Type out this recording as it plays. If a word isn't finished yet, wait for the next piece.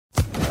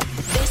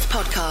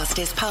podcast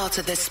is part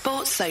of the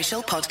Sports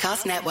Social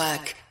Podcast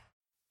Network.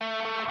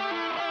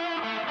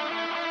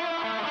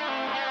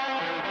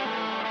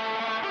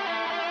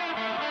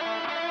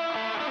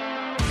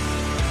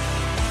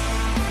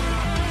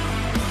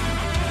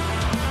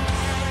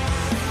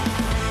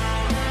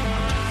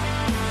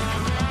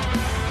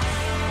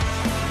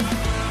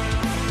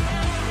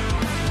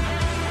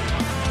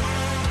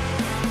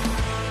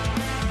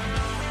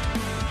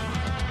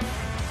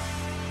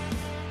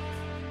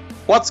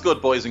 What's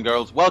good, boys and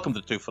girls? Welcome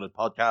to the Two-Footed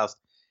Podcast.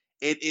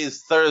 It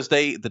is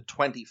Thursday, the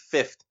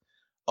 25th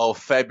of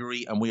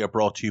February, and we are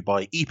brought to you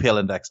by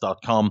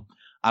EPLindex.com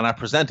and our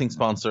presenting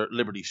sponsor,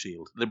 Liberty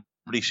Shield.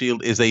 Liberty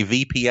Shield is a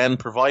VPN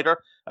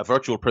provider, a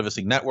virtual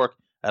privacy network,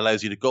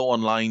 allows you to go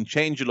online,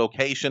 change your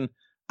location,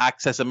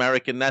 access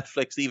American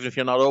Netflix even if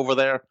you're not over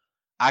there,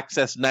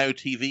 access Now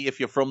TV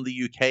if you're from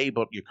the UK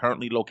but you're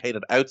currently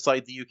located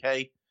outside the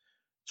UK.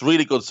 It's a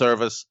really good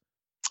service.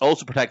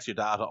 Also protects your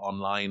data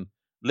online.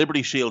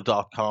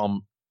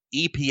 LibertyShield.com,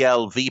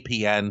 EPL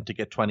VPN to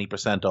get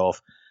 20%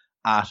 off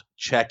at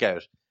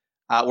checkout.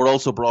 We're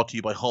also brought to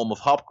you by Home of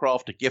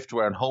Hopcroft, a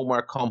giftware and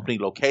homeware company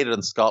located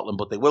in Scotland,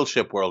 but they will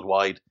ship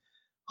worldwide.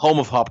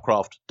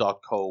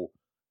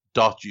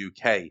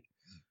 homeofhopcroft.co.uk.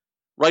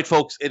 Right,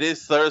 folks, it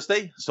is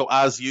Thursday, so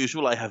as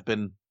usual, I have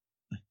been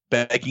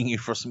begging you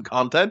for some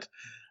content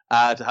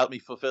to help me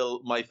fulfill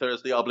my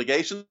Thursday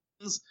obligations.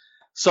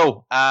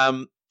 So,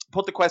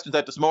 put the questions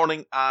out this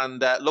morning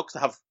and looks to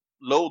have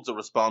loads of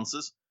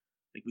responses.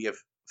 I think we have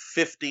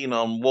 15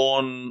 on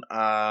one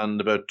and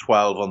about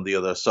 12 on the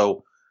other.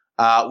 So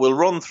we'll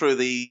run through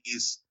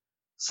these.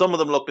 Some of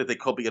them look like they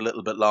could be a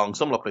little bit long.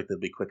 Some look like they'll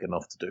be quick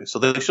enough to do. So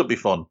they should be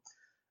fun.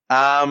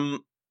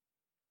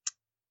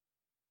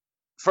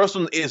 First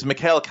one is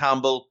Michael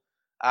Campbell.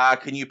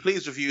 Can you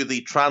please review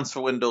the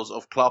transfer windows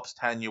of Klopp's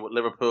tenure with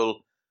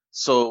Liverpool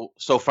so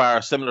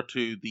far, similar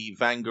to the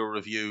Wenger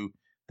review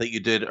that you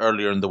did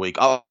earlier in the week?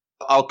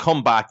 I'll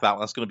come back to that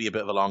one. That's going to be a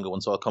bit of a longer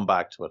one, so I'll come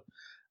back to it.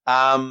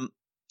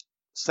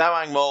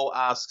 Sawang Mo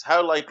asks,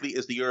 how likely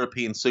is the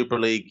European Super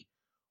League?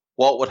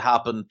 What would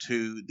happen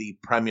to the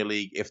Premier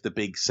League if the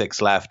Big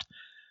Six left?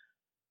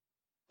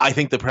 I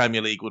think the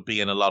Premier League would be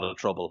in a lot of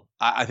trouble.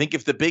 I think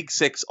if the Big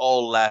Six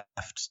all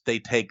left, they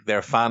take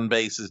their fan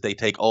bases, they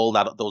take all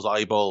those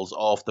eyeballs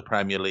off the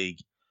Premier League.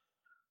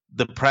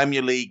 The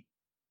Premier League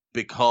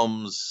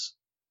becomes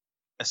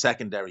a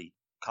secondary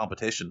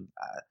competition.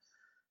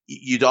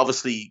 You'd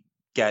obviously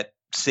get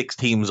 6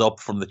 teams up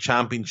from the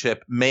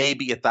Championship.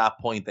 Maybe at that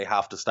point they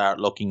have to start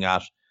looking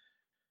at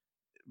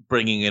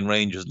bringing in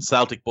Rangers and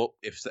Celtic. But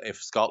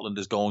if Scotland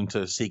is going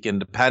to seek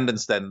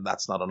independence, then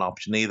that's not an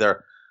option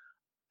either.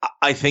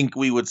 I think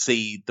we would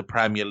see the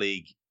Premier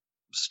League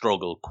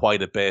struggle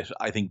quite a bit.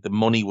 I think the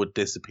money would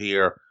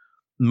disappear.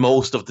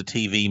 Most of the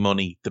TV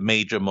money, the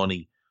major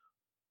money,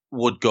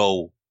 would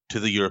go to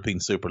the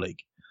European Super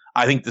League.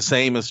 I think the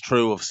same is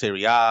true of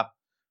Serie A,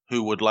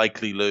 who would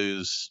likely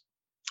lose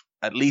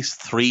at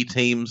least 3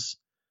 teams,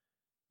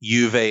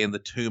 Juve and the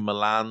 2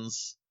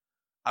 Milans.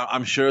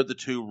 I'm sure the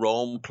 2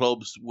 Rome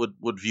clubs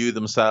would view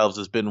themselves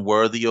as being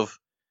worthy of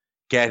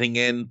getting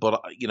in.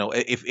 But, you know,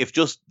 if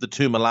just the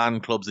 2 Milan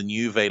clubs and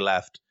Juve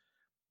left,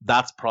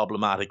 that's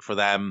problematic for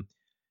them.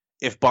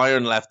 If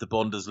Bayern left the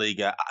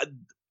Bundesliga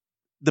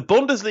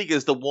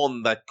is the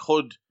one that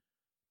could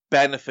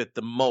benefit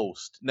the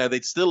most. Now,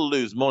 they'd still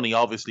lose money,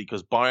 obviously,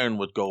 because Bayern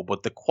would go,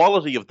 but the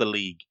quality of the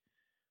league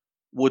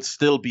would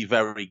still be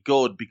very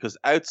good because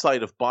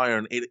outside of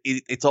Bayern,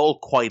 it's all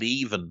quite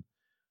even.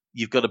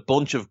 You've got a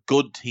bunch of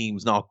good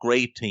teams, not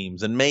great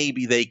teams, and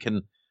maybe they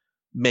can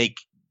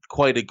make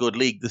quite a good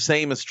league. The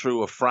same is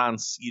true of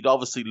France. You'd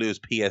obviously lose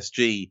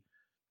PSG.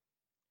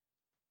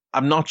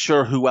 I'm not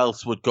sure who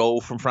else would go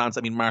from France.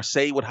 I mean,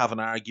 Marseille would have an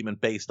argument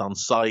based on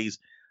size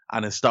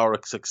and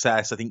historic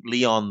success. I think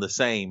Lyon the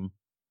same.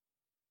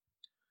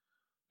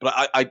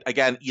 But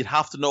again, you'd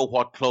have to know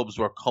what clubs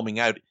were coming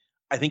out.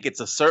 I think it's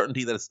a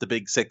certainty that it's the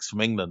Big Six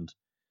from England.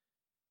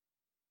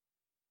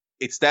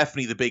 It's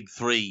definitely the Big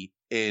Three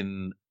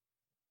in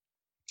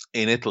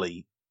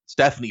Italy. It's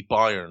definitely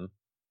Bayern.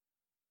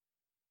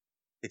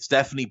 It's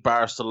definitely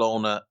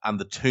Barcelona and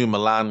the 2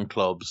 Milan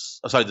clubs.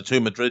 The 2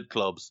 Madrid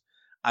clubs.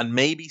 And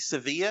maybe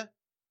Sevilla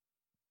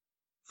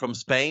from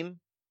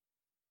Spain.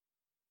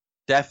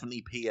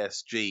 Definitely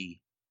PSG.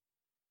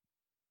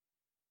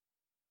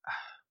 I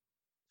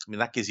mean,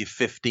 that gives you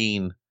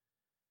 15.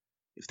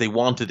 If they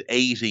wanted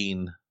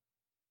 18,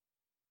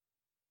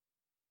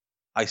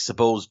 I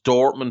suppose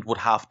Dortmund would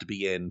have to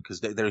be in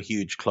because they're a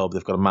huge club.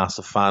 They've got a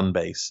massive fan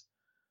base.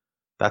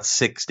 That's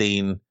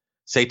 16.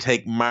 Say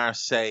take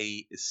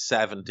Marseille is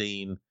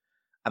 17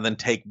 and then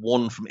take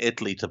 1 from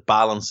Italy to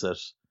balance it.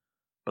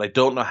 But I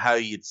don't know how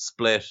you'd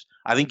split.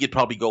 I think you'd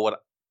probably go with...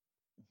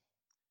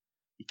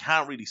 You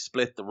can't really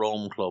split the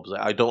Rome clubs.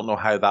 I don't know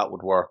how that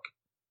would work.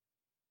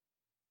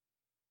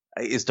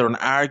 Is there an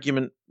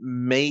argument?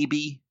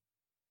 Maybe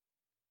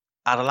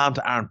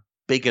Atalanta aren't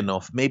big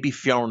enough. Maybe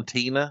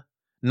Fiorentina.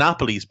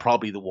 Napoli's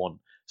probably the one.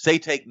 Say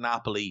take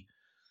Napoli,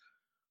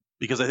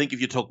 because I think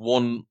if you took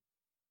 1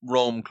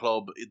 Rome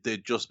club,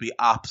 they'd just be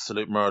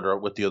absolute murder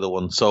with the other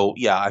one. So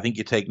yeah, I think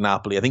you take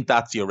Napoli. I think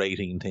that's your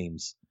 18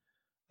 teams.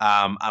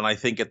 And I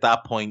think at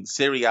that point,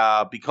 Serie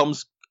A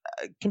becomes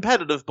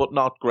competitive but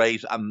not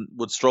great and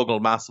would struggle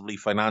massively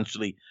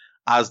financially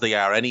as they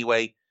are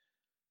anyway.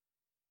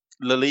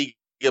 La Liga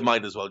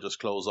might as well just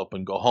close up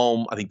and go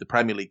home. I think the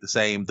Premier League the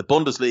same. The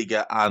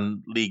Bundesliga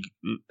and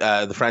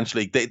the French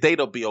league,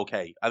 they'd be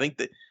okay. I think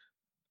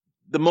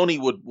the money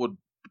would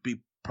be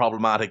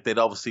problematic. They'd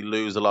obviously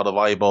lose a lot of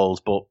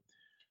eyeballs, but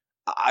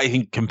I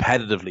think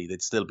competitively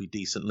they'd still be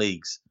decent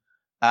leagues.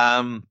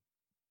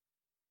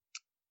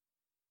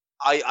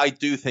 I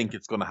do think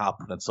it's going to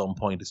happen at some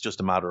point. It's just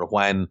a matter of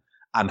when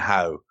and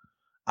how,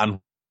 and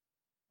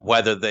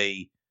whether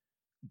they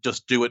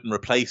just do it and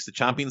replace the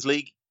Champions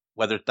League,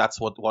 whether that's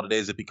what it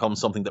is. It becomes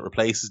something that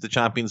replaces the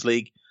Champions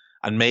League,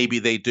 and maybe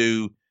they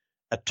do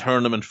a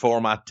tournament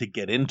format to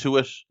get into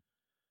it.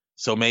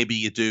 So maybe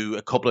you do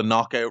a couple of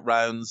knockout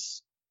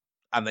rounds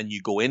and then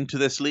you go into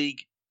this league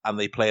and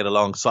they play it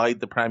alongside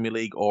the Premier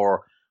League,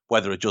 or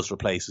whether it just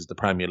replaces the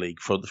Premier League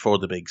for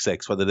the Big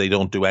Six, whether they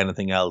don't do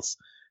anything else.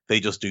 They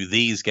just do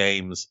these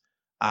games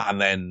and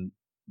then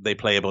they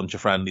play a bunch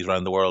of friendlies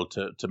around the world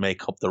to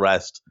make up the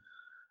rest.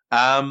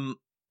 Darren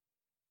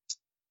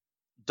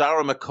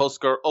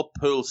McCusker, up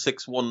pool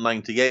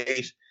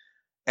 6-1-98.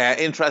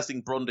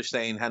 Interesting, Brundish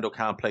saying Hendo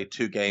can't play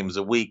 2 games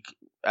a week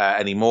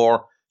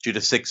anymore due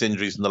to 6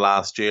 injuries in the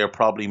last year,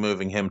 probably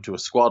moving him to a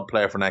squad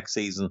player for next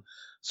season.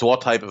 So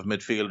what type of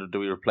midfielder do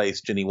we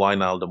replace Gini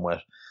Wijnaldum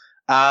with?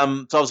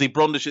 So obviously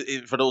Brundish,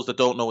 for those that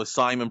don't know, is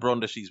Simon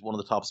Brundish. He's one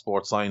of the top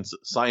sports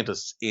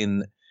scientists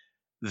in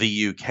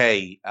the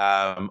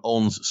UK,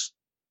 owns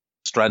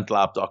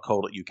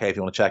strengthlab.co.uk if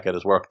you want to check out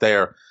his work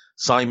there.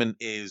 Simon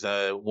is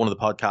one of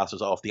the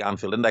podcasters off the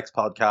Anfield Index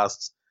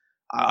podcasts.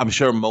 I'm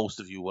sure most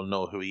of you will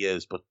know who he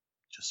is, but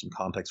just some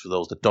context for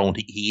those that don't.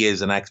 He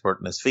is an expert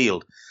in his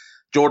field.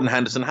 Jordan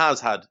Henderson has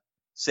had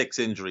 6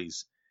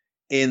 injuries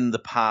in the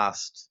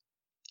past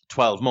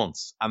 12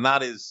 months, and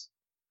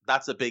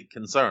that's a big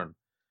concern.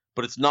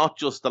 But it's not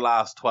just the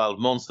last 12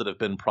 months that have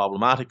been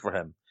problematic for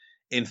him.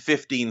 In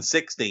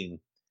 15-16,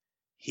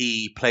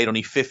 he played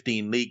only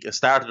 15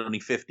 started only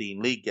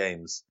 15 league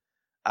games,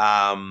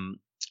 played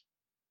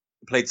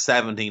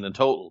 17 in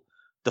total.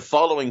 The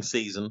following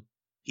season,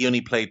 he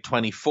only played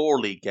 24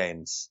 league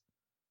games.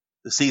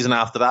 The season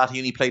after that, he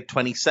only played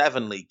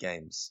 27 league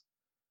games.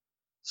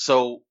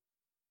 So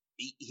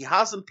he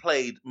hasn't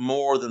played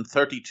more than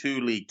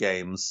 32 league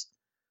games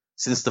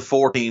since the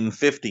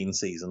 14-15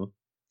 season.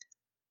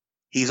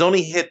 He's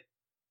only hit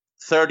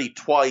 30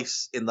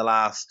 twice in the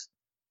last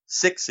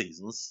 6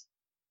 seasons.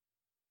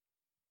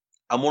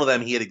 And one of them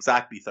he hit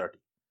exactly 30.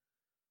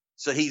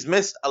 So he's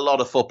missed a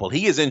lot of football.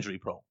 He is injury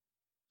prone.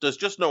 There's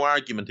just no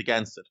argument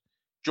against it.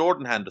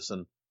 Jordan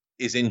Henderson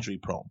is injury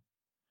prone.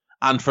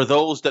 And for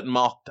those that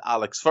mocked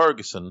Alex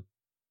Ferguson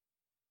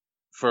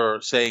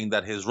for saying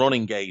that his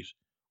running gait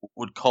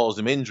would cause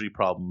him injury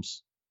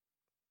problems,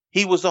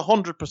 he was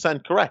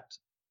 100% correct.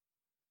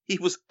 He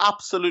was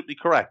absolutely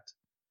correct.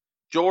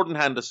 Jordan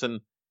Henderson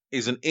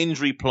is an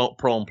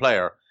injury-prone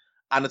player,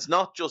 and it's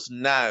not just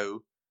now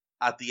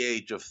at the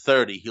age of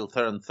 30. He'll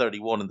turn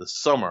 31 in the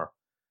summer.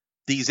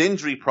 These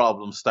injury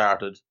problems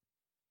started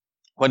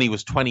when he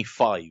was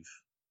 25.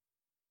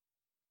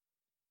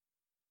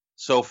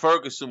 So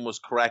Ferguson was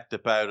correct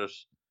about it.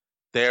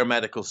 Their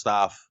medical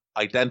staff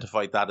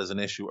identified that as an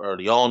issue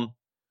early on.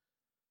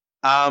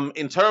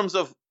 In terms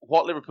of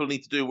what Liverpool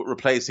need to do with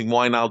replacing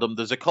Wijnaldum,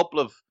 there's a couple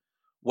of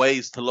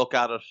ways to look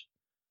at it.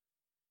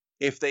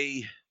 If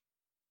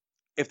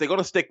they're going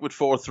to stick with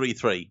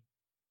 4-3-3,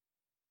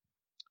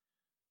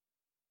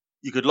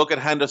 you could look at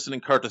Henderson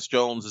and Curtis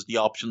Jones as the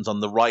options on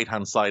the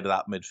right-hand side of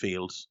that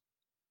midfield.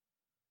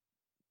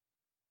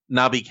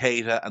 Naby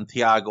Keita and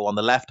Thiago on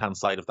the left-hand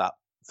side of that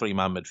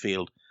 3-man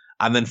midfield.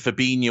 And then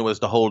Fabinho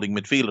as the holding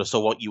midfielder. So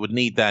what you would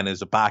need then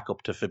is a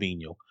backup to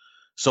Fabinho.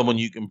 Someone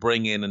you can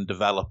bring in and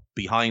develop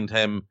behind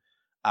him.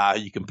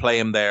 You can play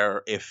him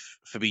there if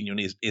Fabinho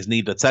is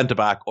needed at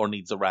centre-back or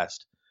needs a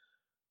rest.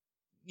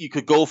 You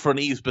could go for an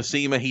Yves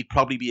Bissouma. He'd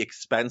probably be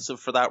expensive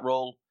for that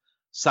role.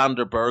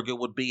 Sander Berge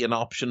would be an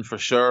option for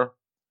sure.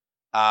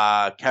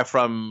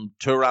 Khéphren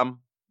Thuram,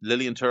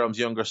 Lilian Thuram's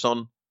younger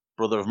son,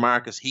 brother of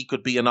Marcus, he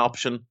could be an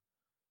option.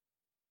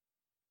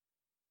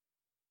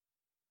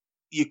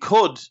 You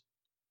could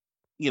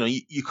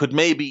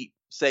maybe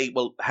say,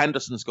 well,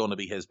 Henderson's going to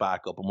be his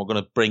backup and we're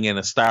going to bring in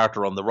a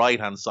starter on the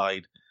right-hand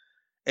side.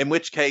 In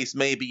which case,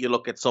 maybe you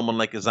look at someone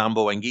like a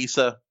Zambo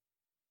Anguissa.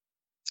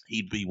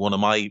 He'd be one of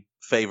my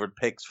favorite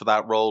picks for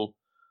that role.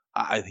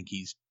 I think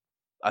he's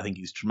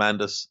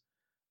tremendous.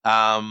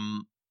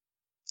 I've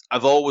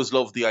always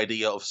loved the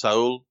idea of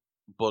Saul,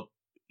 but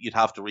you'd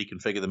have to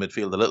reconfigure the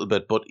midfield a little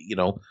bit. But,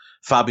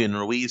 Fabian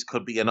Ruiz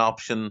could be an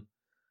option.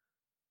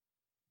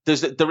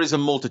 There is a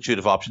multitude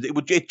of options.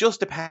 It just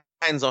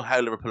depends on how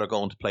Liverpool are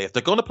going to play. If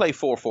they're going to play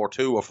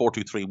 4-4-2 or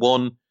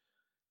 4-2-3-1,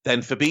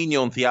 then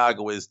Fabinho and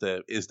Thiago is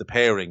the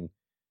pairing.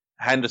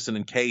 Henderson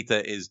and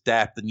Keita is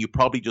depth, and you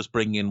probably just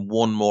bring in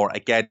one more,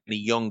 again, a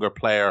younger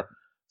player,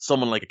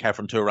 someone like a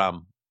Kefren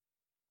Turam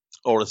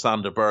or a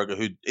Sander Berge,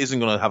 who isn't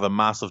going to have a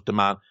massive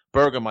demand.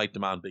 Berge might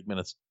demand big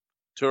minutes.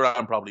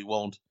 Turam probably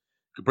won't.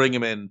 Could bring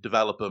him in,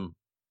 develop him,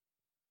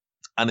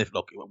 and if,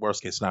 look,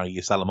 worst case scenario,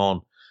 you sell him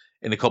on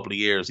in a couple of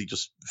years, he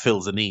just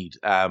fills a need,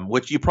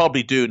 which you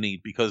probably do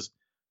need, because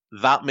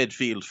that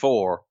midfield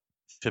four,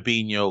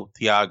 Fabinho,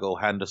 Thiago,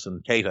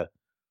 Henderson, Keita,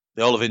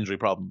 they all have injury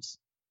problems.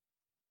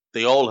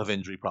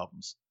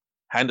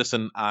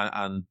 Henderson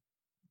and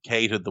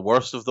Keita, the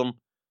worst of them.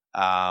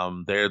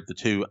 They're the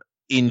two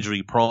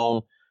injury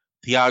prone.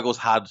 Thiago's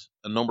had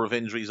a number of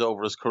injuries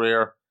over his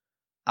career,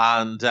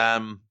 and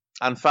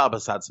Fab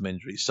has had some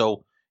injuries.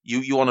 So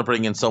you want to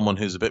bring in someone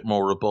who's a bit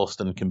more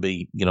robust and can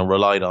be,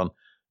 relied on.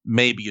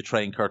 Maybe you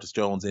train Curtis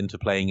Jones into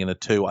playing in a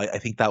two. I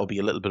think that would be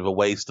a little bit of a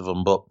waste of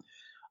him, but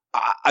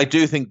I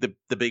do think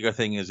the bigger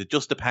thing is it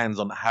just depends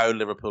on how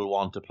Liverpool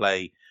want to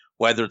play,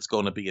 whether it's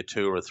going to be a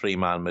 2 or a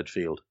 3-man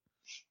midfield.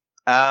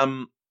 YNWA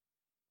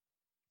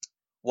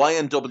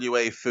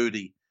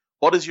Foodie,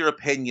 what is your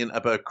opinion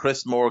about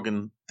Chris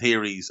Morgan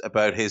theories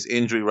about his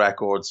injury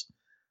records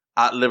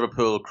at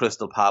Liverpool,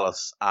 Crystal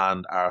Palace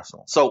and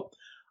Arsenal? So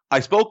I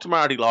spoke to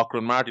Marty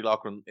Loughran. Marty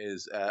Loughran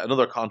is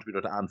another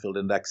contributor to Anfield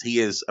Index. He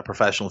is a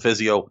professional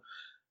physio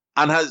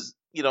and has,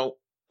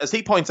 as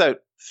he points out,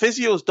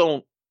 physios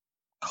don't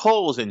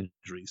cause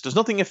injuries. There's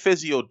nothing a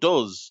physio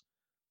does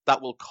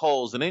that will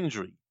cause an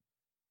injury.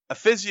 A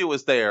physio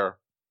is there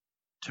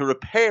to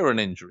repair an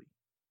injury.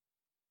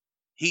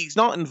 He's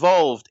not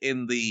involved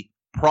in the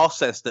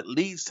process that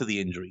leads to the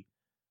injury.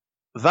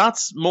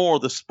 That's more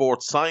the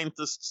sports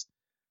scientists,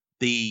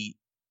 the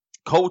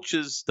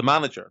coaches, the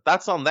manager.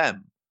 That's on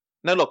them.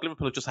 Now, look,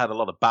 Liverpool have just had a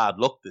lot of bad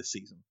luck this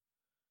season.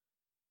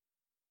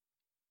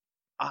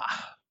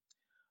 I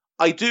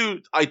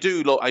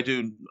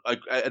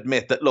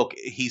admit that, look,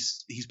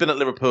 he's been at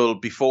Liverpool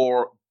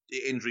before.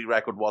 The injury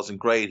record wasn't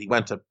great. He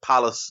went to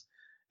Palace.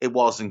 It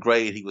wasn't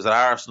great. He was at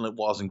Arsenal. It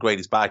wasn't great.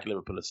 He's back at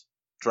Liverpool. It's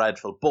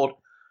dreadful. But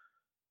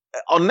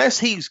unless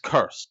he's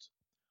cursed,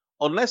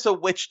 unless a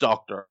witch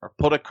doctor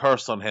put a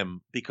curse on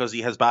him because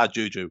he has bad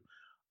juju,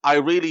 I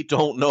really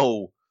don't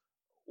know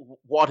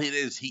what it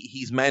is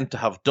he's meant to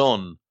have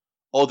done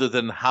other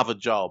than have a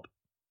job.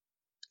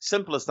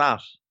 Simple as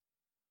that.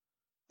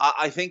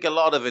 I think a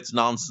lot of it's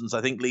nonsense.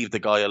 I think leave the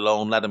guy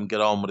alone, let him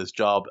get on with his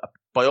job.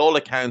 By all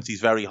accounts,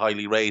 he's very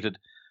highly rated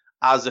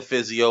as a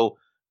physio.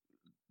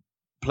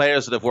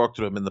 Players that have worked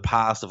with him in the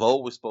past have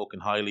always spoken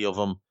highly of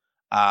him.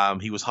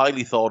 He was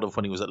highly thought of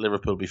when he was at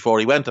Liverpool before.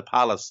 He went to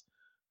Palace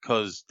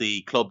because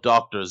the club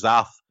doctor,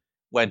 Zaf,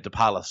 went to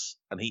Palace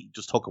and he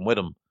just took him with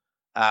him.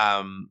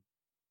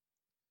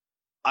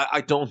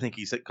 I don't think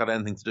he's got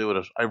anything to do with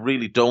it. I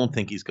really don't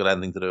think he's got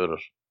anything to do with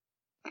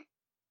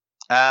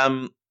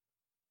it.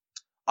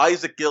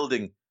 Isaac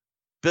Gilding,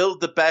 build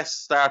the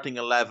best starting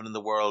 11 in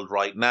the world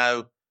right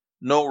now.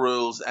 No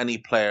rules, any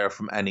player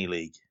from any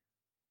league.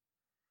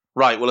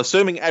 Right, well,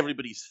 assuming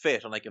everybody's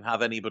fit and I can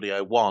have anybody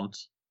I want,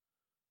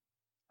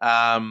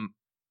 I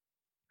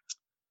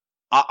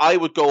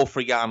would go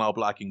for Jan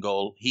Oblak in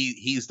goal.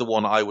 He's the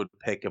one I would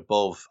pick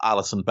above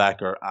Alisson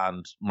Becker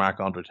and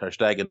Marc-Andre ter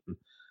Stegen.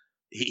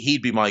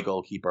 He'd be my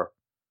goalkeeper.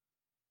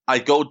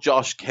 I'd go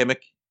Josh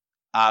Kimmich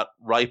at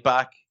right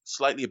back,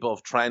 slightly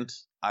above Trent.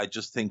 I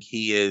just think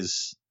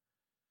he's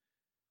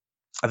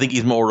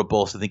more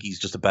robust. I think he's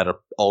just a better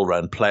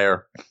all-round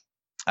player.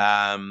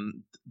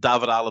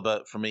 David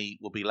Alaba, for me,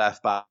 will be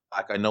left back.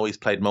 I know he's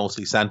played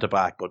mostly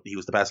centre-back, but he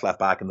was the best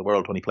left-back in the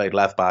world when he played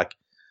left-back.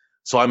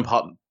 So I'm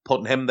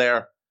putting him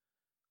there.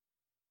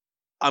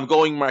 I'm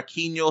going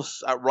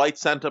Marquinhos at right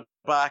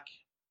centre-back.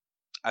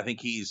 I think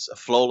he's a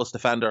flawless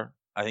defender.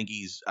 I think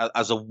he's,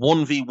 as a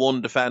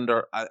 1v1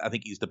 defender, I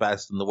think he's the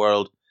best in the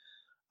world.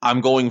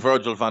 I'm going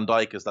Virgil van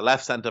Dijk as the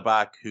left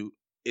centre-back, who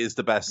is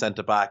the best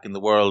centre-back in the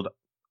world,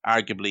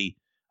 arguably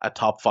a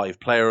top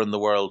 5 player in the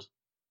world.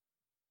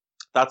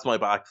 That's my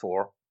back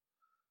four.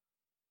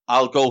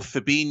 I'll go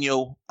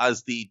Fabinho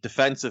as the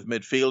defensive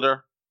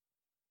midfielder.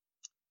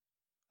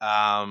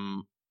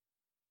 I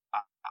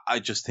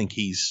just think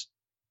he's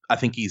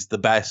the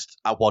best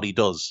at what he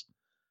does.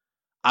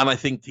 And I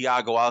think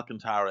Thiago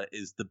Alcantara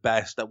is the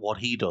best at what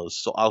he does.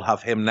 So I'll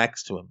have him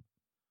next to him.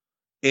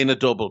 In a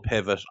double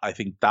pivot, I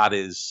think that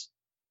is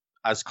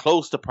as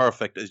close to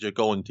perfect as you're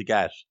going to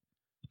get.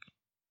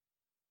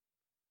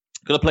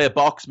 Going to play a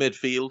box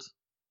midfield.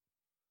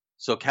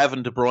 So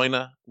Kevin De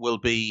Bruyne will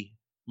be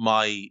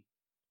my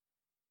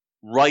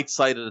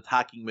right-sided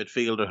attacking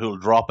midfielder who'll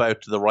drop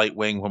out to the right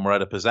wing when we're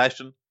out of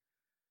possession.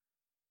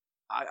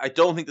 I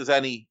don't think there's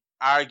any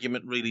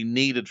argument really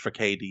needed for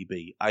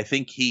KDB. I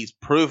think he's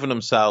proven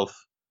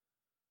himself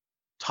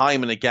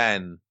time and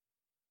again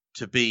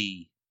to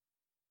be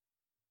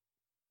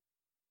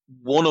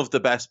one of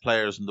the best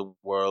players in the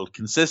world,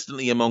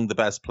 consistently among the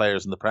best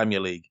players in the Premier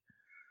League.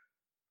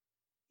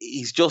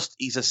 He's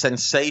a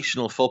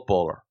sensational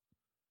footballer.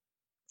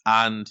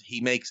 And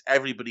he makes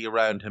everybody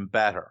around him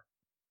better.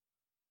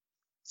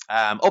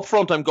 Up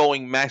front, I'm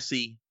going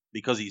Messi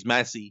because he's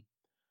Messi.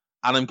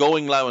 And I'm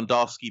going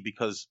Lewandowski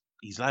because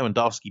he's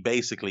Lewandowski,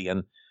 basically.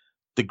 And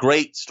the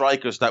great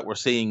strikers that we're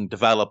seeing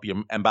develop,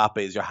 your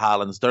Mbappe's, your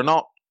Haalands, they're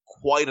not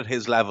quite at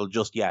his level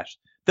just yet.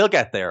 They'll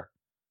get there.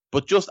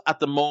 But just at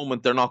the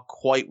moment, they're not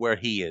quite where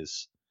he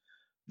is.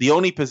 The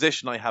only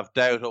position I have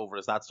doubt over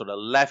is that sort of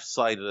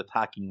left-sided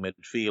attacking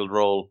midfield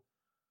role.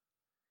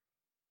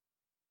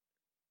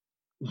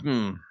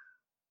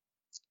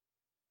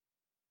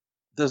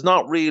 There's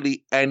not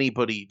really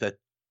anybody that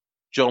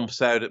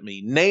jumps out at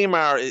me.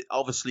 Neymar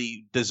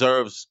obviously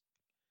deserves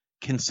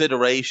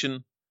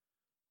consideration,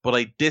 but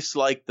I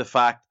dislike the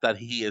fact that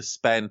he has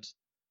spent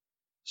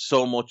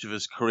so much of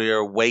his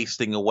career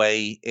wasting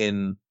away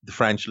in the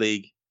French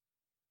league.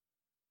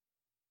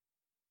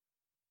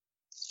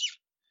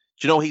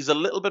 Do you know, he's a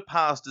little bit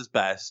past his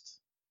best.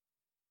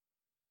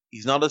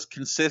 He's not as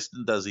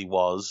consistent as he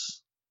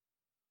was.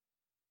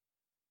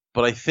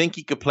 But I think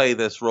he could play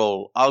this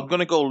role. I'm going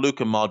to go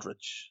Luka Modric.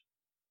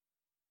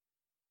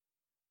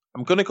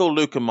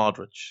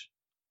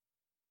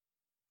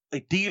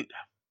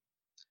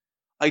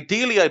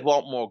 Ideally, I'd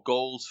want more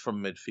goals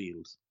from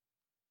midfield.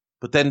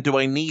 But then do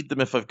I need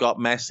them if I've got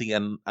Messi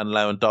and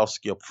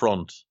Lewandowski up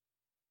front?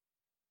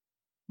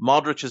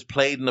 Modric has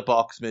played in the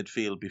box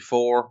midfield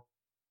before.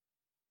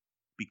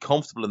 Be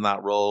comfortable in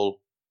that role.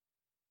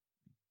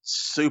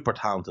 Super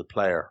talented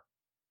player.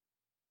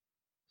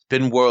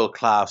 Been world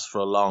class for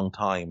a long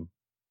time.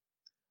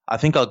 I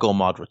think I'll go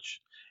Modric.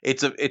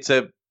 It's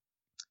a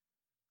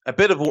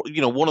bit of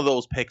one of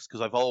those picks because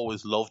I've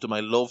always loved him. I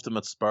loved him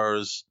at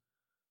Spurs.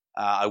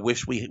 I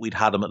wish we'd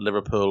had him at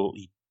Liverpool.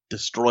 He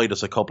destroyed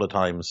us a couple of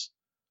times.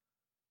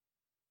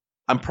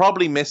 I'm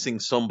probably missing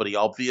somebody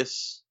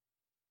obvious.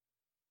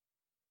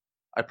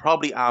 I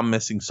probably am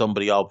missing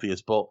somebody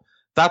obvious, but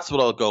that's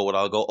what I'll go with.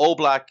 I'll go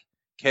Oblak,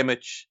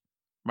 Kimmich,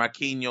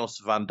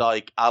 Marquinhos, Van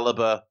Dijk,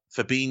 Alaba,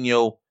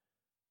 Fabinho,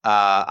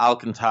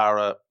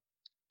 Alcantara,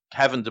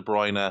 Kevin De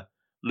Bruyne,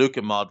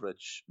 Luka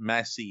Modric,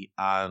 Messi,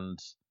 and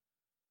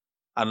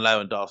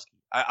Lewandowski.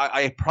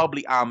 I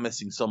probably am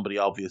missing somebody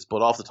obvious,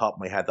 but off the top of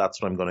my head,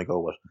 that's what I'm going to go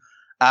with.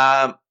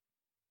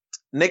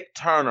 Nick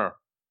Turner.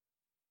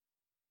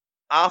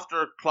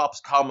 After Klopp's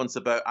comments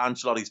about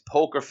Ancelotti's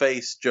poker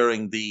face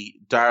during the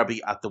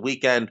derby at the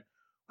weekend,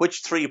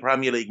 which 3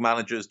 Premier League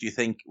managers do you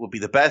think would be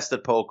the best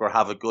at poker,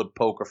 have a good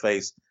poker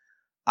face,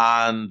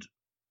 and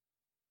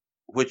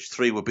which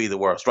 3 would be the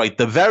worst? Right,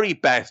 the very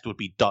best would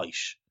be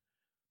Dyche,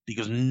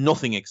 because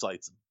nothing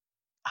excites him.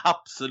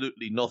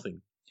 Absolutely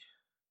nothing.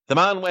 The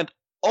man went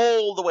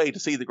all the way to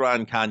see the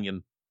Grand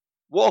Canyon,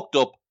 walked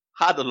up,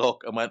 had a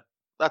look, and went,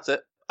 that's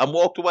it, and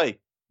walked away.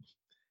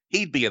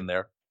 He'd be in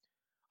there.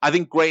 I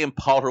think Graham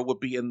Potter would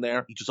be in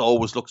there. He just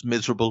always looks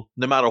miserable.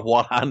 No matter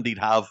what hand he'd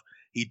have,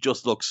 he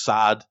just looks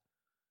sad.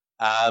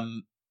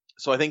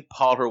 So I think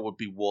Potter would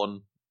be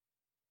one.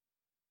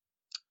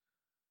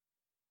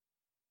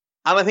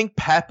 And I think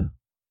Pep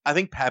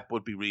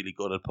would be really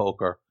good at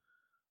poker.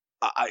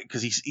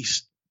 Because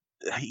he's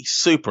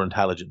super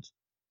intelligent.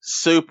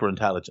 Super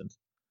intelligent.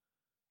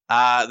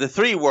 The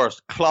 3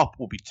 worst, Klopp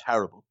would be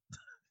terrible.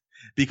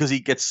 Because he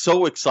gets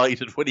so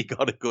excited when he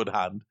got a good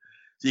hand.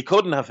 So you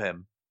couldn't have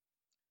him.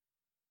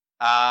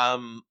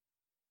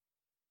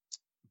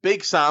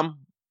 Big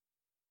Sam,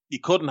 you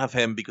couldn't have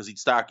him because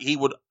he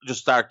would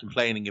just start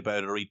complaining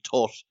about it, or he'd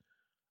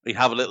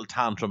have a little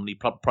tantrum, and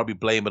he'd probably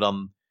blame it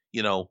on,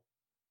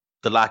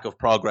 the lack of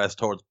progress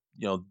towards,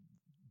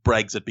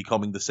 Brexit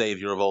becoming the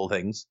savior of all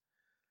things.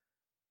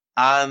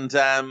 And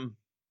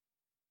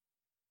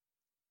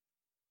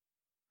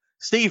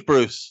Steve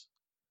Bruce,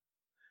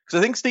 because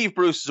I think Steve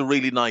Bruce is a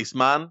really nice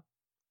man.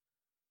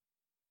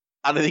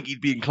 And I think he'd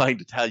be inclined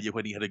to tell you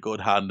when he had a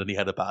good hand and he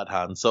had a bad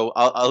hand. So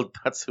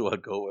that's who I'll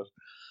go with.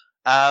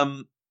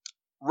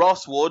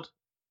 Ross Wood.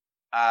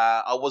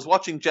 I was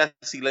watching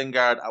Jesse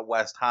Lingard at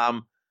West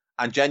Ham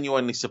and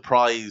genuinely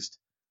surprised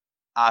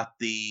at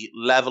the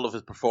level of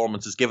his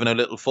performances, given how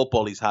little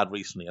football he's had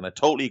recently. And I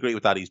totally agree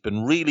with that. He's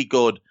been really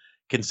good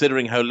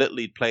considering how little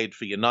he'd played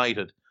for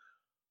United.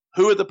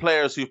 Who are the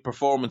players whose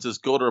performances,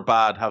 good or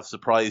bad, have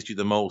surprised you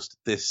the most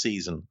this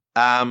season?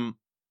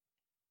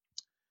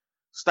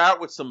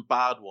 Start with some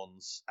bad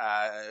ones.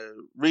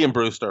 Ryan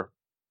Brewster.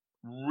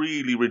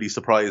 Really, really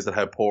surprised at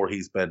how poor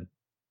he's been.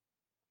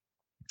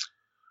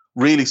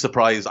 Really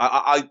surprised.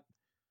 I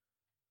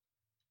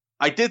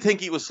did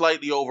think he was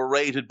slightly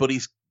overrated, but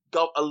he's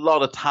got a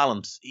lot of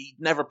talent. He'd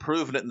never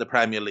proven it in the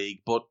Premier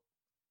League, but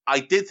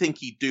I did think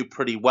he'd do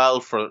pretty well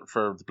for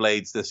the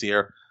Blades this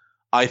year.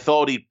 I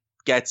thought he'd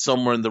get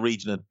somewhere in the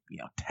region of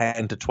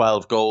 10 to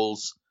 12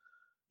 goals.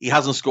 He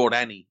hasn't scored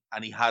any,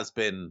 and he has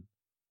been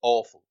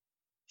awful.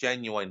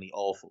 Genuinely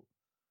awful.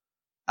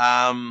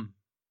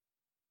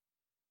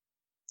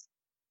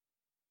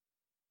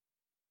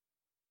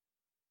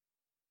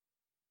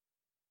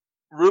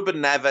 Ruben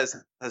Neves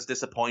has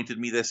disappointed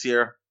me this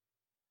year.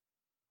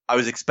 I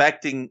was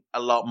expecting a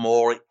lot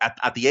more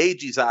at the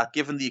age he's at,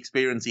 given the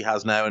experience he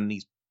has now, and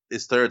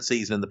his 3rd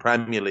season in the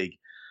Premier League.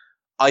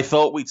 I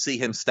thought we'd see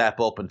him step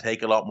up and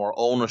take a lot more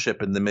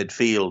ownership in the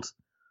midfield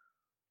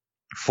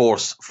for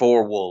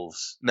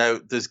Wolves. Now,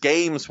 there's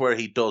games where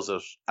he does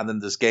it, and then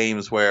there's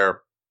games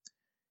where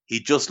he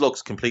just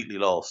looks completely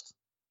lost.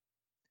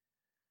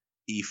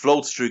 He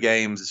floats through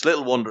games. It's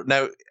little wonder.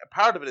 Now,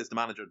 part of it is the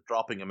manager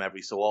dropping him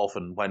every so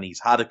often when he's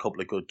had a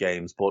couple of good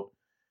games. But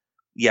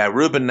yeah,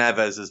 Ruben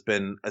Neves has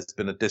been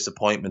a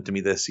disappointment to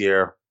me this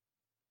year.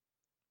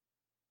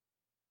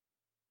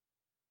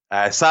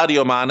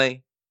 Sadio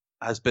Mane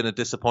has been a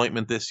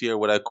disappointment this year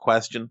without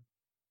question.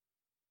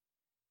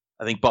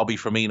 I think Bobby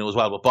Firmino as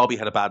well, but Bobby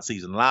had a bad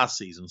season last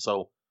season,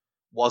 so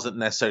wasn't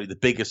necessarily the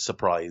biggest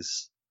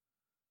surprise.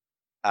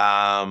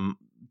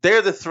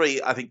 They're the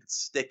three I think that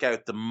stick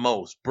out the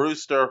most.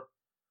 Brewster,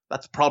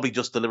 that's probably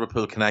just the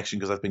Liverpool connection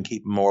because I've been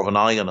keeping more of an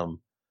eye on him.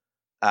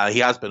 He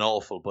has been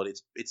awful, but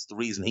it's the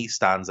reason he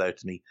stands out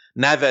to me.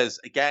 Neves,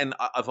 again,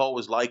 I've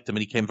always liked him,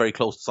 and he came very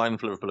close to signing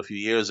for Liverpool a few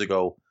years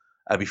ago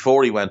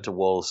before he went to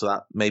Wolves, so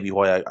that may be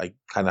why I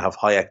kind of have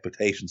high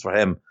expectations for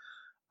him.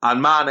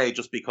 And Mane,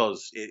 just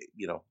because,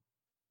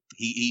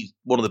 he's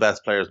one of the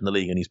best players in the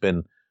league, and he's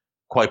been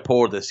quite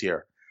poor this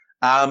year.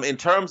 In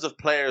terms of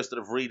players that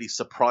have really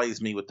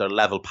surprised me with their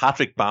level,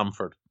 Patrick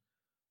Bamford,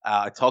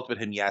 I talked with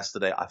him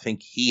yesterday. I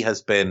think he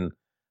has been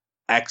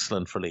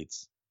excellent for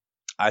Leeds.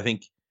 I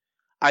think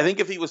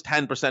if he was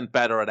 10%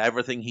 better at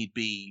everything, he'd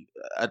be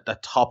a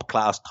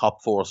top-class,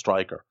 top-4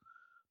 striker.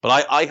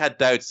 But I had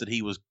doubts that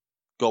he was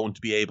going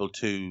to be able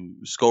to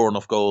score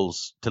enough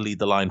goals to lead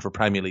the line for a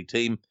Premier League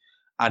team,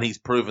 and he's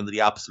proven that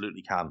he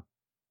absolutely can.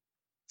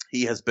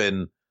 He has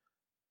been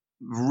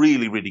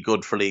really, really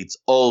good for Leeds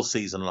all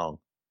season long.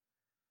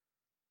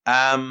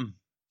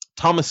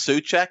 Thomas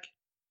Souček,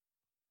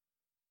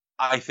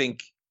 I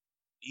think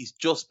he's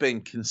just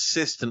been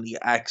consistently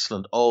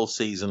excellent all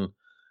season.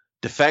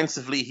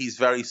 Defensively, he's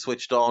very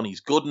switched on. He's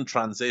good in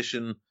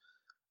transition.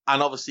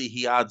 And obviously,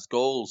 he adds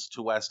goals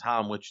to West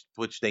Ham,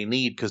 which they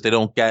need because they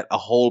don't get a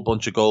whole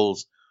bunch of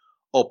goals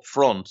up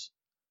front.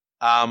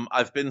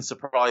 I've been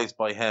surprised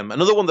by him.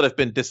 Another one that I've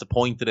been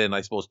disappointed in,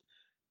 I suppose,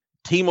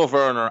 Timo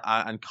Werner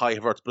and Kai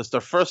Havertz, but it's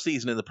their first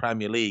season in the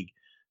Premier League,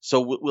 so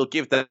we'll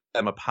give them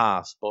a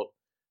pass. But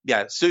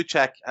yeah,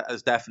 Souček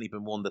has definitely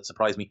been one that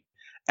surprised me.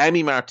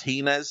 Emi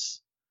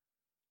Martinez,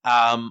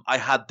 I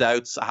had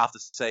doubts. I have to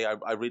say,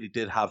 I really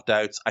did have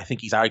doubts. I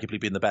think he's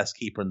arguably been the best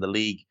keeper in the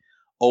league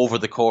over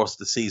the course of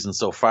the season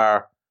so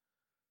far.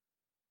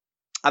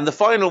 And the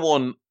final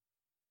one,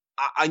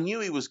 I knew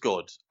he was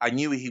good. I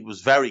knew he was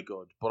very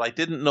good, but I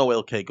didn't know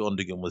Ilkay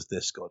Gundogan was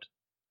this good.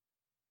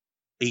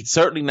 He'd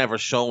certainly never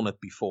shown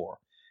it before.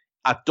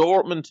 At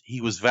Dortmund, he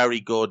was very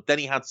good. Then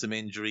he had some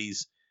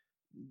injuries.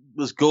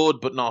 Was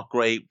good, but not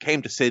great.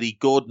 Came to City,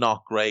 good,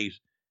 not great.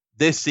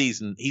 This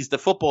season, he's the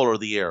footballer of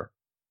the year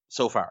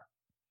so far.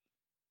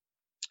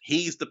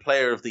 He's the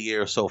player of the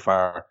year so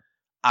far.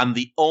 And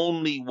the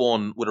only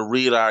one with a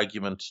real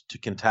argument to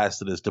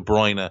contest it is De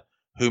Bruyne,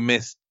 who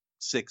missed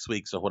 6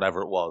 weeks or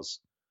whatever it was.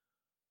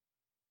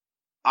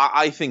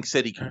 I think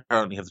City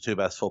currently have the two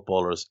best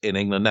footballers in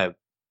England now.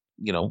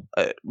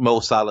 Mo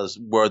Salah's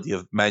worthy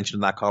of mention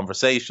in that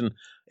conversation.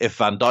 If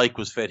Van Dijk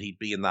was fit, he'd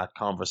be in that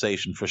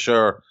conversation for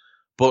sure.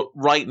 But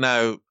right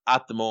now,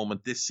 at the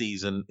moment, this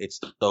season, it's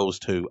those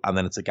two, and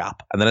then it's a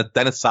gap, and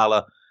then it's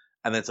Salah,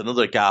 and then it's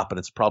another gap, and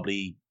it's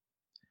probably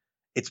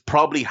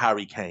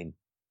Harry Kane.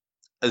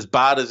 As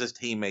bad as his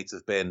teammates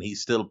have been,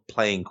 he's still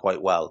playing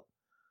quite well.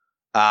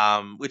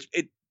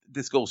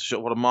 This goes to show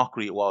what a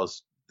mockery it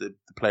was, the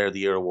Player of the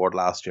Year award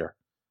last year.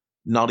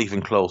 Not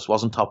even close.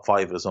 Wasn't top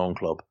 5 at his own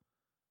club.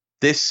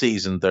 This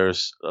season,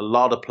 there's a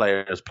lot of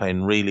players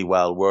playing really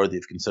well, worthy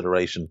of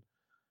consideration.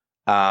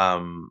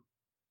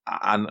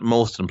 And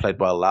most of them played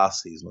well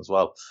last season as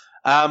well.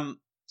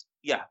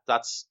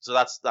 That's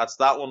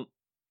that one.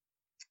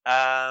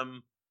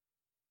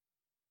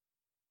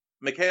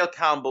 Michael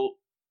Campbell,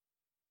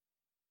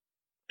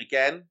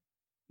 again,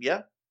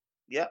 yeah.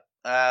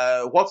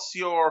 What's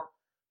your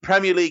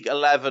Premier League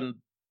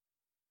 11,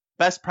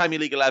 best Premier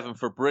League 11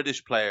 for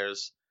British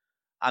players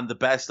and the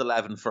best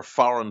 11 for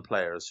foreign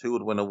players? Who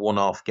would win a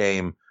one-off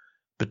game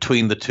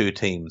between the two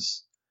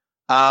teams?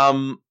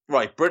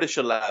 Right, British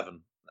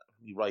 11.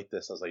 Let me write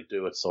this as I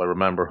do it so I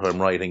remember who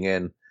I'm writing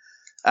in.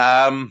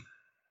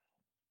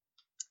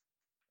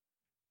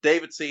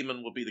 David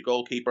Seaman will be the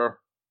goalkeeper.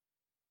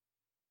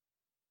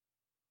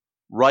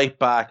 Right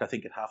back, I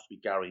think it'd have to be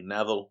Gary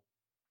Neville.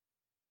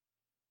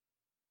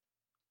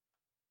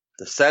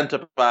 The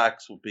centre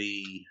backs will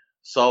be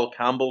Sol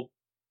Campbell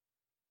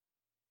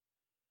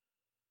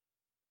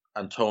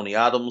and Tony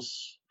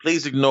Adams.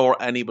 Please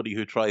ignore anybody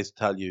who tries to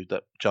tell you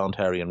that John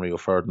Terry and Rio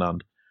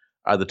Ferdinand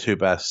are the two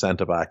best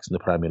centre-backs in the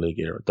Premier League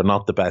era. They're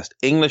not the best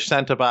English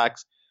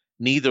centre-backs.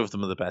 Neither of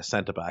them are the best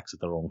centre-backs at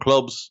their own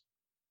clubs.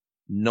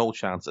 No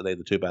chance that they're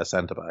the two best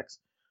centre-backs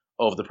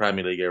of the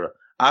Premier League era.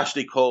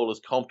 Ashley Cole is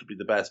comfortably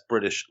the best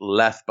British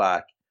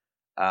left-back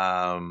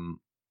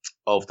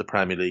of the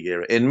Premier League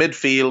era. In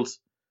midfield,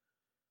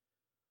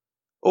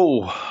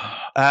 look,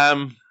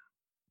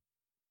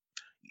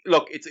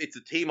 it's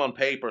a team on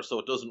paper, so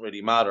it doesn't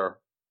really matter.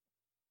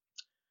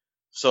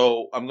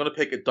 So I'm going to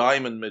pick a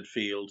diamond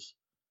midfield.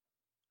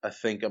 I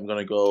think I'm going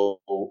to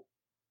go...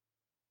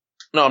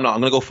 No, I'm not.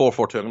 I'm going to go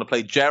 4-4-2. I'm going to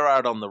play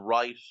Gerrard on the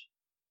right.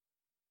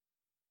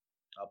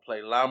 I'll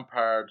play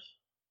Lampard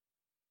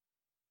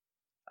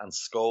and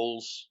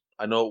Scholes.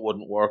 I know it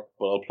wouldn't work,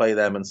 but I'll play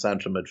them in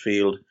central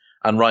midfield.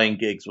 And Ryan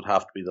Giggs would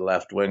have to be the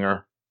left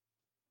winger.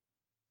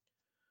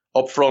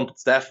 Up front,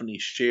 it's definitely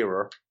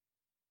Shearer.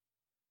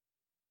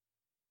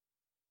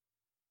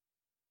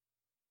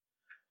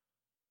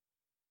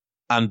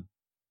 And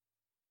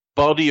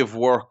body of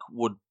work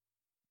would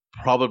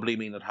probably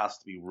mean it has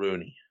to be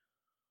Rooney.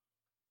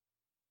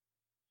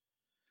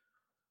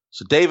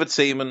 So David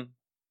Seaman,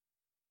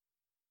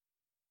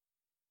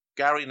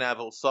 Gary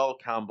Neville, Sol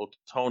Campbell,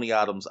 Tony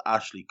Adams,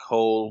 Ashley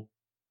Cole,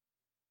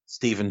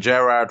 Steven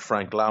Gerrard,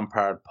 Frank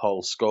Lampard,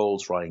 Paul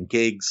Scholes, Ryan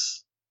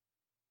Giggs,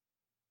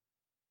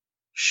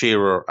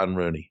 Shearer and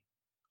Rooney.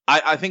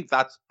 I think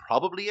that's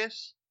probably it.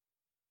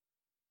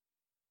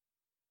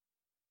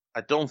 I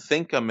don't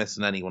think I'm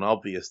missing anyone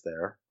obvious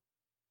there.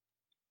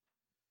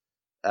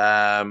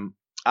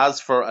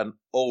 As for an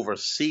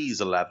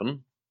overseas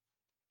 11,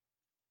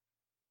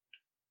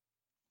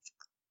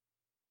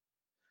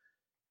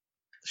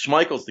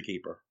 Schmeichel's the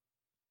keeper.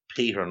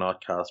 Peter,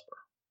 not Casper.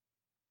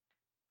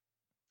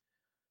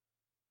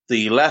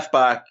 The left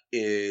back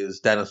is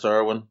Dennis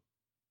Irwin.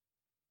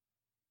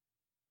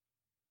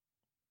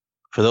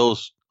 For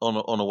those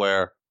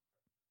unaware,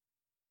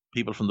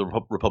 people from the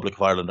Republic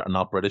of Ireland are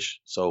not British,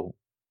 so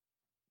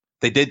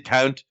they did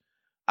count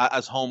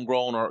as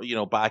homegrown,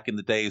 or back in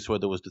the days where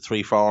there was the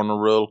 3 foreigner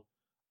rule.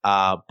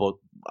 But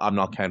I'm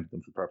not counting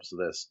them for the purpose of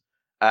this.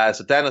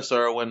 So Dennis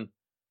Irwin.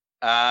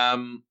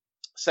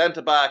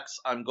 Centre backs,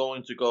 I'm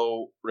going to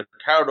go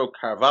Ricardo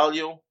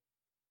Carvalho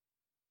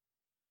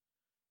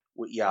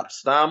with Jaap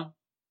Stam.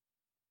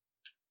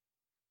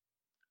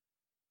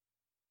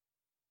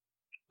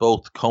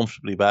 Both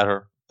comfortably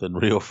better than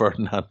Rio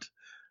Ferdinand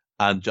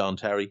and John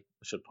Terry,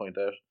 I should point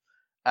out.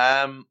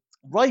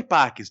 Right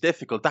back is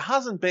difficult. There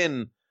hasn't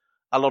been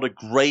a lot of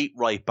great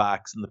right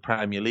backs in the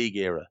Premier League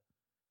era.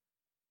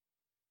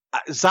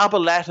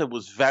 Zabaleta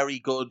was very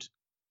good.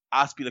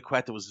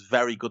 Azpilicueta was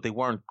very good. They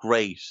weren't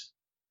great.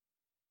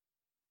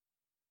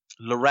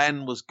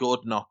 Loren was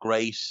good, not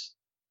great.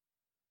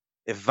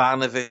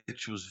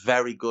 Ivanovic was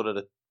very good at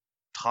a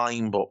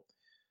time, but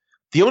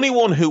the only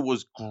one who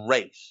was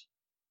great,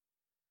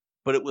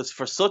 but it was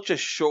for such a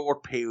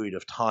short period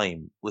of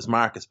time, was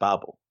Marcus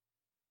Babbel,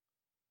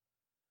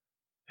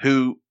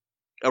 who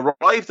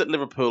arrived at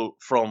Liverpool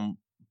from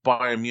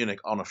Bayern Munich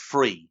on a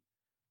free.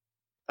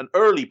 An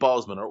early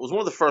Bosman, or it was one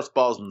of the first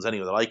Bosmans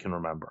anyway that I can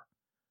remember.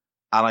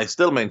 And I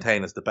still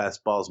maintain it's the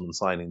best Bosman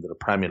signing that a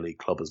Premier League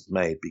club has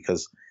made,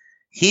 because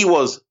he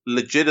was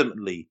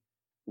legitimately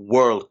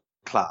world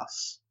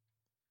class.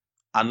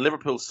 And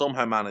Liverpool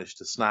somehow managed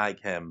to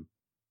snag him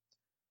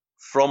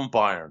from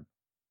Bayern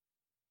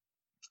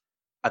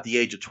at the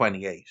age of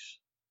 28.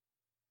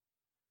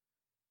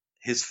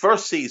 His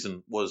first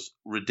season was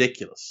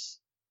ridiculous.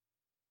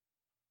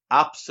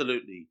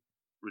 Absolutely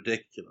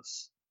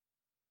ridiculous.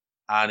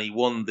 And he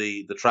won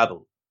the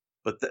treble,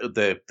 but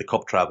the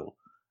cup treble.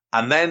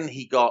 And then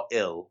he got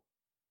ill.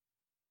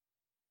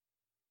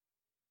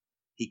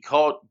 He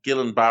caught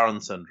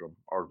Guillain-Barré syndrome,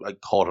 or I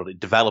caught it. He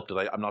developed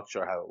it. I'm not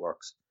sure how it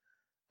works.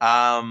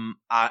 And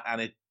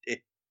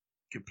it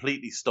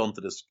completely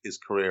stunted his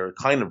career. It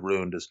kind of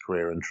ruined his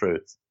career, in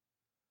truth.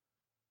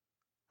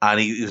 And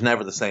he was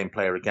never the same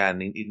player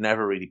again. He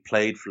never really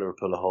played for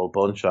Liverpool a whole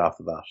bunch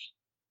after that.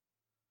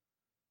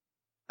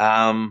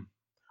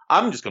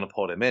 I'm just going to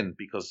put him in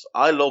because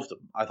I loved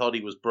him. I thought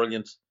he was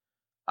brilliant.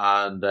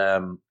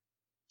 And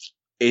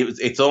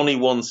it's only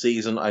one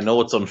season. I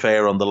know it's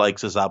unfair on the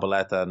likes of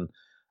Zabaleta and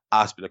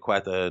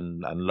Azpilicueta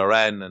and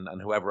Loren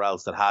and whoever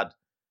else that had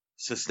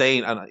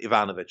sustained, and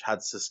Ivanovic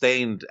had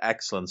sustained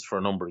excellence for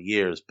a number of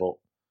years, but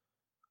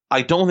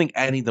I don't think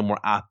any of them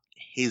were at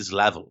his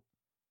level.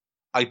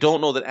 I don't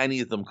know that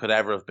any of them could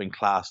ever have been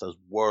classed as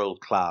world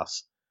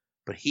class,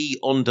 but he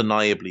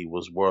undeniably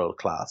was world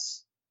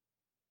class.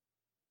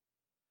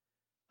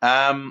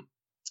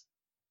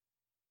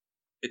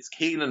 It's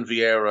Keane and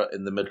Vieira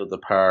in the middle of the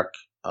park.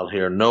 I'll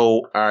hear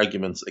no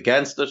arguments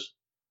against it.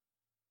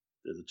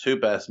 They're the two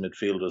best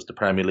midfielders the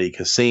Premier League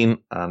has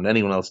seen, and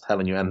anyone else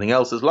telling you anything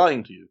else is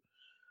lying to you.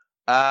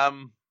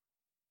 I'm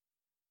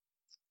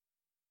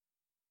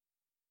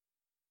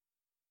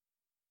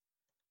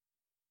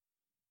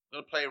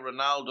going to play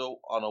Ronaldo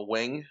on a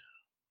wing.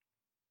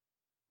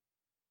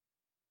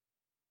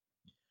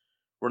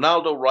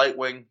 Ronaldo right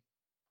wing.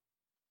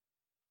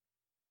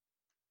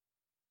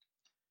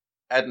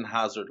 Eden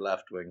Hazard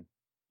left wing.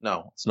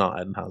 No, it's not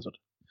Eden Hazard.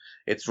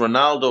 It's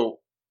Ronaldo.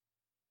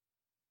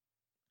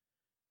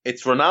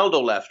 It's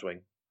Ronaldo left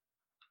wing.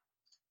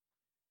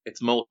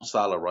 It's Mo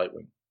Salah right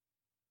wing.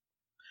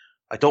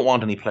 I don't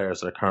want any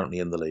players that are currently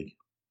in the league.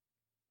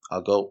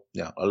 I'll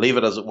leave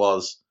it as it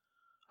was.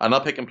 I'm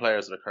not picking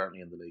players that are currently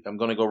in the league. I'm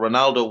going to go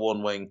Ronaldo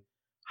one wing,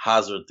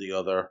 Hazard the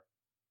other,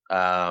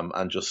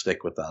 and just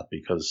stick with that,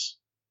 because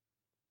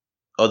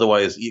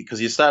otherwise, De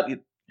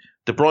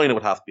Bruyne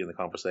would have to be in the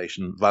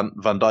conversation. Van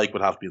Dijk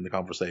would have to be in the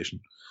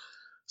conversation.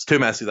 It's too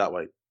messy that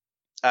way.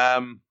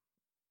 The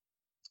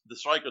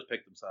strikers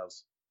pick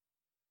themselves.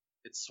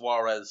 It's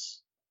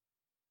Suarez,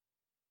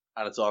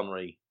 and it's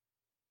Henry.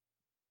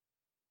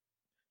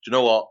 Do you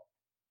know what?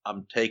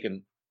 I'm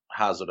taking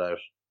Hazard out.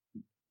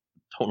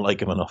 Don't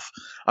like him enough.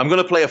 I'm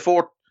going to play a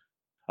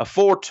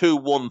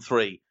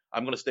 4-2-1-3.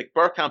 I'm going to stick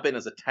Bergkamp in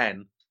as a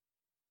 10.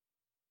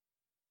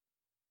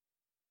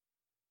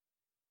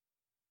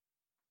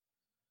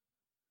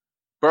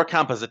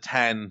 Bergkamp as a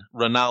 10,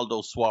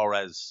 Ronaldo,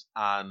 Suarez,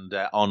 and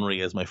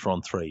Henry as my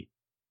front three.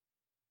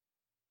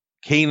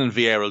 Keane and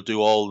Vieira will do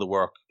all the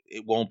work.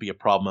 It won't be a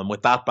problem. And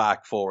with that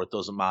back four, it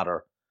doesn't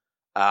matter.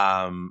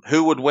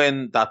 Who would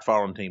win? That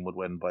foreign team would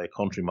win by a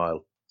country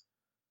mile.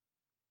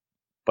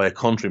 By a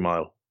country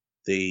mile.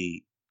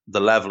 The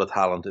level of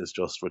talent is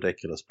just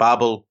ridiculous.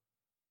 Babel,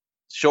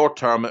 short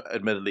term,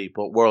 admittedly,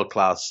 but world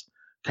class.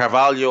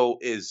 Carvalho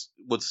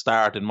would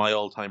start in my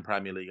all-time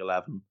Premier League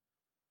 11.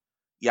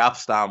 Jaap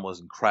Stam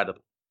was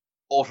incredible,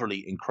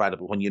 utterly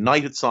incredible. When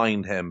United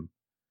signed him,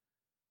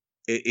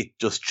 it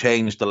just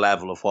changed the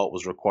level of what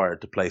was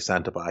required to play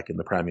centre-back in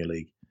the Premier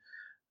League.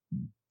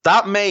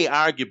 That may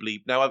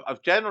arguably... Now,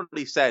 I've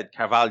generally said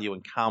Carvalho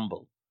and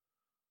Campbell.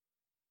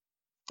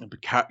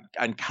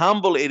 And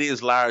Campbell, it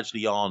is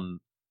largely on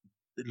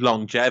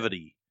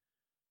longevity.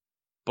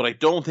 But I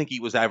don't think he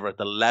was ever at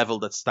the level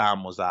that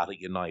Stam was at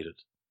United.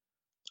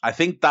 I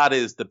think that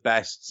is the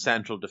best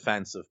central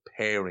defensive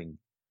pairing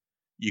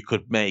you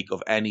could make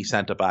of any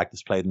centre-back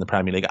that's played in the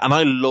Premier League. And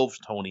I loved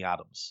Tony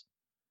Adams.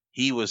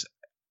 He was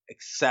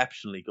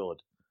exceptionally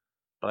good.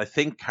 But I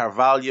think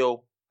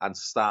Carvalho and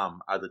Stam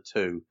are the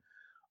two.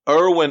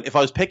 Irwin, if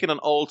I was picking an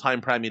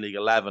all-time Premier League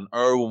 11,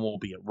 Irwin will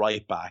be at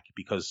right back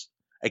because,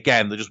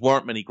 again, there just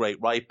weren't many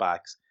great right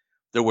backs.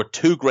 There were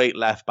two great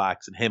left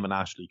backs in him and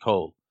Ashley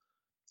Cole.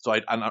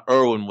 And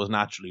Irwin was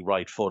naturally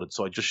right-footed,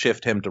 so I just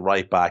shift him to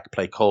right back,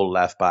 play Cole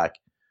left back.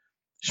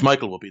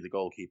 Schmeichel will be the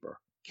goalkeeper.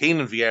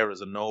 Keane and Vieira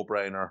is a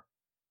no-brainer.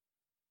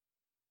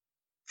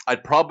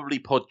 I'd probably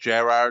put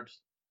Gerrard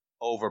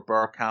over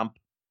Bergkamp.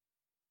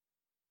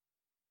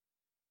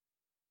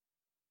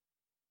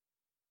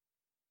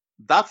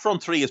 That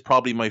front three is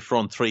probably my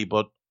front three,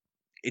 but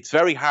it's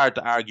very hard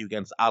to argue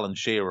against Alan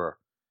Shearer.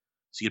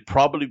 So you'd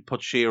probably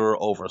put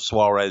Shearer over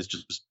Suarez,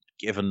 just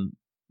given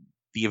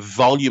the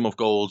volume of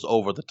goals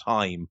over the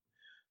time.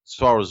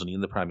 Suarez was only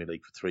in the Premier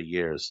League for 3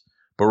 years.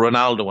 But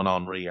Ronaldo and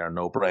Henry are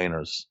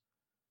no-brainers.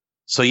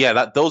 So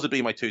yeah, those would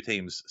be my two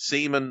teams.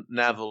 Seaman,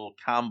 Neville,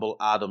 Campbell,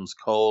 Adams,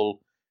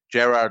 Cole,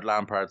 Gerrard,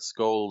 Lampard,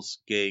 Scholes,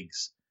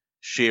 Giggs,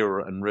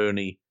 Shearer and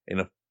Rooney in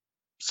a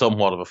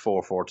somewhat of a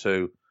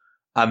 4-4-2.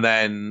 And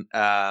then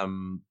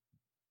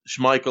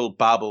Schmeichel,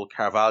 Babel,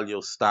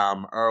 Carvalho,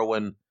 Stam,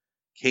 Irwin,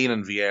 Keane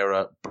and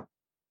Vieira,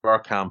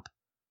 Bergkamp,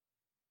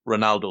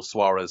 Ronaldo,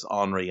 Suarez,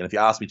 Henry. And if you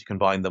ask me to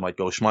combine them, I'd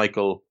go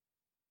Schmeichel,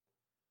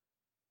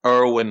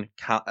 Irwin,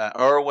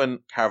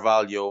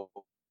 Carvalho,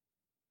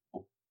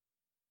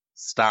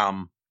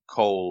 Stam,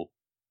 Cole,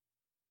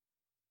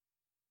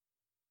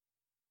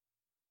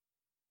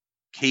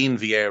 Keane,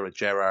 Vieira,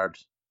 Gerrard,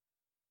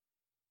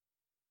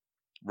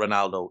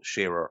 Ronaldo,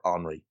 Shearer,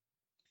 Henry.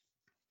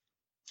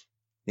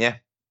 Yeah.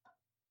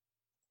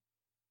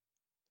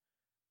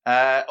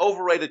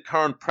 Overrated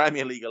current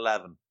Premier League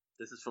 11.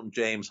 This is from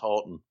James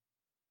Houghton.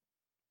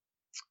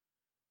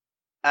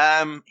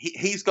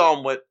 He's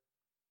gone with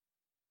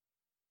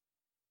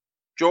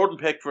Jordan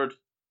Pickford,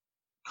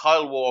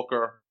 Kyle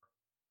Walker,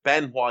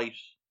 Ben White,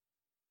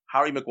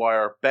 Harry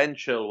Maguire, Ben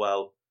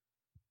Chilwell,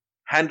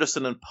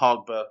 Henderson and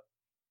Pogba,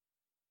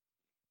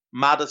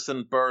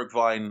 Maddison,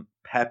 Bergwijn,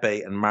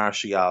 Pepe and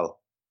Martial.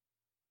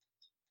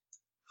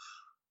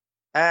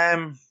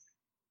 It's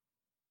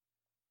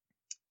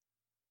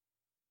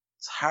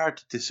hard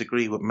to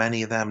disagree with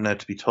many of them now,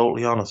 to be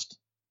totally honest.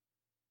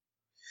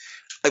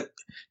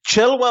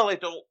 Chilwell, I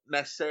don't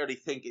necessarily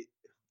think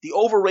the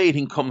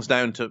overrating comes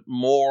down to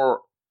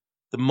more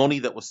the money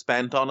that was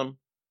spent on him.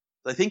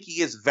 I think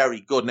he is very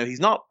good. Now,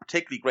 he's not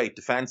particularly great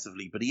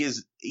defensively, but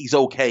he's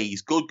okay.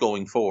 He's good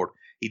going forward.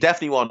 He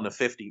definitely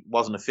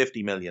wasn't a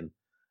 50 million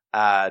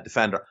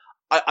defender.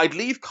 I'd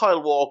leave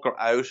Kyle Walker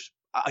out.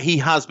 He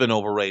has been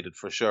overrated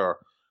for sure.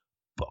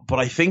 But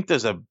I think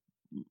there's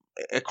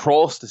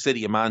across the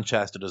city of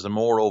Manchester, there's a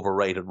more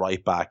overrated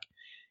right back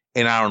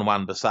in Aaron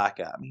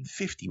Wan-Bissaka. I mean,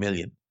 50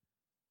 million.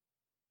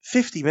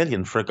 50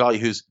 million for a guy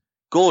who's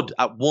good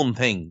at one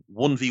thing,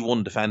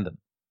 1v1 defending.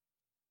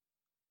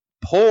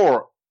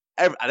 Poor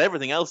at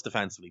everything else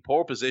defensively.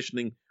 Poor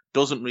positioning,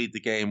 doesn't read the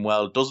game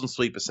well, doesn't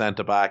sweep a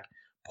centre-back,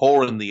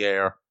 poor in the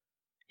air.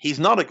 He's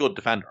not a good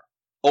defender.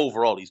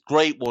 Overall, he's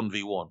great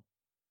 1v1.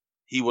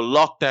 He will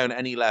lock down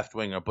any left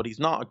winger, but he's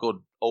not a good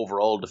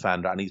overall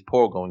defender, and he's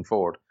poor going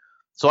forward.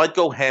 So I'd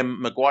go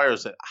him.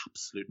 Maguire's an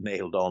absolute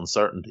nailed-on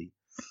certainty.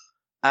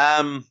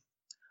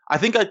 I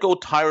think I'd go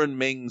Tyrone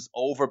Mings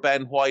over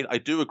Ben White. I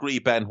do agree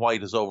Ben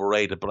White is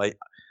overrated, but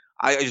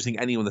I just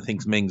think anyone that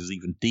thinks Mings is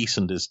even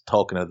decent is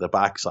talking out of the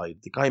backside.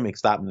 The guy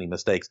makes that many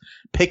mistakes.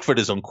 Pickford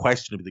is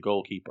unquestionably the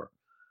goalkeeper.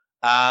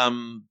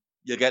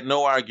 You'll get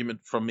no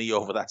argument from me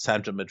over that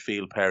centre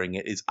midfield pairing.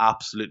 It is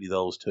absolutely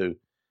those two.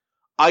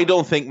 I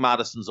don't think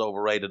Maddison's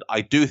overrated.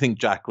 I do think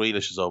Jack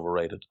Grealish is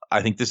overrated.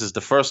 I think this is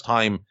the first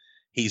time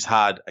he's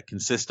had a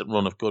consistent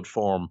run of good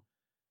form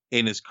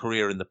in his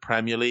career in the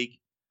Premier League,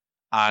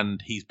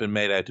 and he's been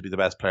made out to be the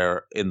best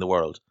player in the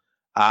world.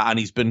 And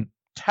he's been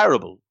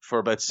terrible for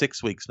about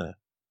 6 weeks now.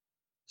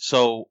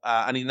 So,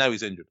 and now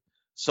he's injured.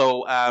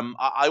 So,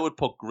 I would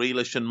put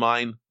Grealish in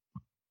mine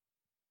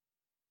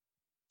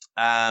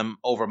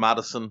over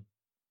Maddison.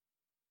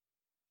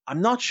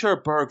 I'm not sure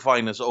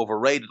Bergwijn is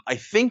overrated. I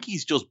think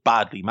he's just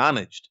badly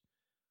managed.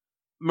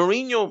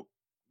 Mourinho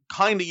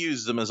kind of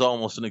uses him as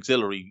almost an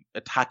auxiliary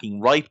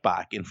attacking right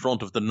back in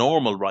front of the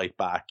normal right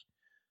back,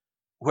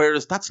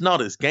 whereas that's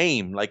not his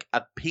game. Like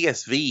at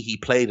PSV, he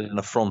played it in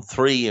a front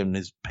three, and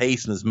his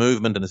pace and his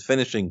movement and his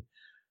finishing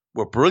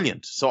were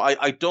brilliant. So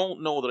I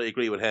don't know that I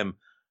agree with him.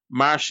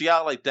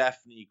 Martial, I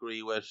definitely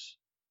agree with.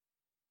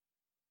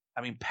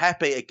 I mean,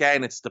 Pepe,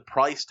 again, it's the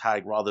price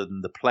tag rather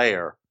than the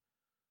player.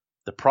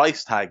 The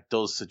price tag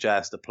does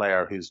suggest a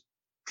player who's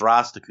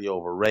drastically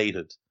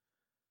overrated.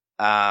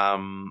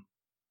 There's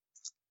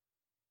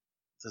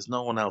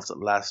no one else at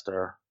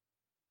Leicester.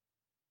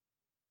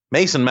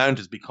 Mason Mount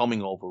is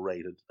becoming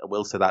overrated. I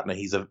will say that now.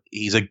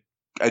 He's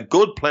a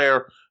good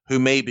player who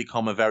may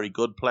become a very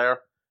good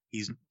player.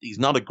 He's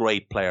not a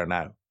great player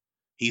now.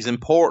 He's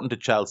important to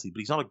Chelsea, but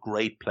he's not a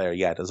great player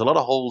yet. There's a lot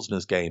of holes in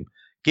his game.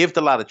 Give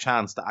the lad a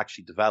chance to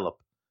actually develop.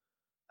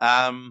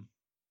 Who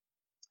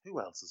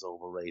else is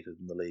overrated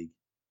in the league?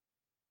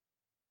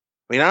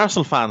 I mean,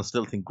 Arsenal fans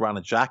still think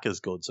Granit Xhaka is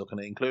good, so can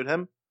I include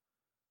him?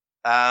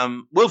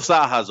 Wilf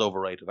Zaha is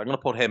overrated. I'm going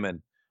to put him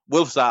in.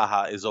 Wilf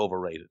Zaha is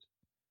overrated.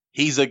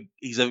 He's a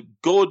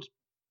good,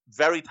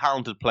 very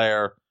talented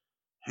player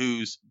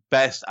who's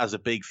best as a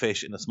big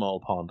fish in a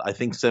small pond. I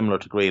think similar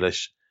to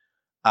Grealish.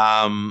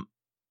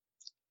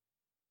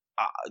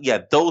 Yeah,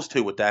 those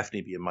two would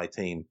definitely be in my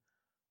team.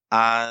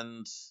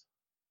 And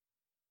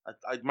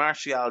I'd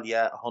Martial,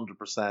 yeah,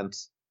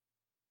 100%.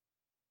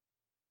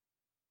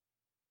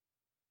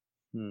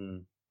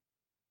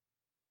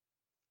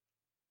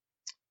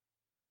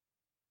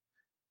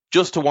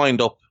 Just to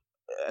wind up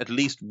at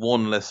least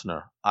one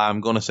listener,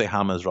 I'm going to say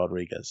James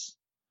Rodriguez.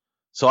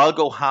 So I'll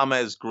go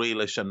James,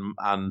 Grealish,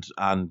 and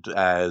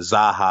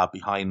Zaha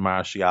behind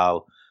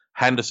Martial,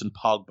 Henderson,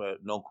 Pogba,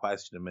 no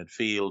question in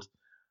midfield,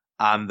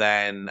 and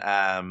then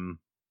I'll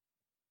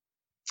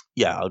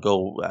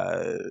go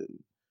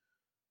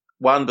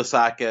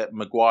Wan-Bissaka,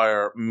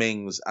 Maguire,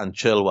 Mings, and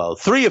Chilwell.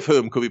 3 of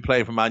whom could be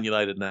playing for Man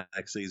United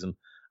next season,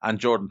 and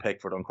Jordan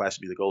Pickford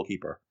unquestionably the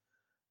goalkeeper.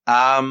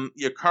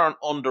 Your current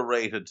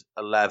underrated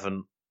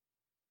 11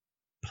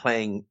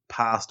 playing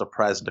past or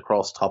present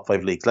across top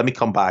 5 leagues. Let me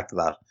come back to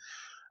that.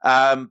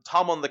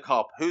 Tom on the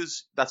Cop.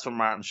 That's from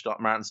Martin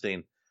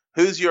Steen.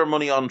 Who's your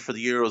money on for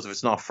the Euros if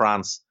it's not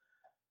France?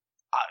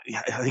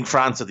 I think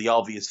France are the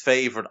obvious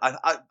favourite.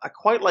 I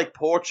quite like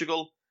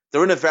Portugal.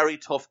 They're in a very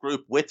tough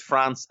group with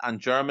France and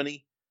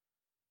Germany,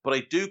 but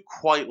I do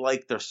quite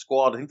like their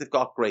squad. I think they've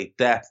got great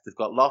depth. They've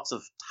got lots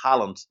of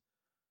talent.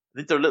 I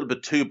think they're a little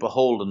bit too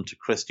beholden to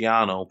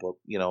Cristiano, but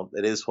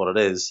it is what it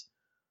is.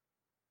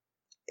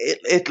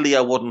 Italy,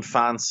 I wouldn't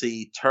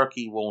fancy.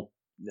 Turkey won't.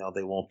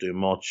 They won't do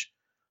much.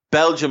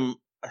 Belgium,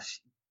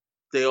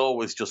 they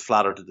always just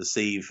flatter to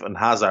deceive, and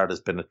Hazard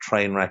has been a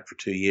train wreck for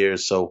 2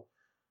 years, so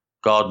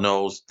God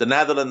knows. The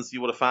Netherlands,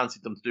 you would have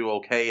fancied them to do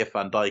okay if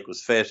Van Dijk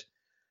was fit,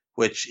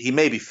 which he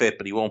may be fit,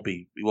 but he won't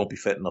be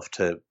fit enough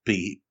to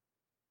be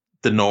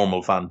the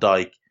normal Van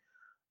Dijk.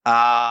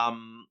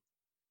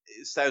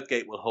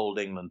 Southgate will hold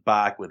England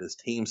back with his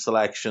team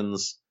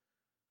selections.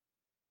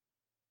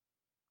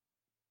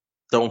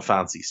 Don't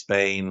fancy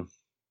Spain.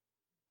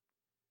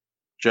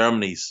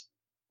 Germany's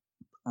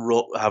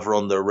have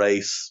run their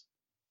race.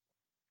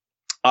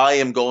 I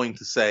am going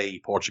to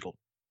say Portugal.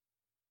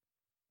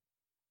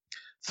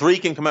 3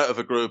 can come out of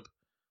a group.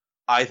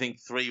 I think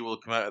 3 will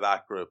come out of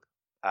that group.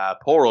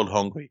 Poor old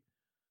Hungary.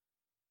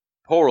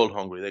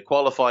 They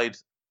qualified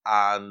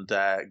and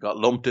got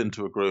lumped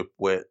into a group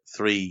with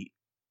 3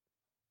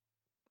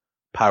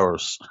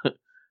 powers.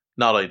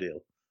 Not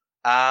ideal.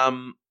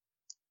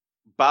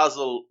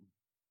 Bazozo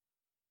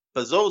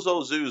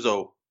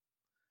Zuzo.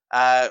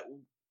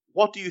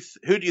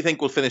 Who do you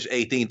think will finish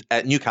 18th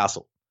at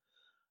Newcastle?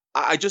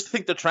 I just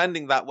think they're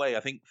trending that way. I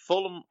think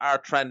Fulham are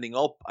trending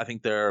up. I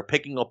think they're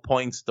picking up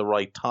points at the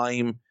right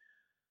time.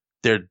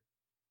 They're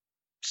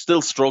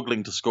still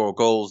struggling to score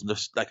goals. And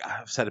like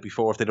I've said it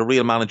before, if they had a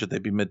real manager,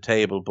 they'd be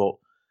mid-table. But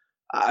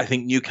I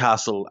think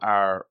Newcastle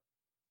are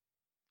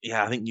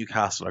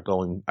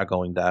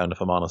going down, if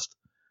I'm honest.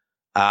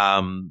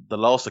 The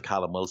loss of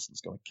Callum Wilson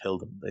is going to kill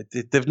them.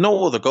 They've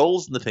no other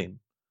goals in the team.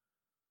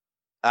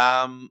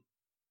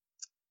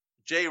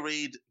 Jay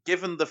Reid,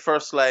 given the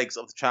first legs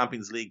of the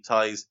Champions League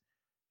ties,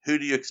 who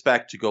do you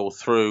expect to go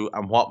through,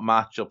 and what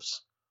matchups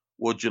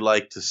would you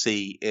like to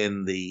see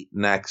in the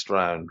next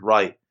round?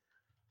 Right.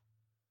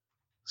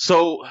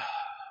 So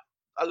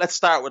let's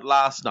start with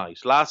last night.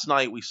 Last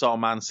night we saw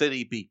Man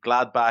City beat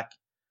Gladbach,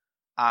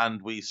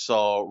 and we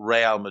saw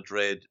Real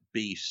Madrid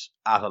beat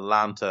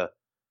Atalanta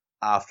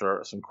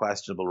after some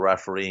questionable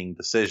refereeing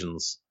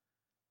decisions.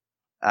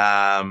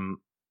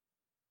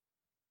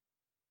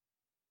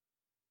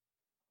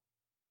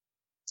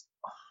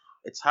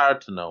 It's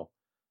hard to know.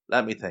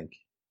 Let me think.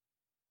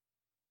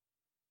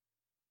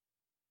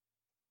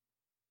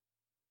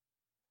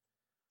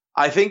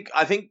 I think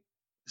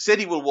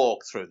City will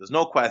walk through. There's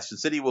no question.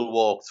 City will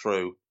walk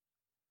through.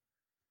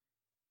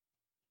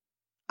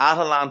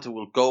 Atalanta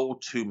will go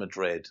to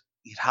Madrid.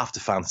 You'd have to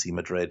fancy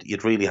Madrid.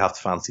 You'd really have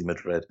to fancy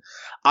Madrid.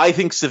 I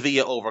think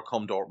Sevilla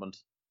overcome Dortmund.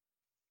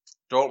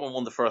 Dortmund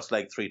won the first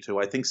leg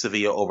 3-2. I think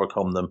Sevilla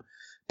overcome them.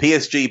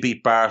 PSG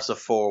beat Barca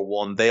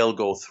 4-1. They'll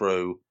go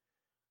through.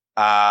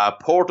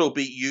 Porto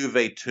beat Juve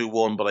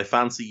 2-1, but I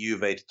fancy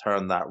Juve to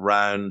turn that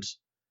round.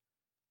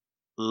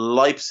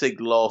 Leipzig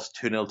lost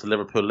 2-0 to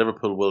Liverpool.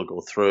 Liverpool will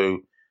go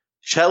through.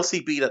 Chelsea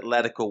beat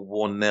Atletico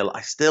 1-0.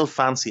 I still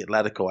fancy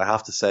Atletico, I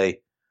have to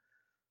say.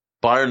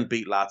 Bayern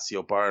beat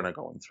Lazio. Bayern are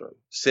going through.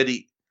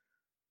 City,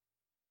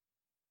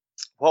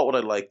 what would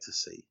I like to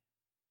see?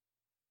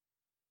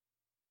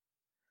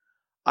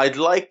 I'd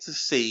like to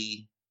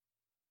see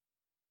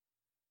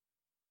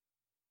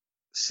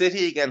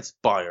City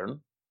against Bayern.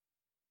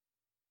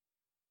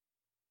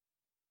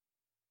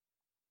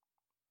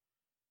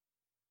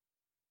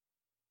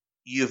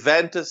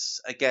 Juventus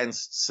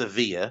against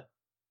Sevilla.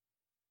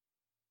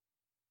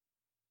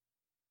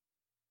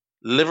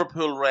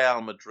 Liverpool,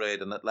 Real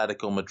Madrid, and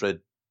Atletico Madrid,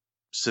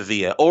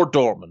 Sevilla, or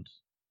Dortmund.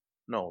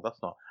 No,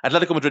 that's not.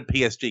 Atletico Madrid,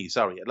 PSG.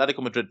 Sorry,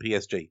 Atletico Madrid,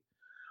 PSG.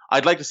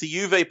 I'd like to see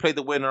Juve play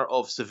the winner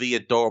of Sevilla,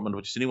 Dortmund,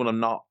 which is the new one I'm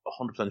not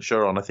 100%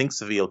 sure on. I think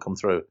Sevilla will come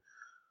through.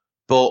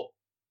 But,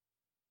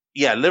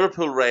 yeah,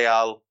 Liverpool,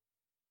 Real,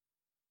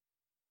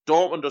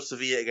 Dortmund or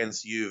Sevilla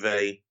against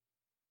Juve,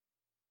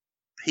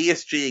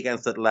 PSG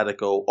against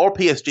Atletico, or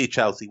PSG,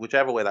 Chelsea,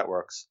 whichever way that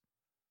works,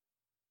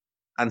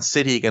 and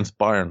City against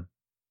Bayern.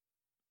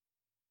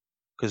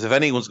 Because if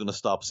anyone's going to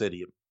stop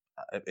City,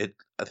 I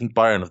think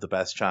Bayern have the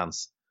best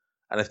chance.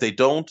 And if they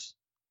don't,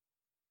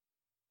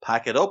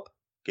 pack it up,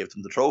 give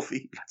them the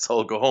trophy, let's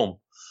all go home.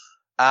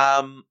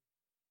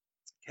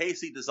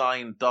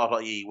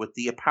 KCDesign.ie, with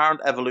the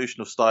apparent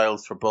evolution of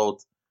styles for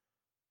both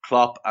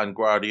Klopp and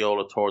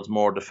Guardiola towards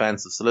more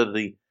defensive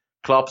solidity,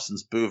 Klopp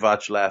since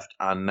Buvac left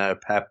and now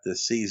Pep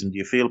this season, do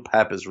you feel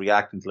Pep is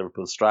reacting to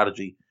Liverpool's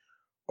strategy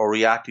or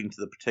reacting to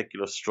the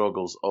particular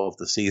struggles of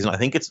the season? I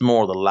think it's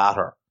more the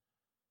latter.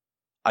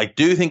 I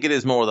do think it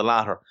is more the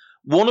latter.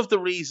 One of the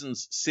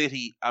reasons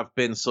City have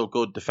been so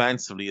good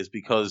defensively is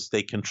because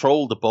they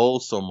control the ball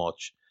so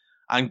much.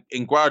 And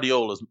in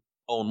Guardiola's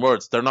own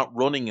words, they're not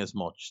running as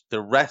much.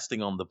 They're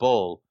resting on the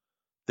ball.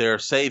 They're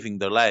saving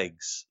their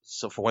legs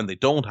so for when they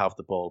don't have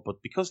the ball.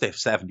 But because they have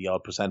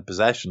 70-odd%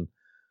 possession,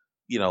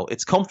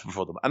 it's comfortable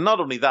for them. And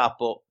not only that,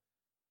 but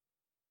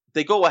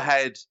they go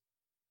ahead,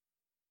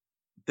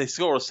 they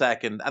score a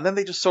second, and then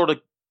they just sort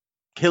of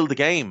kill the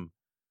game.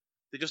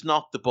 They just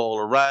knock the ball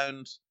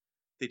around.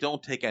 They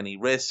don't take any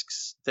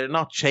risks. They're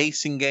not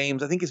chasing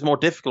games. I think it's more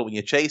difficult when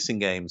you're chasing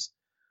games.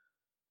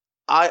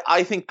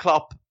 I think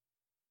Klopp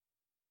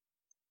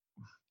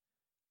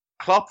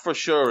for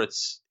sure,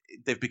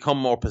 they've become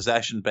more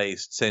possession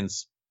based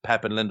since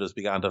Pep and Linders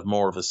began to have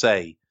more of a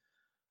say.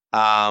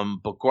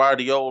 But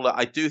Guardiola,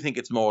 I do think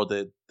it's more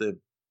the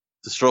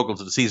struggles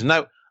of the season.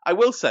 Now, I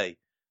will say,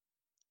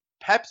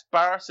 Pep's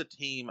Barca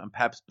team and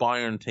Pep's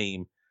Bayern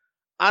team,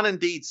 and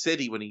indeed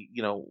City when he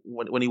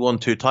won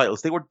 2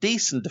 titles, they were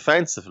decent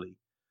defensively.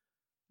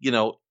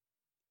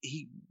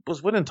 He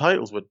was winning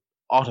titles with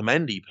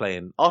Otamendi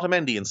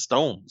and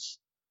Stones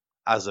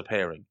as a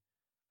pairing.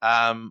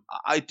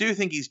 I do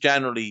think he's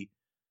generally,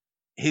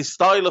 his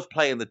style of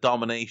play and the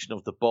domination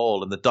of the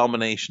ball and the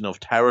domination of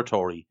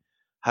territory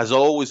has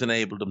always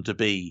enabled him to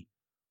be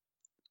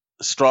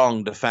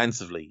strong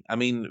defensively. I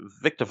mean,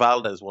 Victor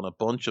Valdez won a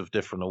bunch of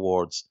different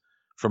awards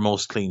for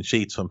most clean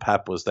sheets when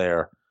Pep was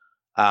there.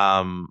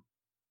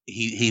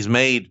 He's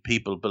made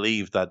people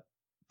believe that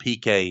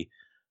Piqué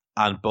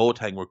and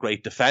Boateng were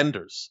great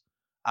defenders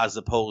as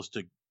opposed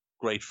to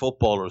great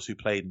footballers who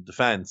played in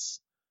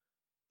defense.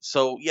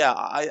 So, yeah,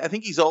 I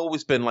think he's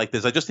always been like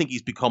this. I just think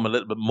he's become a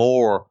little bit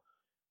more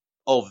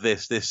of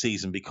this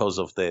season because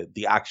of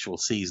the actual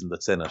season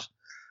that's in it.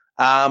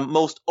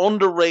 Most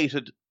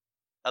underrated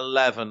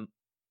 11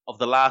 of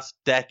the last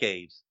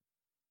decade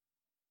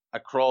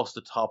across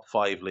the top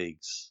 5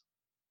 leagues.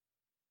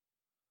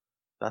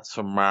 That's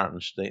from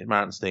Martin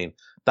Steen.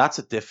 That's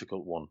a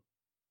difficult one.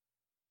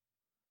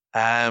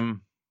 Do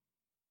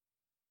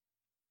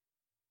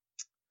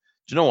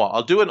you know what?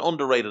 I'll do an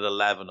underrated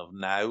 11 of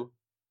now.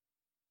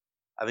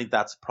 I think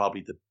that's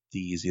probably the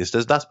easiest.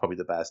 That's probably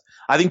the best.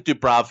 I think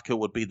Dubravka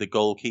would be the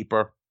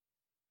goalkeeper.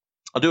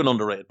 I'll do an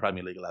underrated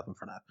Premier League 11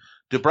 for now.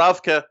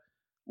 Dubravka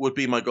would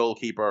be my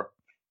goalkeeper.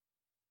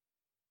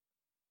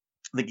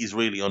 I think he's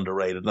really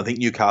underrated. And I think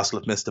Newcastle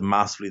have missed him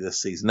massively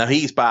this season. Now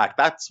he's back.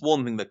 That's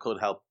one thing that could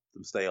help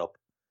them stay up.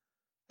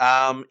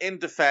 In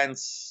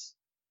defence,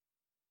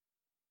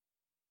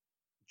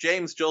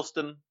 James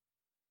Justin,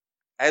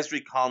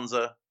 Ezri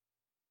Konsa,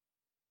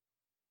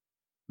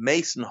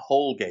 Mason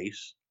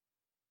Holgate,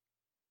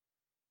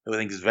 who I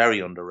think is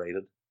very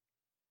underrated.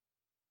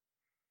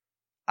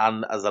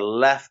 And as a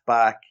left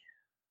back,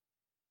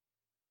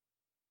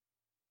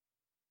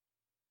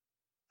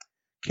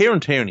 Kieran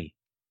Tierney,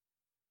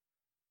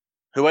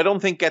 who I don't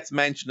think gets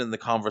mentioned in the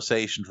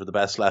conversation for the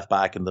best left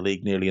back in the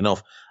league nearly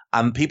enough.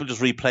 And people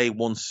just replay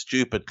one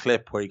stupid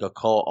clip where he got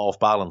caught off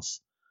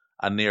balance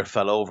and near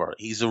fell over.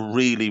 He's a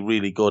really,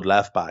 really good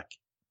left back.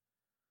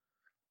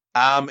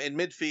 In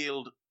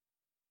midfield,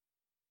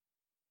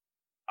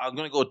 I'm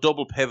going to go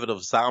double pivot of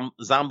Zambo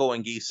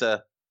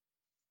Anguissa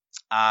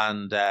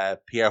and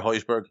Pierre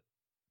Højbjerg.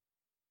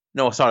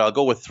 No, sorry, I'll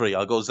go with three.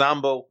 I'll go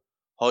Zambo,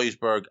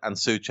 Højbjerg, and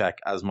Souček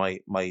as my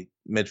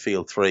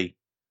midfield three.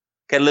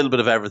 Get a little bit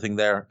of everything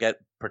there. Get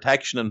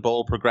protection and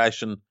ball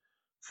progression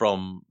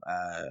from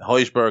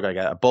Højbjerg. I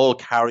get a ball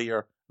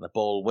carrier and a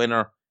ball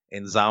winner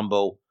in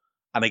Zambo.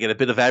 And I get a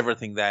bit of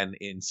everything then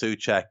in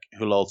Souček,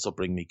 who'll also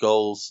bring me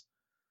goals.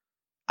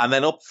 And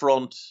then up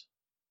front,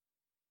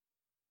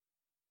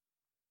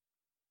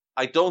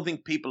 I don't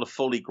think people have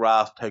fully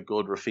grasped how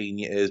good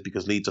Rafinha is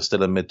because Leeds are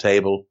still in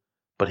mid-table,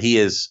 but he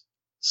is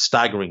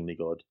staggeringly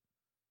good.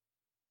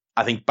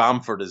 I think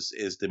Bamford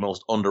is the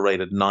most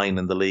underrated 9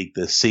 in the league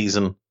this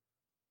season.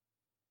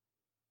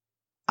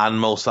 And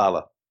Mo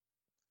Salah.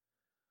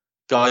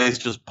 Guys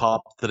just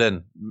popped it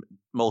in.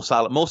 Mo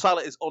Salah. Mo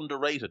Salah is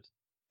underrated.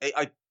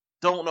 I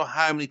don't know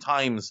how many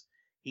times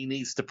he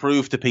needs to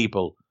prove to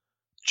people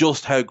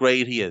just how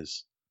great he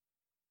is.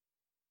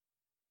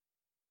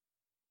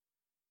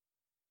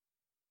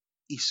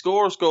 He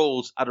scores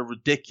goals at a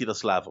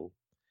ridiculous level.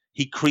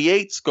 He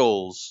creates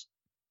goals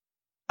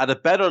at a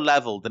better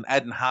level than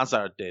Eden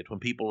Hazard did when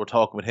people were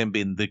talking about him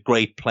being the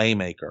great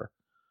playmaker.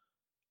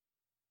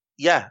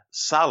 Yeah,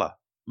 Salah.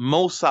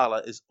 Mo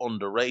Salah is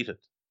underrated.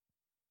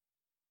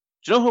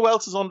 Do you know who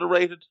else is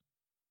underrated?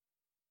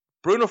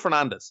 Bruno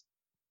Fernandes.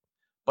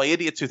 By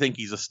idiots who think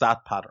he's a stat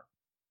padder.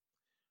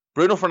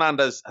 Bruno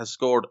Fernandes has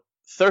scored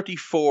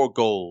 34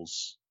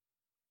 goals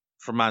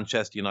for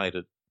Manchester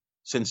United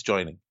since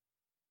joining.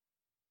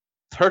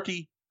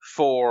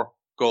 34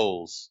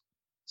 goals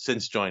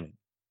since joining.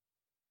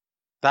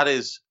 That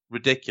is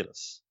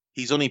ridiculous.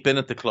 He's only been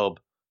at the club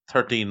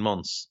 13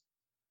 months.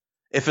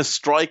 If a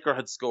striker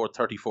had scored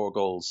 34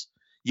 goals,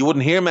 you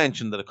wouldn't hear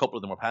mentioned that a couple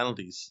of them were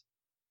penalties.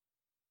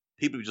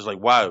 People would be just like,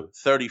 wow,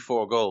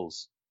 34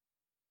 goals.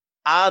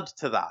 Add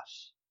to that,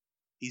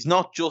 he's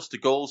not just a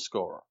goal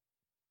scorer.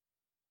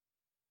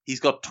 He's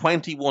got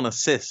 21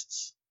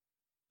 assists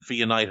for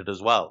United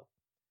as well.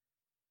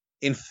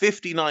 In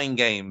 59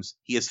 games,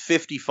 he has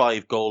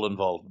 55 goal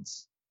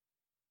involvements.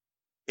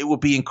 It would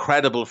be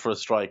incredible for a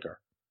striker.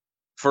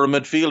 For a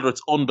midfielder,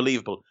 it's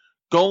unbelievable.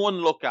 Go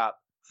and look at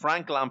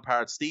Frank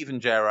Lampard, Steven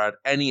Gerrard,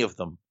 any of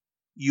them.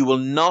 You will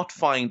not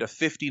find a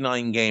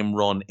 59-game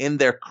run in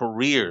their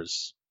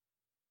careers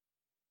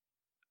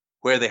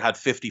where they had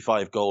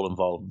 55 goal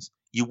involvements.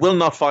 You will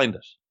not find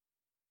it.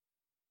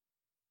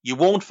 You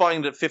won't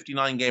find a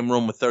 59-game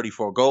run with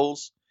 34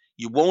 goals.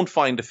 You won't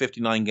find a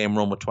 59-game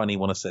run with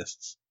 21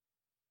 assists.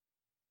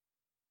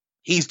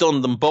 He's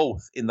done them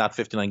both in that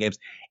 59 games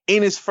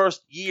in his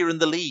first year in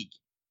the league.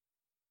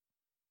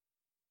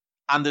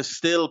 And there's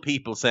still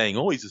people saying,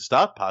 oh, he's a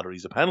stat padder,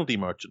 he's a penalty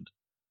merchant.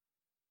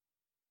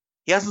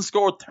 He hasn't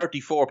scored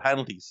 34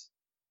 penalties.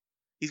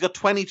 He's got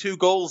 22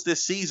 goals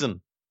this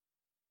season.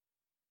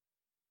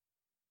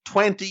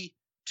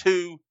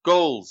 22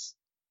 goals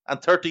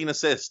and 13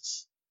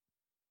 assists.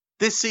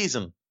 This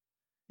season.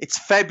 It's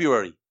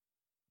February.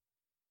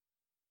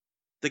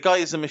 The guy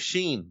is a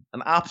machine,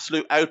 an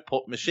absolute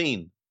output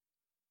machine.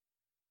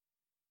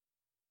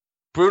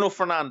 Bruno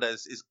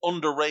Fernandes is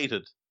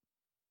underrated,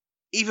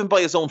 even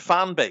by his own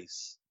fan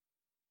base,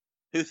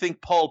 who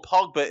think Paul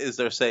Pogba is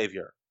their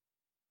saviour,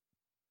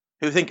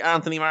 who think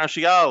Anthony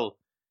Martial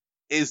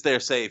is their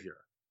saviour,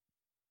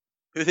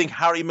 who think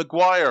Harry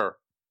Maguire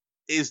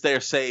is their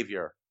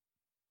saviour.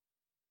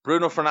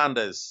 Bruno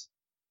Fernandes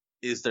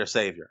is their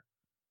saviour.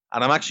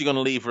 And I'm actually going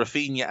to leave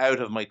Rafinha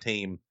out of my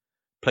team,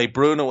 play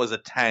Bruno as a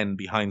 10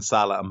 behind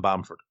Salah and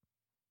Bamford.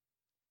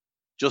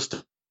 Just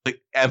to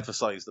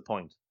emphasise the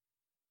point.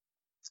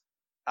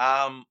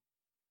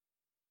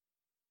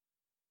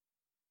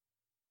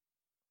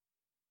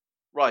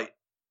 Right.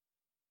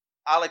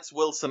 Alex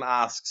Wilson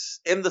asks,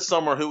 in the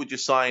summer, who would you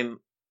sign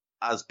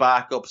as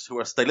backups who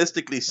are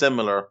stylistically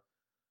similar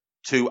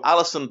to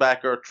Alisson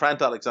Becker,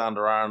 Trent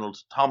Alexander-Arnold,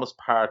 Thomas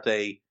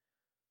Partey,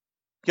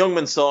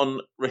 Heung-min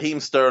Son,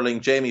 Raheem Sterling,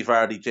 Jamie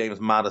Vardy, James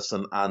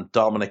Maddison, and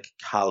Dominic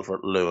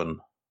Calvert-Lewin?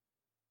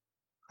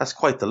 That's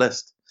quite the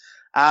list.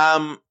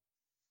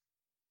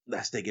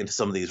 Let's dig into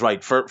some of these.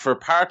 Right, for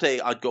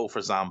Partey, I'd go for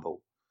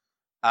Zambo.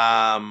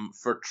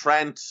 For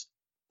Trent,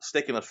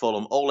 sticking at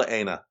Fulham, Ola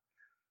Aina.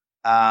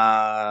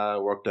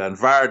 Work down.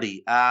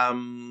 Vardy.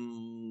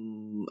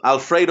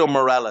 Alfredo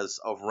Morelos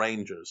of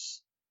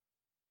Rangers.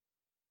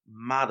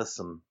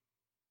 Maddison.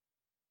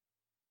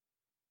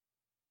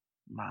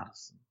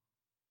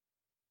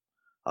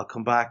 I'll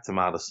come back to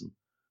Maddison.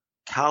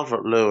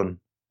 Calvert-Lewin.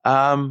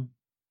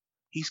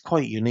 He's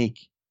quite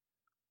unique.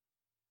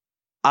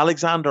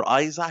 Alexander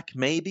Isak,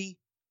 maybe.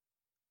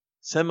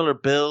 Similar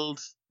build.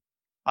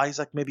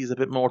 Isak maybe is a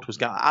bit more to his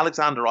game.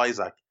 Alexander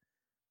Isak.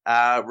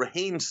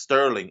 Raheem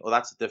Sterling. Oh,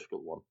 that's a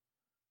difficult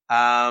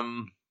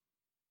one.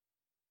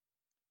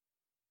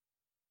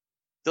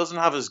 Doesn't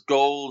have his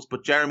goals,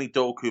 but Jeremy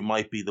Doku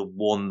might be the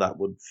one that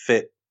would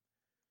fit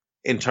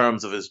in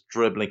terms of his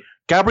dribbling.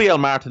 Gabriel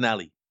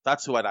Martinelli,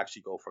 that's who I'd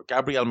actually go for.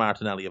 Gabriel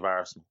Martinelli of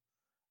Arsenal.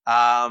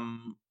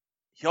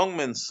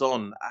 Heung-min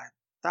Son,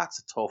 that's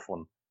a tough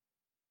one.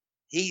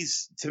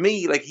 He's, to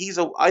me, like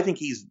I think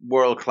he's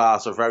world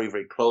class or very,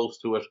 very close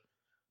to it.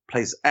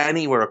 Plays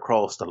anywhere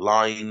across the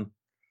line.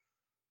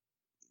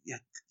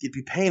 You'd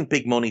be paying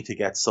big money to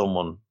get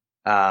someone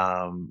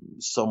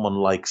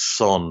like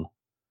Son.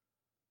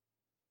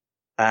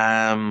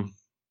 I'm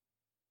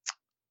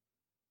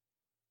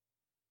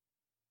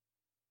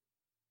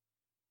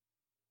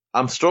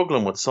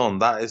struggling with Son.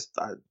 That is,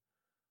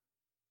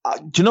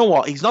 do you know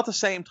what? He's not the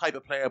same type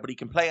of player, but he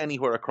can play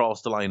anywhere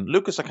across the line.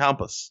 Lucas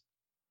Ocampos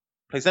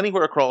plays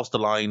anywhere across the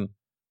line.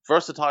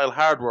 Versatile,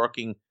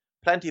 hardworking,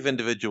 plenty of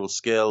individual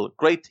skill,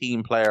 great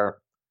team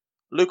player.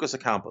 Lucas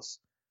Ocampos.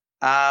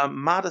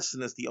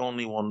 Maddison is the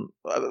only one.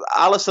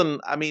 Alisson,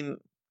 I mean,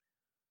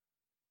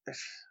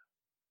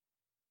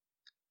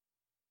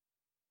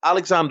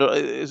 Alexander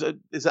is it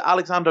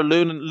Alexander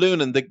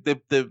Lunin,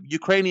 the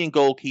Ukrainian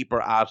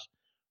goalkeeper at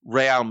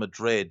Real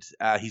Madrid.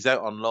 He's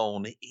out on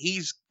loan.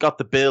 He's got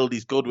the build.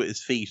 He's good with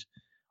his feet.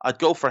 I'd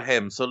go for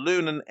him. So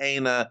Lunin,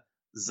 Aina,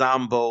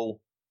 Zambo,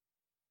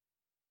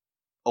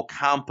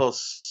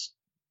 Ocampos.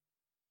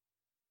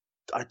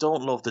 I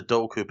don't love the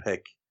Doku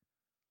pick.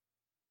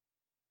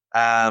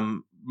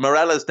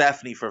 Morella's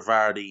definitely for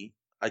Vardy.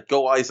 I'd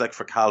go Isaac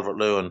for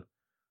Calvert-Lewin.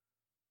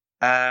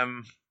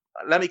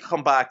 Let me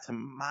come back to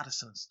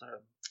Maddison.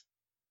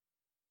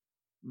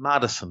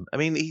 Maddison. I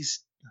mean,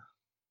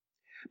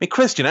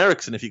 Christian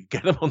Eriksen, if you could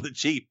get him on the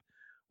cheap,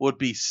 would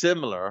be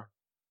similar.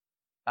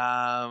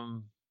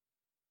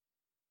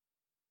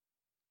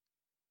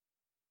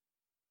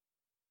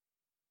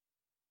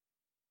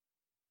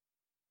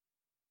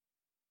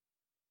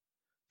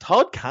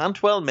 Todd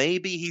Cantwell,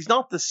 maybe. He's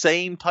not the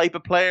same type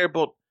of player,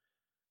 but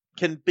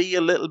can be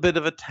a little bit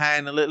of a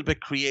 10, a little bit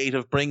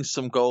creative, bring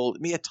some goal.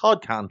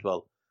 Todd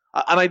Cantwell.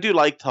 And I do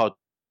like Todd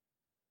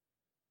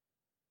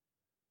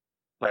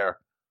player.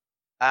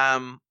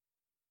 I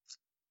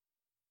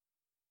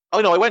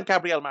went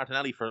Gabriel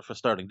Martinelli for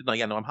Sterling, didn't I?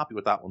 Yeah, no, I'm happy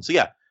with that one. So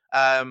yeah,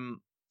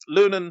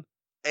 Lunin,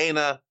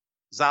 Aina,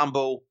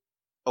 Zambo,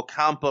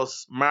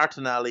 Ocampos,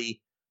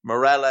 Martinelli,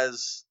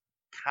 Moreles,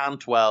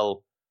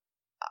 Cantwell,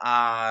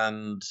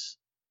 and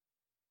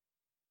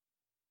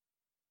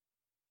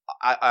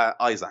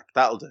Isaac.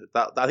 That'll do.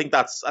 I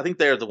think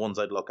they're the ones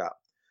I'd look at.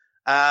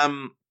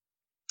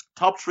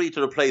 Top 3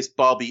 to replace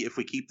Bobby if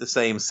we keep the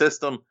same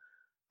system,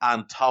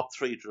 and top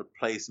 3 to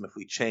replace him if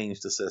we change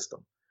the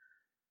system.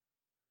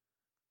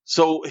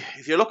 So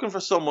if you're looking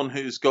for someone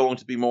who's going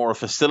to be more a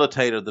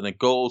facilitator than a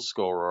goal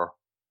scorer,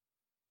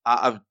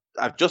 I've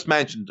just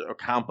mentioned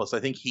Ocampos. I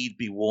think he'd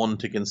be one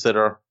to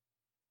consider.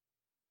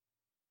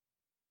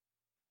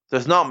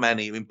 There's not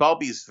many. I mean,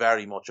 Bobby's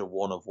very much a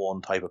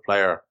one-of-one type of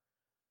player.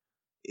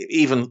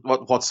 Even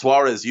what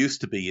Suarez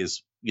used to be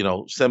is,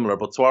 similar,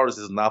 but Suarez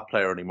isn't that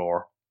player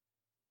anymore.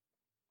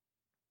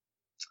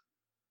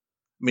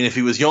 I mean, if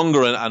he was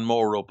younger and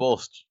more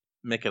robust,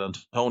 Mikel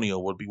Antonio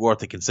would be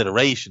worth a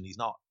consideration. He's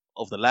not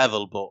of the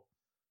level, but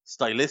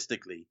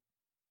stylistically.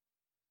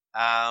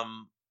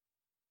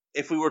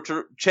 If we were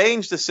to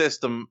change the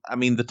system, I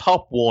mean, the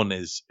top one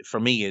for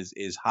me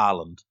is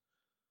Haaland,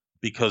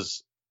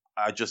 because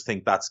I just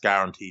think that's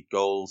guaranteed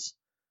goals.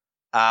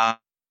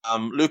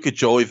 Luka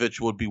Jovic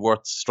would be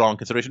worth strong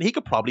consideration. He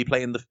could probably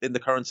play in the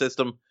current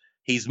system.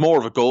 He's more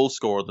of a goal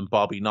scorer than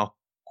Bobby, not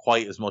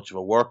quite as much of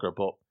a worker,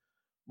 but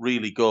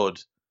really good.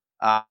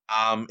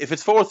 If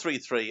it's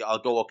 4-3-3, I'll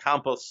go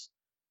Ocampos,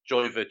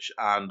 Jovic,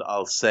 and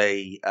I'll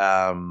say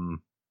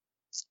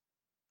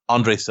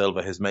Andre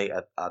Silva, his mate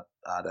at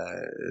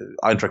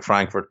Eintracht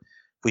Frankfurt.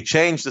 If we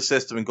change the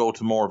system and go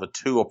to more of a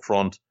 2 up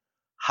front,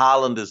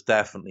 Haaland is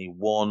definitely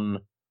 1.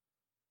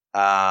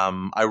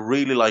 I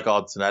really like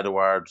Odsonne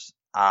Edouard,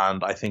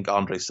 and I think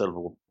Andre Silva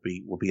will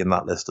be in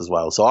that list as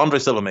well. So Andre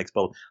Silva makes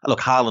both. Look,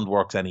 Haaland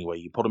works anyway.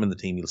 You put him in the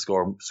team, he'll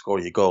score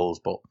your goals.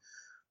 But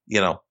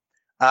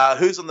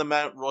who's on the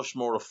Mount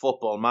Rushmore of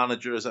football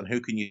managers, and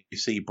who can you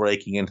see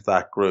breaking into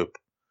that group?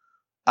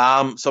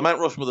 So Mount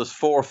Rushmore, there's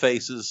 4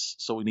 faces,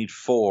 so we need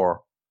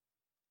 4.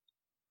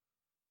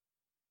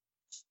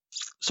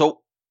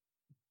 So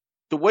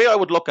the way I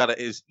would look at it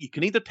is you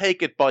can either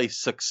take it by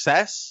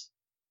success,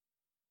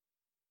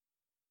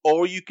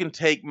 or you can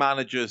take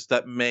managers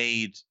that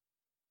made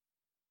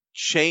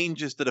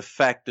changes that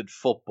affected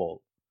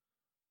football.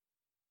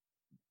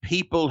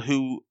 People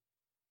who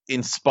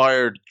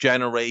inspired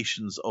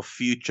generations of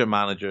future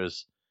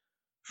managers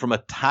from a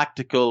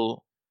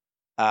tactical,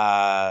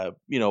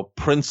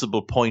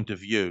 principle point of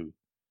view.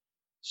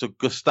 So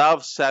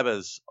Gustav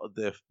Sebes,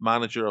 the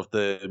manager of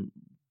the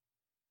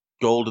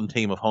golden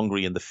team of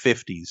Hungary in the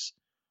 50s,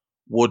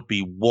 would be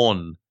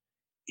 1.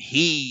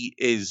 He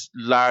is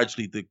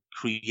largely the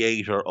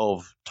creator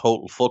of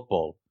total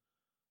football.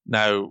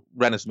 Now,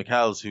 Rennes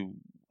Michels, who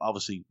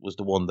obviously was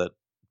the one that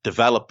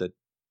developed it,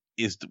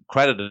 is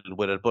credited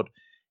with it, but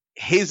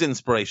his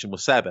inspiration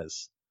was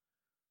Sebes.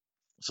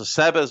 So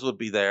Sebes would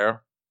be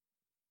there.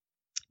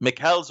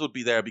 Michels would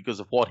be there because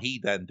of what he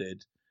then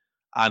did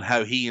and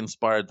how he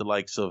inspired the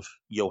likes of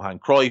Johan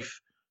Cruyff,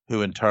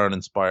 who in turn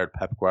inspired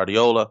Pep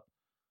Guardiola.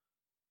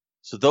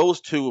 So those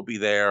two would be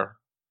there.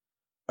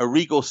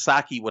 Arrigo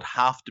Sacchi would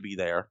have to be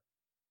there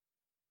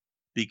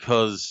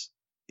because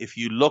if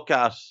you look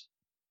at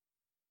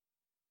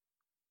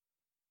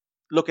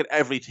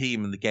every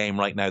team in the game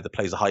right now that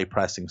plays a high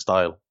pressing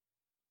style,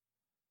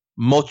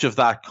 much of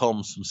that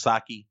comes from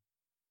Sacchi.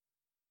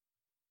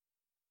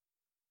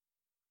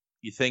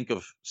 You think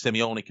of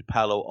Simeone,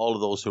 Capello, all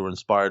of those who were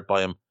inspired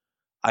by him.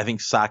 I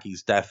think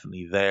Sacchi's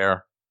definitely there.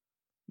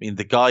 I mean,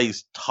 the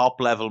guy's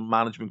top-level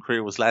management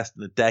career was less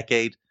than a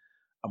decade,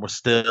 and we're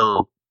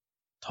still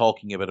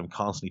talking about him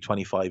constantly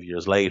 25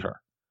 years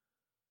later.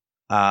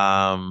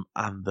 And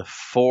the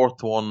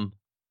fourth one,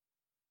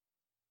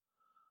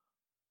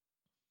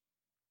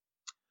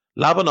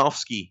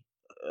 Labanovsky,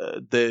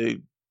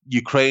 the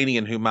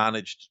Ukrainian who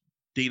managed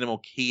Dynamo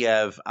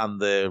Kiev and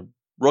the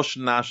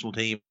Russian national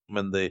team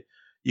and the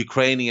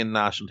Ukrainian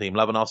national team,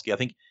 Labanovsky, I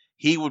think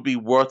he would be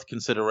worth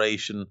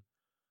consideration.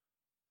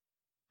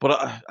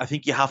 But I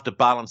think you have to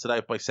balance it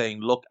out by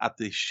saying, look at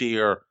the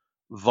sheer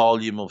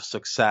volume of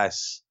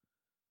success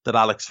that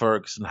Alex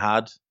Ferguson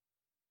had.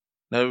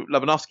 Now,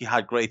 Labanovsky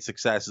had great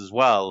success as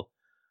well,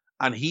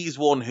 and he's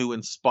one who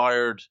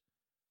inspired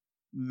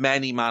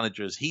many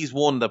managers. He's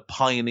one that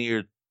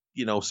pioneered,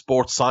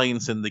 sports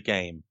science in the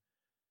game.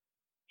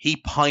 He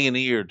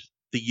pioneered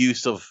the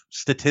use of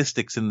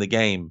statistics in the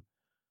game.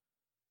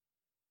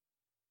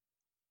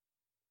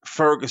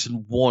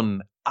 Ferguson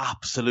won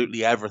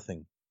absolutely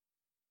everything.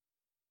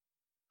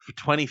 For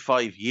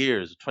 25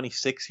 years,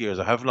 26 years,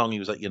 or however long he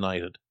was at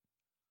United.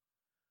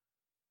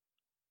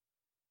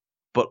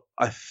 But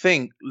I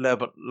think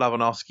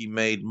Labanovsky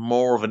made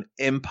more of an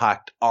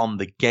impact on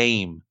the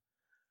game.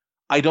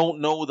 I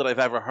don't know that I've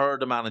ever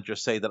heard a manager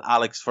say that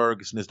Alex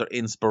Ferguson is their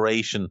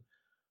inspiration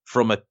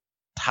from a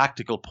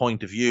tactical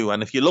point of view.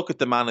 And if you look at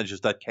the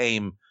managers that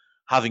came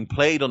having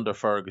played under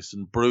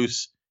Ferguson,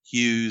 Bruce,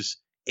 Hughes,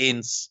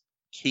 Ince,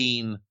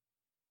 Keane,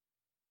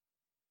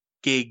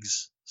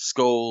 Giggs,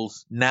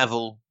 Scholes,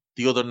 Neville,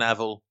 the other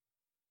Neville,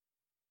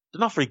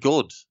 they're not very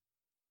good.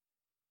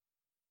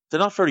 They're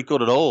not very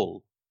good at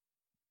all.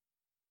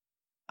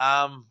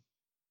 I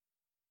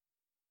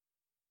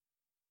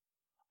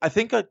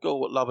think I'd go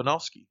with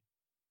Labanovsky.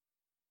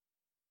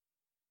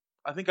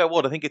 I think I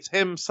would. I think it's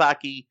him,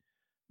 Sacchi,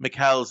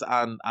 Michels,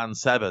 and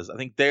Sebes. I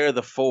think they're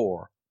the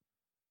four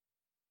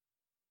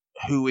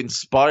who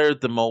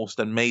inspired the most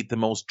and made the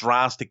most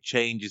drastic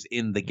changes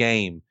in the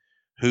game,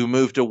 who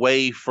moved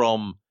away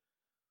from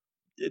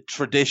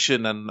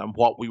tradition and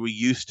what we were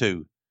used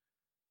to.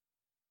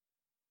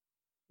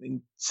 I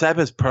mean,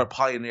 Sebes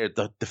pioneered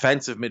the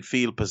defensive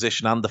midfield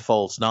position and the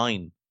false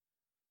nine.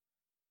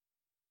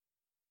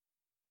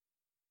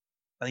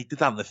 And he did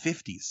that in the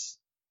 50s.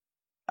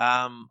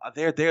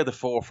 They're the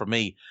four for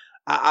me.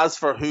 As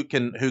for who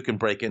can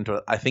break into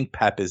it, I think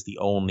Pep is the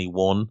only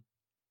one.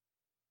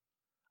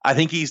 I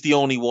think he's the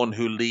only one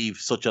who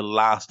leaves such a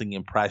lasting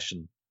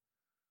impression.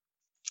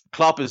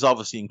 Klopp is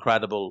obviously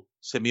incredible.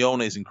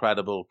 Simeone is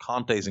incredible.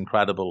 Conte is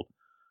incredible.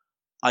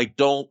 I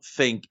don't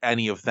think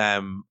any of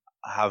them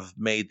have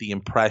made the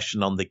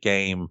impression on the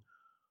game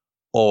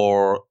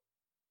or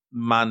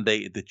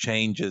mandated the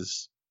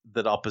changes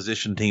that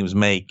opposition teams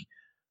make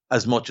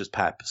as much as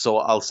Pep. So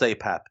I'll say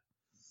Pep.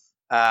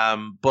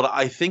 But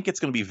I think it's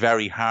going to be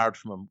very hard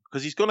for him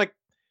because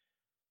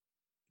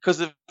because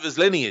of his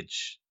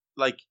lineage.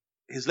 Like,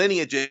 his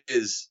lineage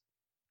is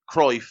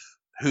Cruyff,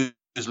 whose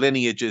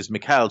lineage is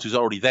Michels, who's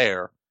already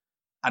there.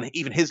 And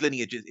even his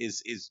lineage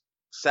is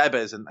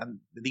Sebes, and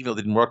even though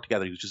they didn't work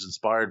together, he was just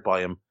inspired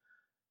by him.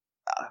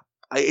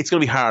 It's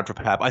going to be hard for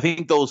Pep. I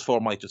think those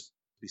four might just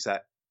be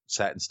set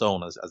in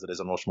stone as it is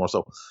on Rushmore.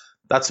 So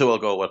that's who I'll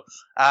go with.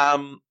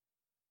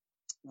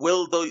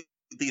 Will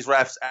these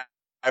refs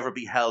ever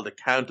be held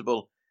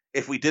accountable?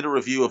 If we did a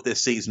review of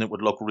this season, it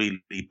would look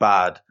really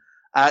bad.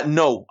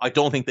 No, I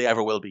don't think they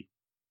ever will be.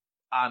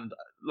 And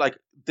like,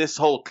 this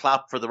whole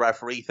clap for the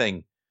referee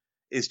thing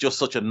is just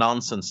such a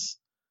nonsense.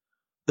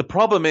 The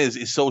problem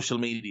is social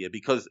media,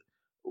 because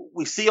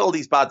we see all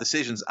these bad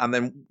decisions and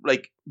then,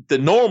 like, the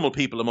normal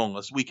people among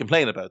us, we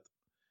complain about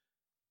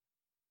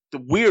them.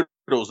 The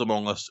weirdos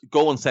among us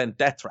go and send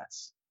death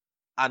threats.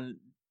 And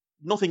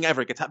nothing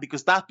ever gets happened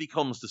because that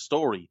becomes the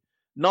story.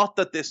 Not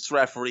that this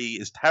referee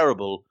is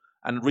terrible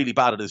and really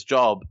bad at his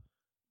job,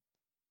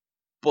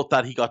 but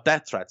that he got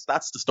death threats.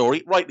 That's the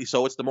story. Rightly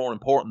so. It's the more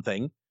important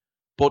thing.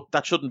 But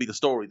that shouldn't be the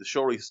story.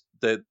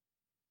 The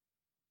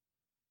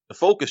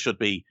focus should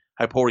be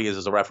how poor he is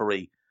as a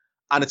referee.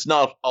 And it's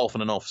not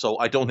often enough. So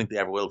I don't think they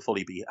ever will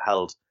fully be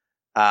held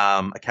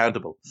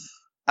accountable.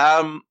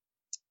 That's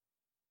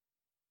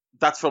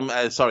from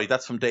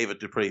David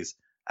Dupree's.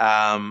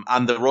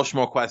 And the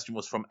Rushmore question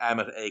was from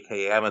Emmett,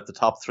 aka Emmett. The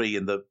top three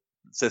in the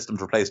system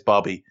to replace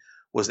Bobby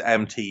was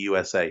MT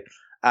USA.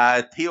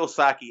 Theo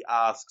Saki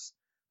asks,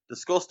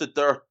 discuss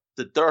the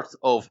dearth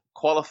of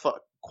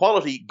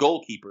quality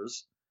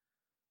goalkeepers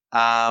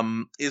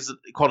Is it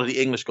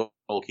quality English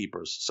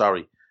goalkeepers?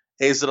 Sorry.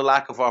 Is it a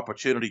lack of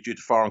opportunity due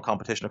to foreign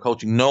competition or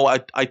coaching? No,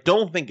 I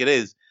don't think it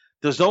is.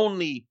 There's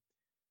only,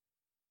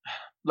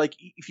 like,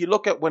 if you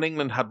look at when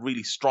England had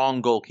really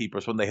strong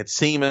goalkeepers, when they had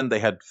Seaman, they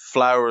had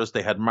Flowers,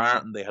 they had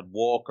Martin, they had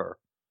Walker.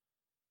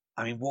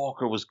 I mean,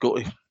 Walker was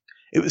good.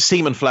 It was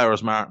Seaman,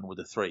 Flowers, Martin were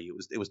the three.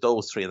 It was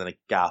those three and then a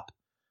gap.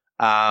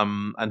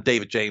 And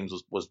David James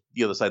was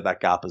the other side of that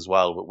gap as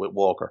well with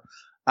Walker.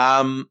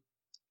 I'm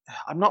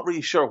not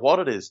really sure what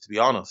it is, to be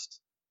honest.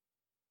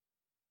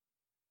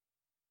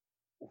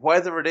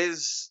 Whether it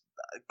is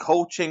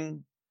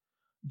coaching,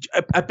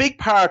 a big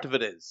part of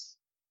it is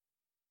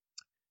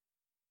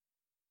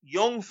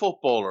young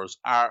footballers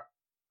are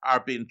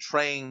being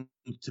trained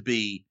to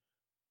be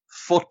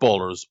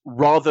footballers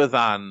rather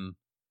than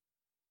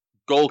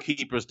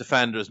goalkeepers,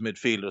 defenders,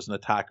 midfielders, and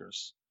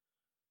attackers.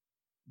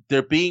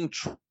 They're being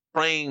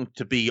trained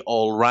to be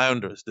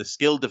all-rounders. The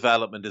skill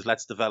development is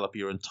let's develop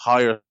your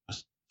entire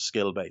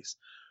skill base.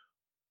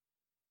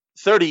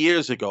 30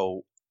 years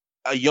ago,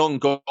 a young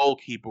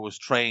goalkeeper was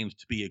trained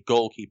to be a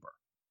goalkeeper.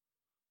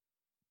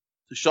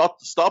 To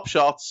stop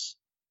shots,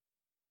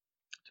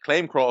 to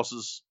claim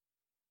crosses,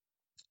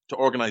 to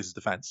organise his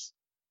defence.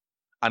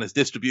 And his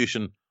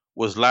distribution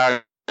was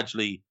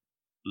largely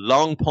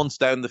long punts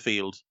down the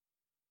field,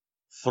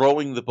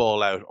 throwing the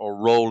ball out or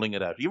rolling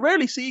it out. You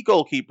rarely see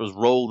goalkeepers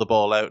roll the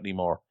ball out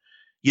anymore.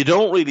 You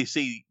don't really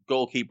see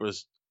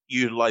goalkeepers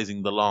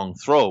utilising the long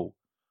throw.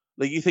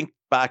 Like, you think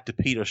back to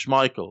Peter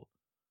Schmeichel,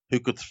 who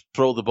could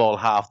throw the ball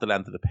half the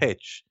length of the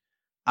pitch.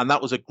 And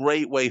that was a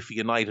great way for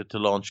United to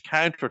launch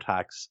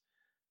counterattacks.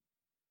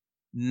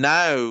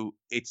 Now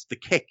it's the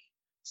kick.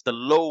 It's the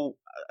low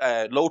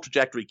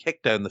trajectory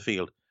kick down the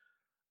field.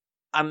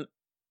 And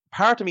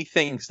part of me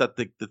thinks that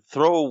the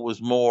throw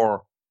was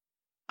more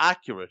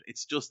accurate.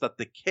 It's just that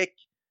the kick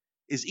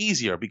is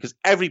easier because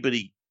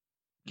everybody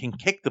can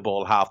kick the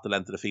ball half the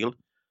length of the field.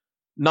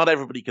 Not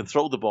everybody can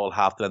throw the ball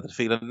half the length of the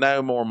field. And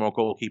now more and more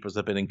goalkeepers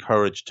have been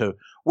encouraged to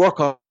work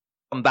on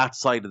that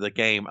side of the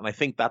game. And I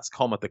think that's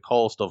come at the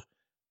cost of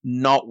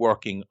not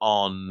working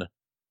on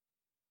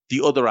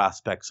the other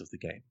aspects of the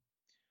game.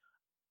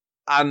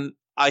 And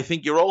I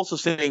think you're also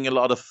seeing a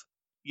lot of,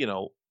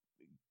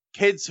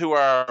 kids who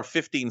are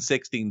 15,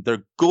 16,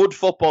 they're good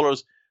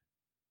footballers.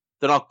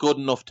 They're not good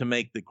enough to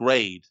make the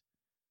grade.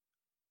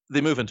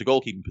 They move into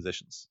goalkeeping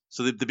positions.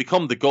 So they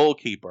become the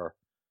goalkeeper.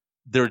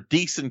 They're a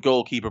decent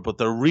goalkeeper, but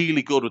they're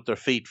really good with their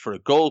feet for a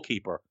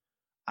goalkeeper.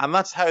 And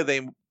that's how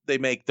they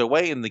make their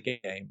way in the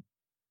game.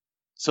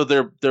 So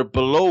they're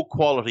below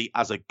quality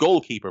as a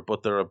goalkeeper,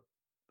 but they're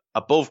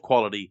above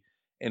quality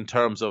in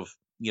terms of,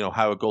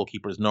 how a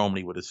goalkeeper is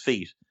normally with his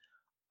feet.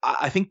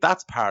 I think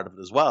that's part of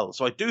it as well.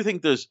 So I do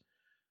think there's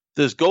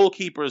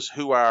goalkeepers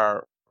who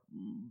are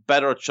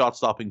better at shot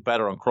stopping,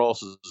 better on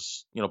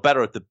crosses,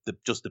 better at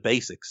just the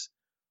basics,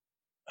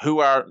 who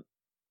are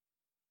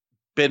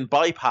been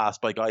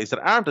bypassed by guys that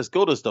aren't as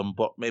good as them,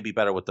 but maybe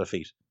better with their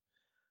feet.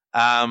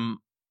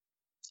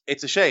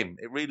 It's a shame.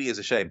 It really is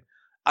a shame.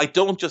 I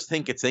don't just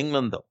think it's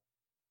England, though.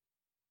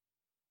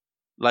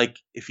 Like,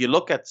 if you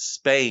look at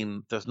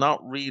Spain, there's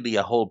not really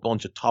a whole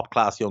bunch of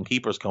top-class young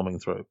keepers coming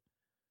through.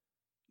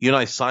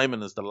 Unai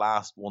Simon is the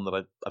last one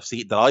that I've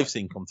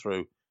seen come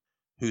through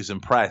who's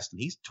impressed,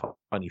 and he's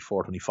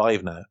 24,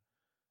 25 now.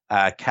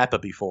 Kepa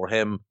before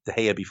him, De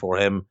Gea before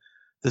him.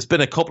 There's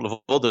been a couple of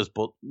others,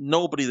 but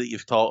nobody that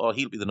you've thought,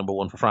 he'll be the number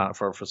one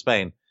for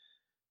Spain.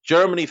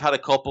 Germany have had a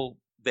couple.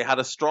 They had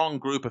a strong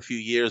group a few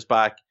years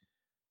back.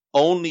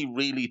 Only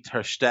really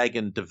Ter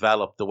Stegen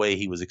developed the way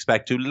he was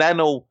expected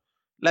to.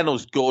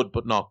 Leno's good,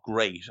 but not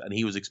great, and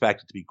he was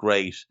expected to be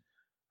great.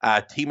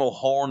 Timo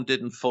Horn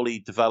didn't fully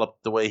develop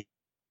the way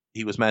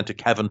he was meant to.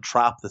 Kevin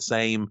Trapp, the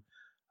same.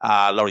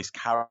 Loris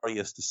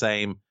Karius, the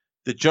same.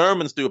 The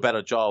Germans do a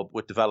better job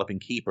with developing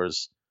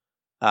keepers.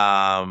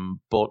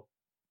 But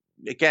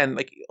again,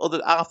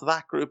 after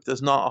that group,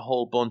 there's not a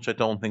whole bunch, I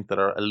don't think, that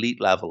are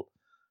elite level.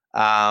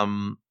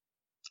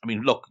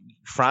 Look,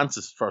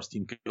 France's first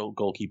team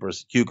goalkeeper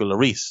is Hugo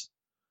Lloris.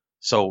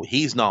 So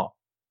he's not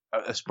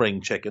a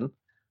spring chicken.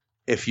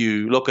 If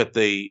you look at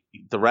the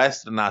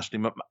rest of the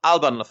national team,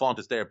 Alban Lafont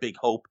is their big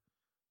hope.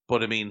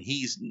 But,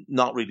 he's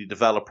not really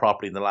developed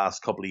properly in the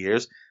last couple of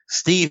years.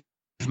 Steve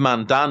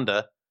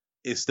Mandanda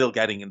is still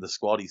getting in the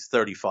squad. He's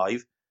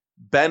 35.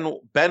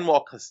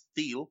 Benoit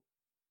Castile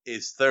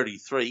is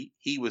 33.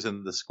 He was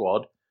in the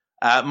squad.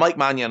 Mike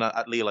Maignan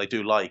at Lille I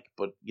do like,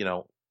 but,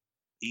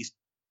 he's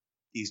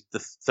the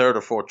third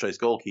or fourth choice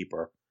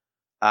goalkeeper.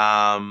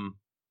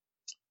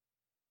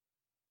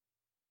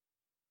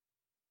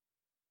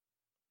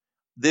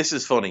 This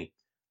is funny.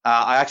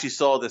 I actually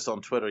saw this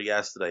on Twitter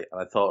yesterday, and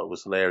I thought it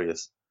was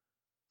hilarious.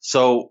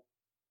 So,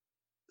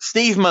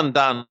 Steve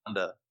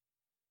Mandanda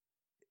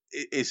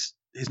his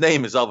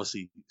name is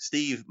obviously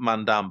Steve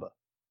Mandanda,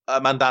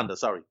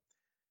 sorry.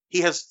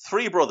 He has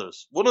three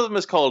brothers. One of them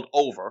is called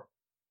Over.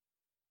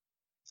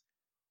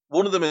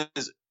 One of them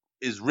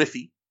is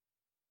Riffy.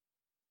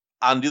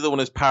 And the other one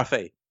is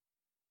Parfait,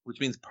 which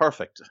means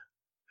perfect.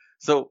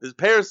 So his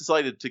parents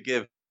decided to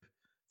give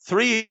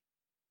Three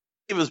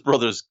of his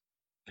brothers,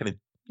 kind of,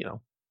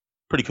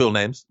 pretty cool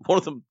names. One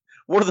of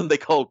them they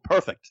called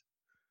Perfect,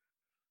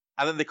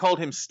 and then they called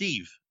him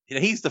Steve.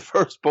 He's the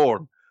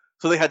firstborn.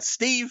 So they had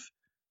Steve,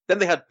 then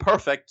they had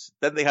Perfect,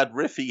 then they had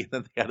Riffy, and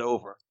then they had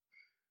Over.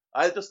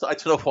 I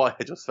don't know why,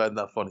 I just found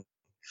that funny.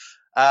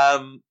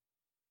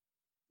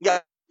 Yeah,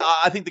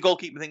 I think the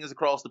goalkeeping thing is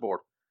across the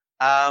board.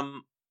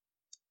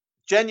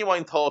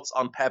 Genuine thoughts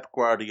on Pep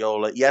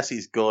Guardiola. Yes,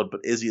 he's good,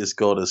 but is he as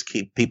good as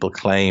people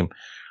claim,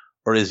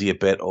 or is he a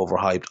bit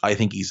overhyped? I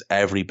think he's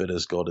every bit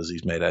as good as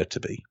he's made out to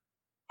be.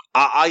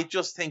 I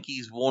just think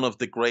he's one of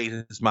the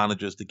greatest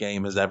managers the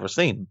game has ever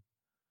seen.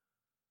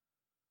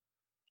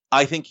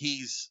 I think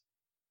he's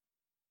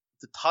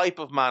the type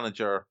of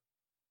manager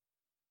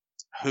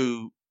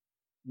who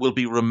will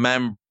be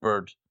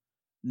remembered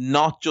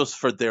not just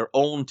for their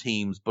own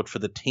teams, but for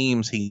the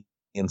teams he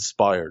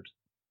inspired,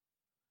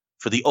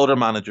 for the other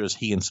managers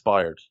he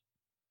inspired.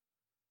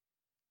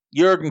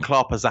 Jurgen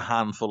Klopp has a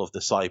handful of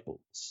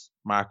disciples.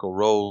 Marco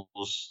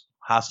Rose,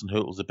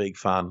 Hasenhüttl's a big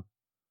fan.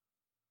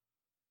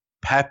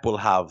 Pep will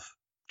have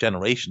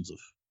generations of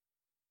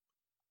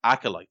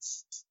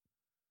acolytes.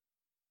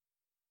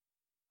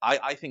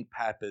 I think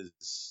Pep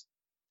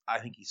I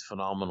think he's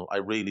phenomenal. I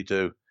really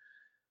do.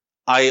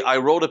 I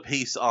wrote a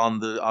piece on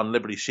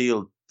Liberty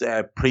Shield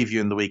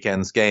previewing the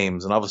weekend's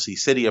games, and obviously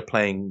City are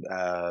playing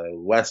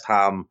West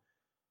Ham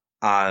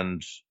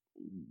and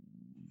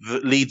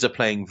Leeds are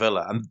playing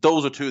Villa, and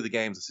those are two of the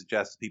games I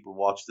suggest people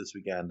watch this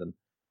weekend. And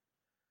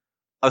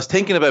I was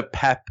thinking about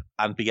Pep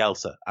and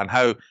Bielsa and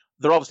how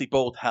they're obviously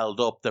both held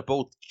up. They're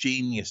both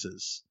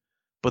geniuses,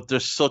 but they're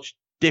such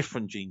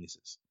different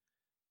geniuses.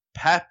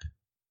 Pep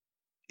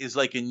is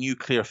like a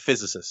nuclear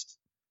physicist.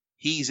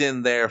 He's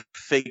in there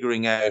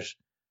figuring out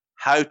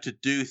how to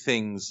do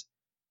things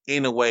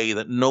in a way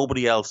that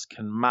nobody else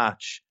can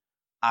match,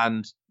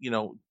 and,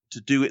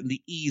 to do it in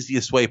the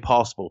easiest way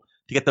possible,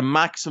 to get the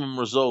maximum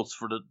results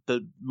for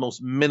the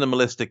most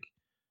minimalistic,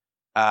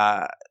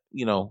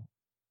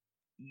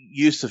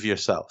 use of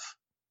yourself.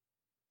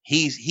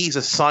 He's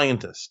a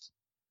scientist.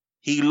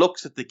 He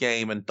looks at the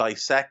game and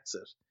dissects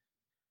it.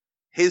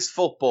 His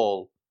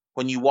football,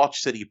 when you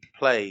watch City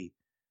play,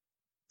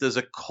 there's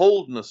a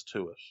coldness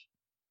to it.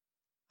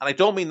 And I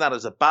don't mean that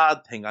as a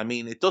bad thing. I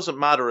mean, it doesn't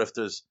matter if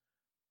there's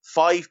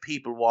 5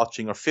 people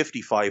watching or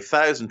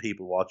 55,000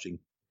 people watching.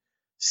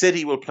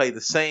 City will play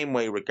the same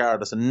way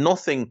regardless, and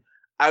nothing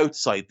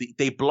outside.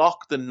 They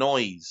block the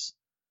noise.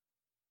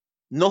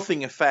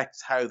 Nothing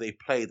affects how they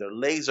play. They're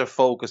laser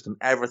focused and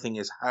everything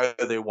is how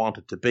they want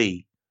it to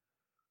be.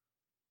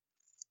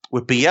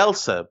 With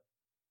Bielsa's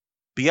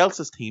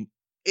team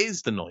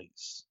is the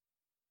noise.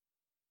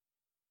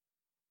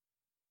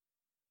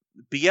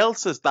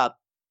 Bielsa's that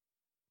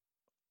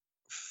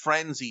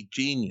frenzied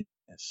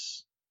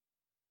genius.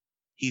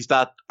 He's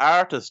that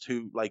artist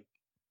who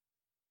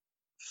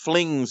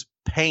flings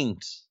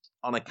paint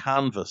on a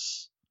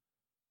canvas,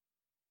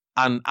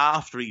 and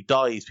after he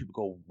dies, people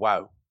go,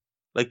 wow.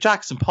 Like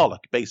Jackson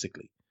Pollock,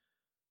 basically.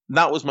 And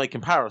that was my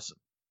comparison.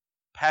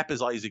 Pep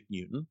is Isaac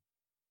Newton.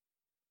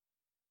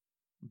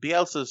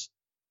 Bielsa's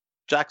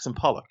Jackson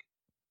Pollock.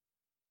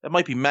 It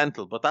might be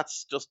mental, but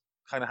that's just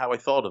kind of how I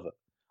thought of it.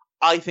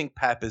 I think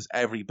Pep is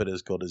every bit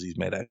as good as he's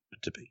made out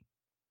to be.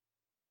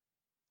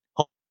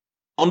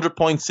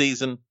 100-point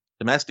season,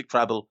 domestic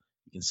treble.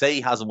 You can say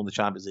he hasn't won the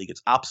Champions League.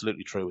 It's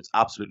absolutely true. It's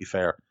absolutely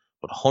fair.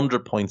 But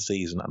 100-point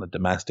season and a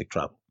domestic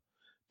treble.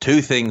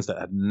 2 things that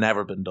had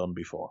never been done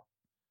before.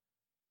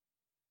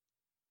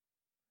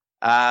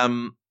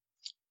 I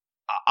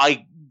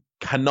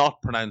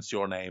cannot pronounce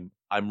your name.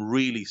 I'm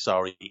really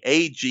sorry.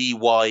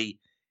 Agyeitah.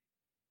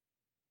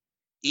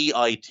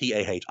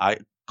 I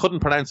couldn't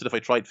pronounce it if I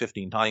tried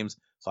 15 times,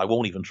 so I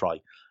won't even try.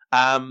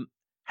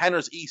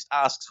 Henners East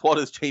asks, what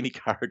is Jamie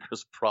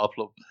Carragher's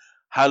problem?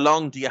 How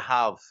long do you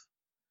have?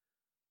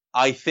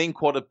 I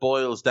think what it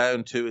boils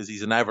down to is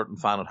he's an Everton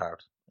fan at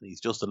heart.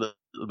 He's just a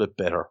little bit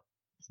bitter.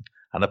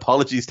 And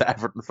apologies to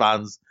Everton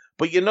fans,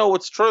 but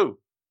it's true.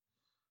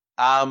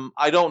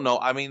 I don't know.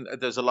 I mean,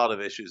 there's a lot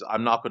of issues.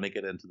 I'm not going to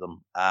get into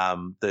them.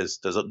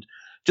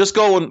 Just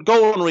go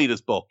and read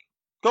his book.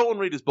 Go and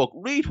read his book.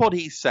 Read what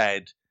he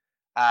said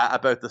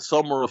about the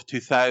summer of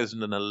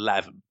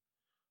 2011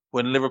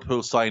 when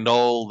Liverpool signed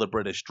all the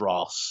British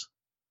dross.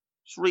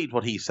 Just read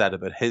what he said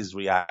about his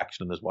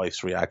reaction and his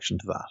wife's reaction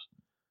to that.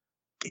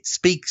 It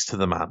speaks to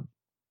the man.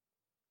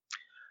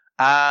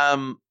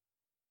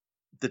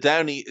 The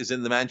Downey is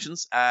in the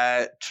mentions.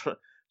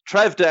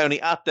 Trev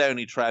Downey, at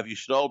Downey Trev. You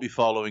should all be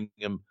following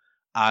him,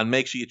 and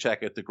make sure you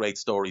check out the Great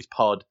Stories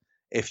pod.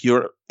 If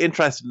you're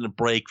interested in a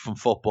break from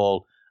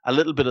football, a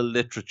little bit of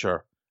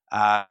literature,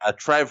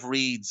 Trev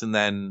reads and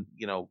then,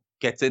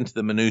 gets into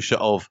the minutiae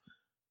of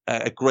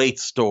a great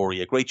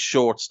story, a great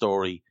short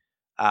story.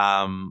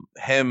 Him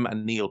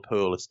and Neil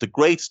Poole. It's the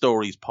Great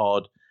Stories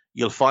pod.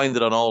 You'll find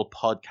it on all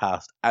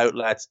podcast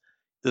outlets.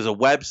 There's a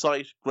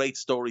website, Great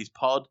Stories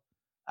Pod,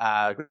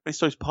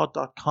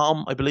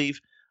 greatstoriespod.com, I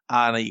believe.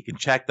 And you can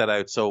check that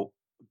out. So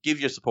give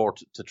your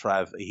support to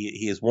Trev.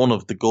 He is one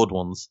of the good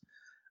ones.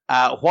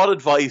 What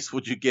advice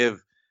would you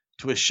give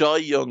to a shy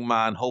young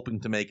man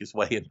hoping to make his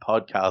way in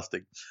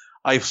podcasting?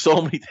 I have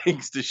so many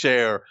things to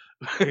share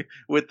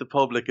with the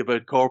public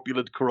about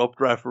corpulent, corrupt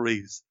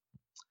referees.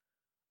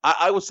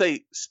 I would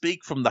say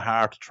speak from the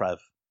heart, Trev.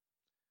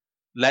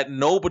 Let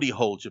nobody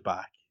hold you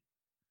back.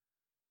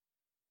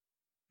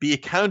 Be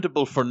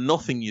accountable for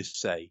nothing you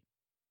say.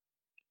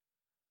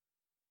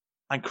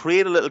 And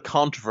create a little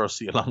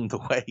controversy along the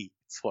way.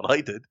 That's what I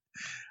did.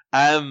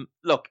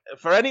 Look,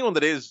 for anyone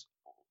that is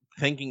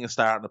thinking of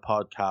starting a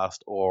podcast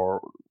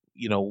or,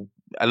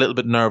 a little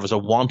bit nervous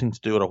or wanting to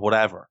do it or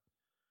whatever,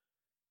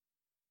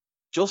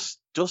 just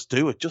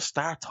do it. Just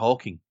start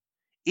talking.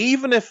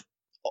 Even if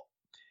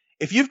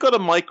you've got a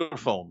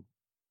microphone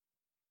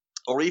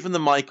or even the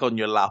mic on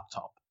your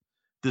laptop,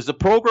 there's a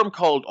program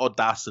called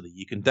Audacity.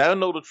 You can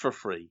download it for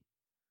free.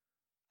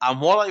 And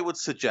what I would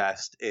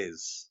suggest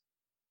is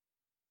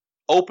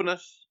open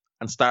it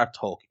and start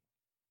talking.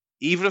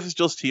 Even if it's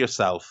just to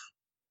yourself,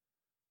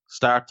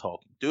 start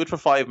talking. Do it for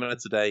 5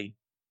 minutes a day,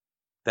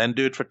 then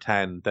do it for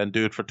 10, then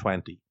do it for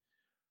 20.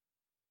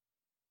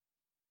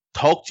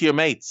 Talk to your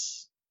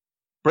mates.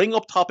 Bring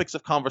up topics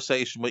of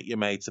conversation with your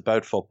mates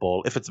about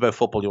football. If it's about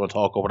football you want to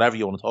talk or whatever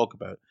you want to talk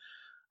about.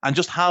 And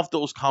just have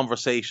those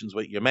conversations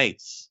with your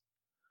mates.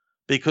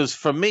 Because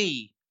for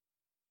me,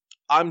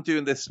 I'm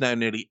doing this now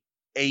nearly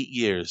 8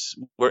 years.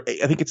 I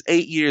think it's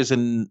 8 years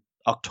in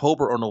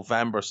October or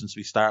November since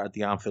we started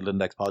the Anfield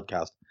Index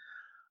podcast.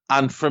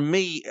 And for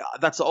me,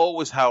 that's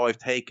always how I've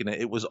taken it.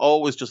 It was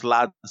always just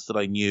lads that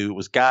I knew. It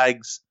was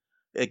Gags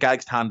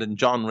Tandon,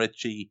 John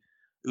Ritchie.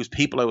 It was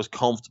people I was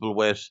comfortable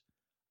with.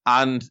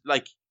 And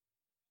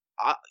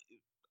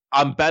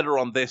I'm better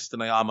on this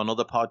than I am on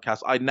other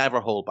podcasts. I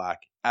never hold back,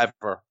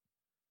 ever.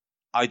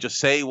 I just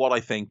say what I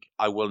think.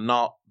 I will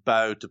not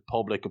bow to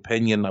public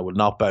opinion. I will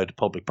not bow to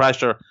public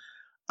pressure.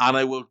 And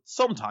I'll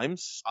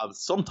sometimes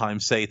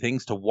say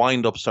things to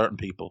wind up certain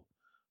people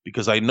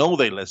because I know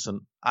they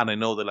listen and I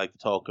know they like to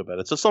talk about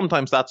it. So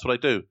sometimes that's what I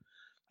do.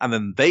 And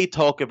then they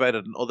talk about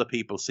it and other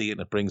people see it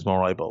and it brings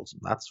more eyeballs.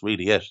 And that's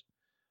really it.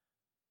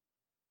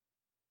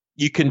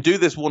 You can do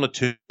this one of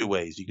two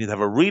ways. You can either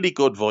have a really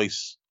good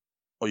voice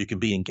or you can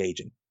be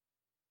engaging.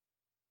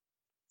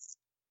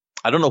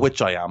 I don't know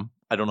which I am.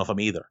 I don't know if I'm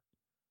either.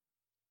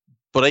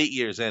 But 8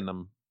 years in,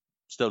 I'm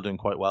still doing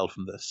quite well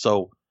from this.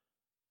 So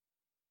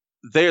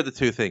they're the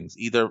two things.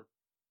 Either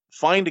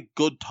find a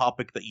good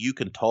topic that you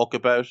can talk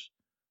about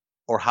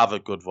or have a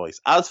good voice.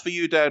 As for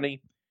you,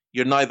 Downey,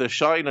 you're neither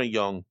shy nor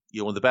young.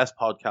 You're one of the best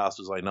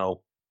podcasters I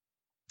know.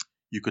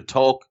 You could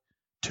talk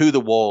to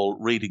the wall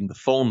reading the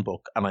phone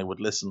book and I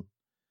would listen.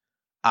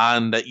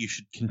 And that you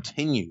should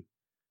continue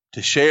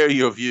to share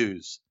your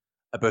views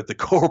about the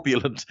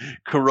corpulent,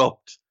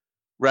 corrupt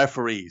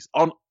referees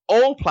on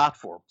all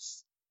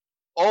platforms.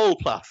 All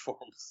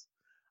platforms.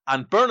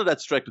 And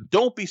Bernadette Strickland,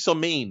 don't be so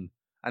mean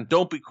and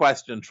don't be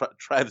questioning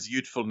Trev's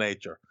youthful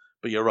nature.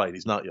 But you're right,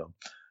 he's not young.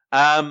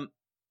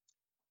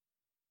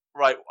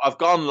 Right, I've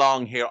gone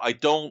long here. I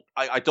don't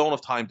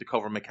have time to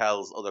cover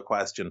Mikel's other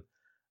question.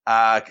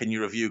 Can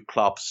you review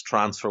Klopp's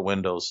transfer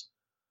windows?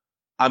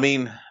 I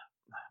mean,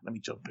 let me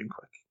jump in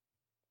quick.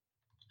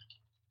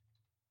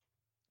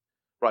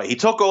 Right, he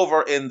took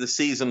over in the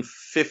season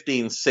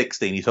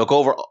 15-16. He took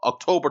over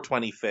October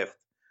 25th.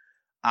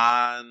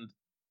 And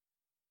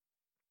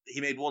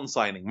he made one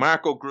signing.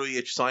 Marko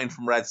Grujic signed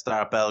from Red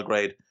Star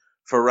Belgrade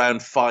for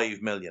around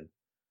 5 million.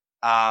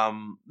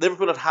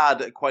 Liverpool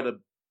had quite a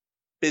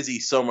busy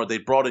summer. They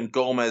brought in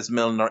Gomez,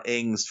 Milner,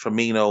 Ings,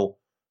 Firmino,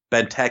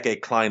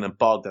 Benteke, Klein and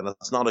Bogdan.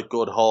 That's not a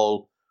good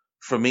haul.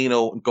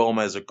 Firmino and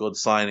Gomez are good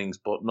signings,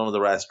 but none of the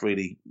rest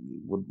really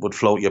would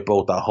float your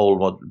boat that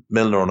whole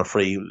Milner on a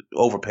free,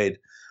 overpaid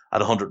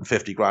at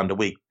 150 grand a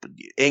week. But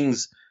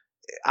Ings,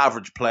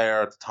 average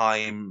player at the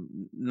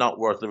time, not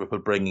worth Liverpool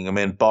bringing him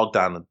in.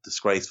 Bogdan, a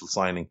disgraceful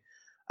signing.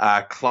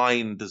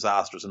 Klein,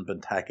 disastrous, and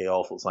Benteke,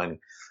 awful signing.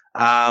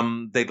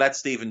 They'd let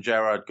Steven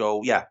Gerrard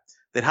go. Yeah,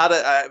 they'd had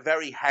a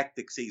very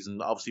hectic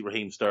season. Obviously,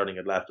 Raheem Sterling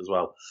had left as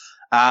well.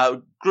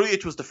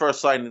 Grujic was the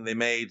first signing they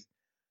made.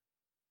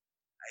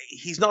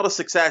 He's not a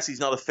success. He's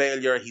not a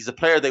failure. He's a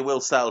player they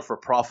will sell for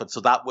profit,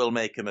 so that will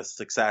make him a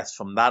success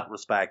from that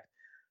respect.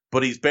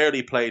 But he's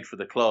barely played for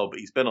the club.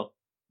 He's been on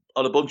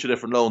a bunch of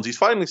different loans. He's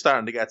finally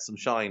starting to get some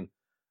shine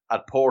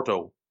at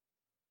Porto.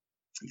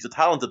 He's a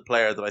talented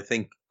player that I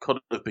think could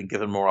have been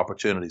given more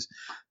opportunities.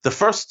 The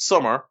first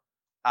summer,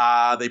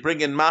 they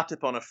bring in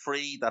Matip on a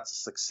free. That's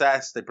a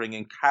success. They bring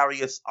in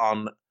Karius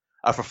on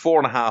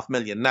for 4.5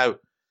 million. Now,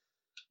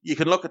 you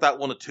can look at that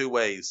one of two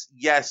ways.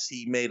 Yes,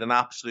 he made an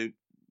absolute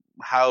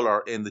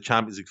howler in the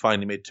Champions League final.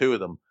 He made 2 of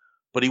them.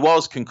 But he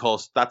was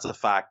concussed. That's a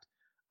fact.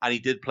 And he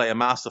did play a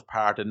massive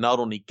part in not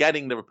only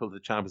getting Liverpool to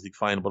the Champions League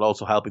final, but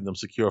also helping them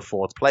secure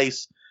 4th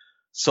place.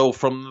 So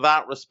from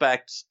that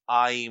respect,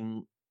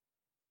 I'm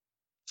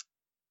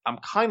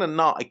kind of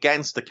not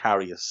against the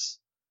Karius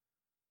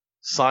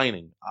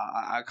signing.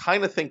 I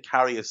kind of think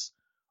Karius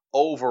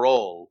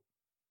overall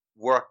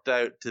worked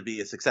out to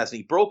be a success. And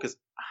he broke his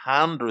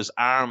hand or his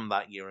arm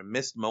that year and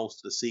missed most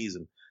of the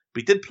season.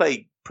 But he did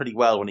play pretty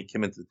well when he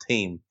came into the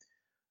team.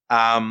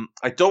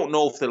 I don't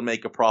know if they'll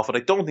make a profit. I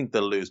don't think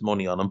they'll lose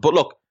money on him. But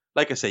look,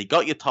 like I say, he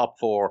got you top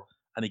four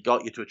and he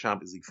got you to a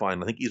Champions League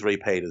final. I think he's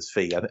repaid his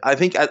fee. I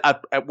think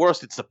at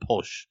worst it's a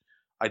push.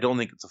 I don't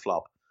think it's a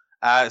flop.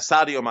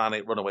 Sadio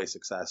Mane, runaway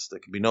success. There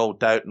can be no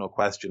doubt, no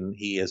question.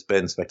 He has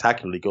been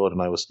spectacularly good,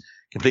 and I was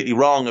completely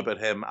wrong about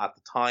him at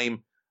the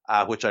time,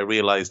 which I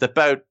realised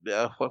about,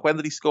 when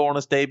did he score on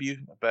his debut?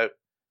 About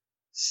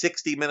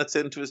 60 minutes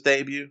into his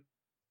debut,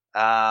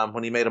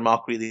 when he made a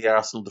mockery of the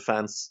Arsenal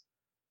defence.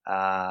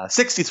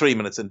 63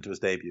 minutes into his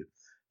debut,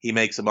 he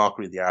makes a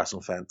mockery of the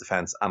Arsenal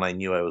defence, and I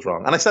knew I was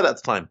wrong. And I said at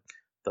the time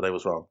that I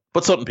was wrong.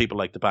 But certain people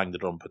like to bang the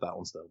drum for that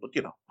one still. But,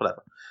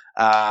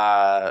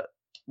 whatever.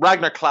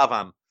 Ragnar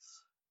Klavan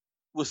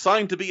was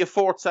signed to be a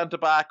fourth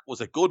centre-back,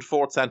 was a good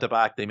fourth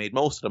centre-back. They made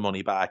most of the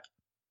money back.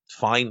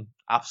 Fine,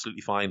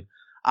 absolutely fine.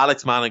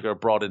 Alex Manninger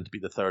brought in to be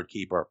the third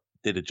keeper,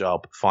 did a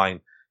job,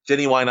 fine.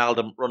 Gini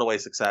Wijnaldum, runaway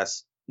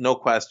success, no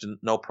question,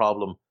 no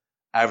problem.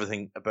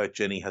 Everything about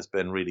Gini has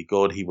been really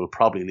good. He will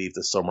probably leave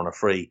this summer on a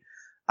free,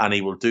 and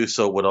he will do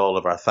so with all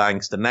of our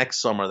thanks. The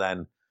next summer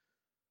then,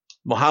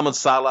 Mohamed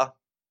Salah,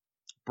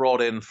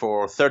 brought in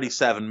for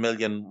 37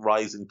 million,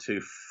 rising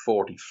to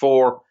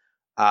 44.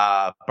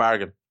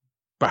 Bargain,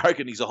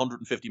 he's a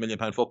 £150 million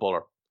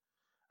footballer.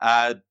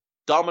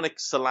 Dominic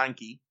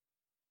Solanke,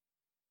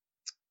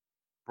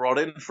 brought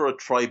in for a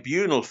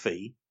tribunal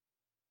fee,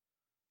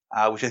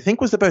 which I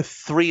think was about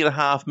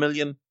 3.5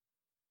 million.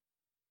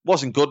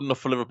 Wasn't good enough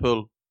for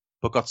Liverpool,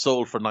 but got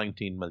sold for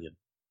 19 million.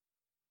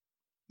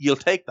 You'll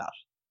take that.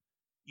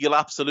 You'll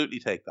absolutely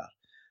take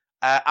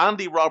that.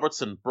 Andy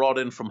Robertson, brought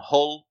in from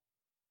Hull.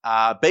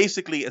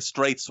 Basically a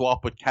straight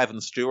swap with Kevin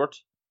Stewart.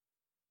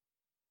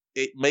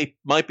 It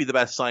might be the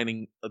best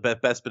signing, the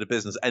best bit of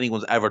business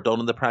anyone's ever done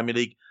in the Premier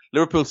League.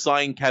 Liverpool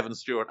signed Kevin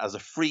Stewart as a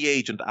free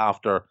agent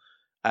after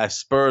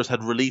Spurs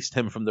had released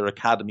him from their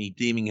academy,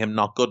 deeming him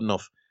not good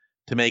enough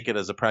to make it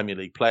as a Premier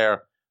League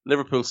player.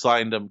 Liverpool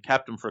signed him,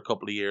 kept him for a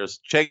couple of years,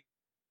 changed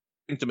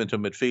him into a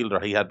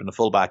midfielder. He had been a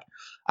fullback,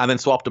 and then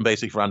swapped him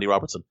basically for Andy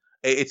Robertson.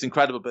 It's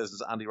incredible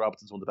business. Andy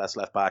Robertson's one of the best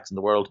left backs in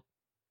the world.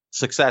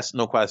 Success,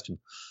 no question.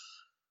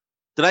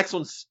 The next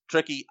one's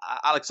tricky.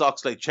 Alex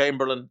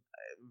Oxlade-Chamberlain,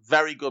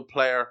 very good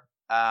player.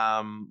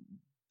 The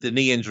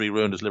knee injury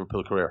ruined his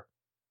Liverpool career.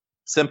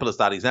 Simple as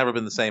that. He's never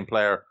been the same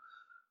player.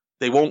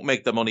 They won't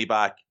make the money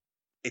back.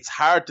 It's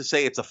hard to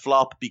say it's a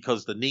flop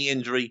because the knee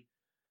injury,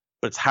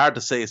 but it's hard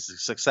to say it's a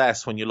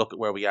success when you look at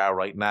where we are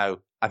right now.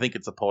 I think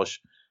it's a push.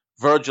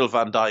 Virgil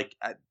van Dijk,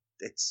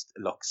 it's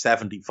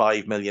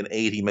 75 million,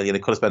 80 million.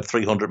 It could have spent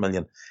 300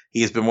 million.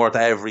 He has been worth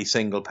every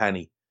single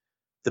penny.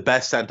 The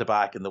best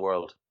centre-back in the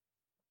world.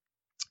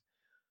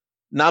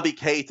 Naby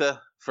Keita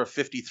for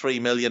 53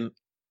 million.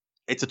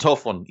 It's a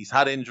tough one. He's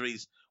had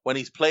injuries. When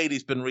he's played,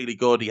 he's been really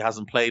good. He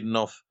hasn't played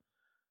enough.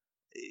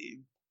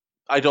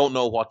 I don't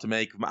know what to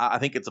make of him. I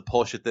think it's a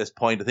push at this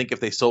point. I think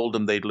if they sold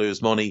him, they'd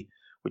lose money,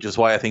 which is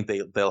why I think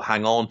they'll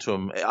hang on to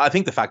him. I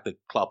think the fact that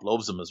Klopp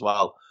loves him as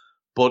well.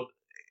 But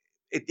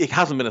it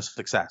hasn't been a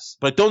success.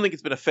 But I don't think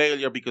it's been a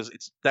failure because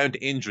it's down to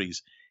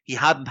injuries. He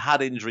hadn't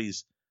had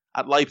injuries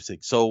at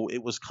Leipzig, so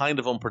it was kind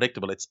of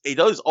unpredictable. It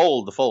is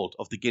all the fault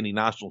of the Guinea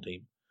national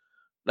team.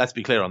 Let's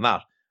be clear on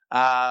that.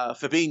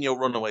 Fabinho,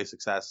 runaway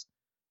success.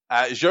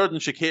 Xherdan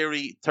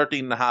Shaqiri,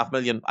 13.5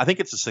 million. I think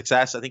it's a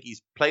success. I think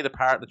he's played a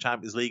part in the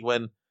Champions League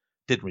win.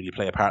 Didn't really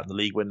play a part in the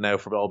league win now,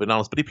 for all being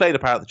honest, but he played a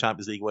part in the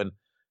Champions League win.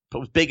 But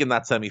was big in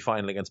that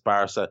semi-final against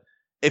Barca.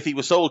 If he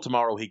was sold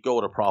tomorrow, he'd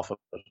go to profit.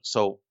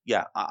 So,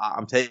 yeah,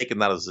 I'm taking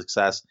that as a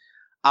success.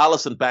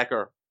 Alisson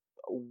Becker,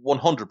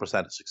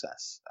 100% a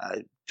success.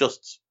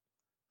 Just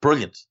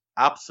brilliant.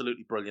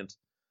 Absolutely brilliant.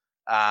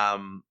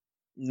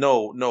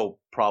 No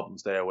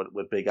problems there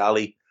with Big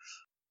Ali.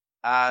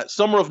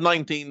 Summer of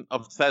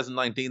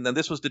 2019, then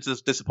this was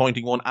the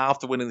disappointing one.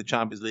 After winning the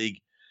Champions League,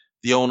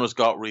 the owners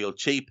got real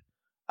cheap.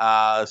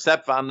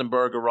 Sepp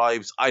Vandenberg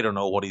arrives. I don't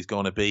know what he's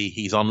going to be.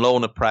 He's on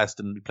loan at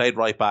Preston. He played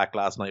right back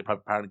last night.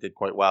 Apparently did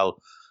quite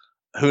well.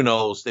 Who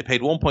knows? They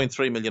paid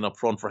 1.3 million up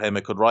front for him.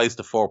 It could rise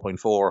to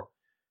 4.4.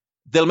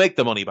 They'll make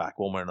the money back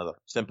one way or another.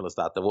 Simple as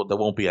that. There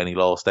won't be any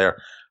loss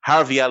there.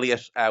 Harvey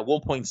Elliott,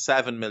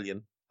 1.7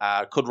 million.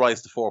 Could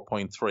rise to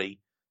 4.3.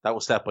 That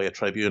was set by a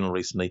tribunal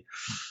recently.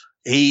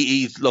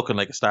 He's looking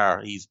like a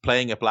star. He's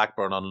playing at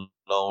Blackburn on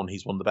loan.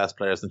 He's one of the best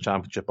players in the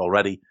Championship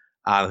already.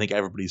 And I think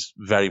everybody's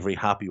very, very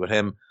happy with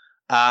him.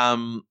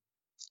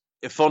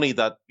 It's funny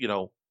that,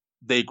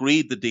 they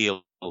agreed the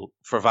deal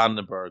for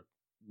Vandenberg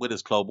with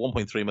his club,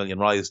 1.3 million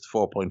rise to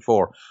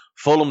 4.4.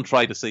 Fulham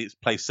tried to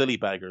play silly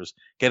beggars,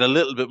 get a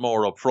little bit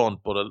more up front,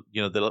 but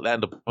they'll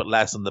end up with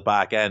less on the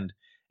back end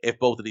if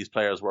both of these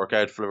players work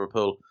out for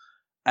Liverpool.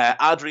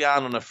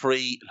 Adrian on a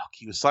free. Look,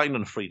 he was signed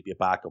on a free to be a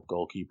backup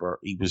goalkeeper.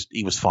 He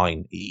was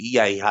fine. He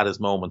had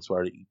his moments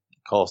where he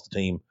cost the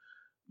team.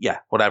 Yeah,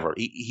 whatever.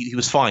 He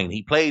was fine.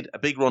 He played a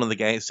big run of the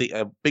game,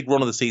 a big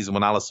run of the season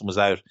when Alisson was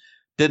out.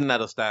 Didn't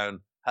let us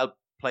down. Helped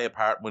play a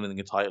part in winning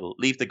the title.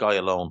 Leave the guy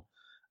alone.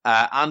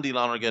 Andy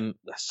Lonergan,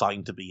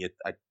 signed to be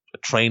a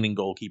training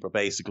goalkeeper,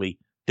 basically.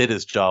 Did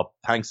his job.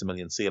 Thanks a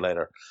million. See you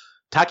later.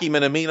 Taki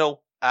Minamino,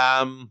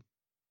 Not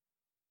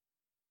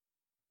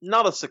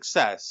a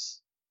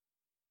success,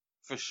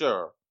 for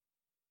sure.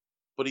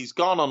 But he's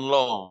gone on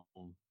loan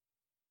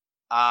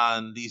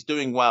and he's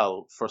doing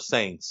well for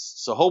Saints.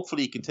 So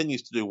hopefully he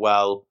continues to do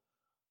well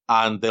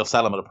and they'll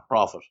sell him at a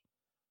profit.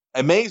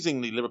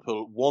 Amazingly,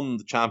 Liverpool won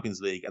the Champions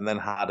League and then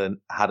had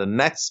a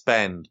net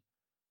spend.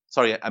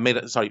 Made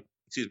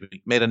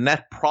a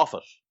net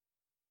profit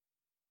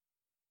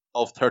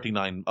of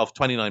 29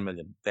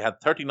 million. They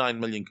had 39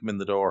 million come in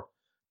the door,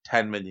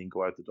 10 million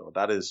go out the door.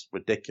 That is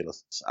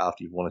ridiculous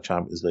after you've won a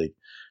Champions League.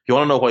 If you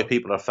want to know why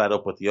people are fed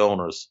up with the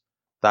owners,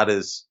 that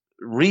is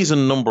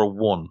reason number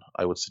one,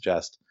 I would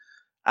suggest.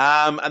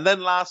 And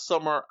then last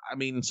summer, I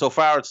mean, so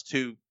far it's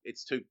too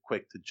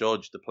quick to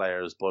judge the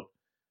players, but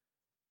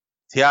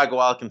Thiago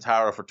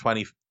Alcantara for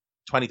 20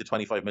 to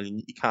 25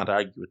 million, you can't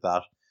argue with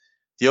that.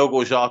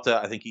 Diogo Jota,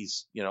 I think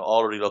he's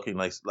already looking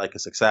like a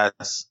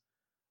success.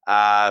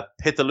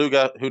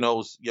 Pitaluga, who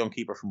knows, young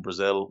keeper from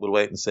Brazil, we'll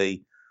wait and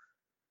see.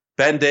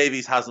 Ben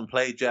Davies hasn't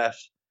played yet.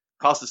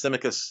 Kostas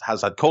Tsimikas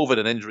has had COVID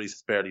and injuries,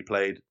 has barely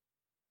played.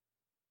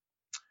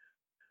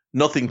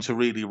 Nothing to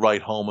really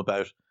write home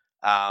about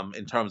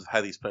in terms of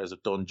how these players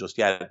have done just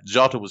yet.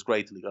 Jota was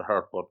great till he got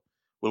hurt, but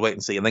we'll wait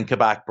and see. And then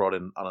Kabak brought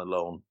in on a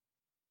loan.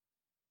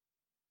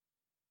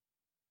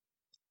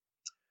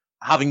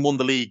 Having won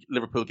the league,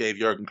 Liverpool gave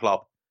Jurgen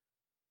Klopp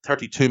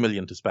 32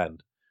 million to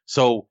spend.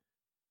 So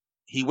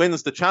he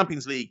wins the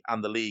Champions League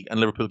and the league,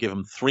 and Liverpool give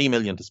him 3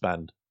 million to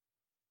spend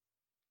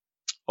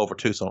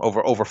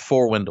over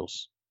 4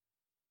 windows.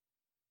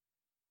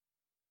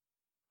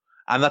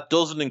 And that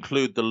doesn't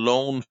include the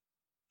loan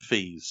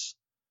fees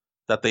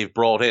that they've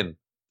brought in.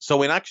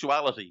 So in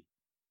actuality,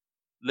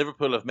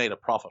 Liverpool have made a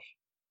profit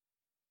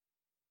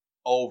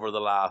over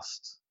the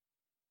last,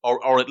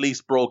 or at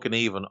least broken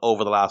even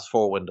over the last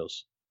 4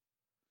 windows.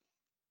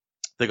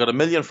 They got $1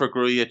 million for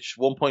Grujic,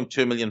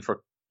 1.2 million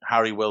for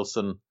Harry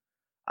Wilson,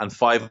 and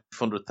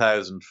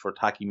 500,000 for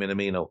Taki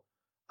Minamino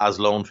as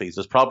loan fees.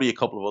 There's probably a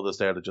couple of others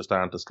there that just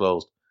aren't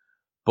disclosed.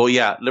 But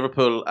yeah,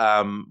 Liverpool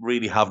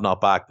really have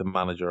not backed the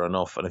manager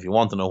enough. And if you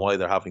want to know why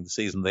they're having the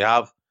season they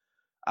have,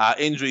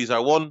 injuries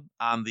are one,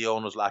 and the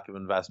owner's lack of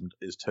investment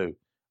is two.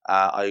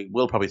 I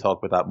will probably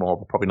talk about that more,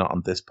 but probably not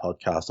on this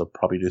podcast. I'll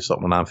probably do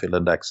something on Anfield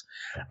Index.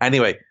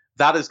 Anyway,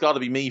 that has got to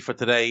be me for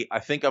today. I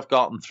think I've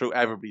gotten through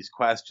everybody's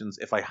questions.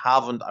 If I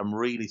haven't, I'm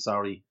really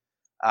sorry.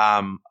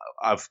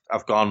 I've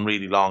gone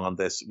really long on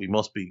this. We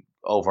must be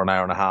over an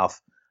hour and a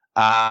half.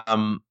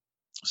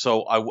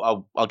 So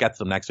I'll get to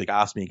them next week.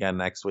 Ask me again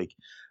next week.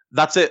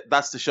 That's it.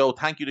 That's the show.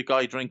 Thank you to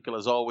Guy Drinkle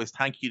as always.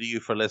 Thank you to you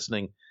for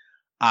listening.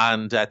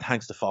 And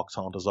thanks to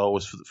Foxhunt as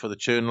always for the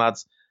tune,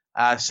 lads.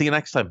 See you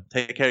next time.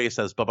 Take care of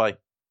yourselves. Bye-bye.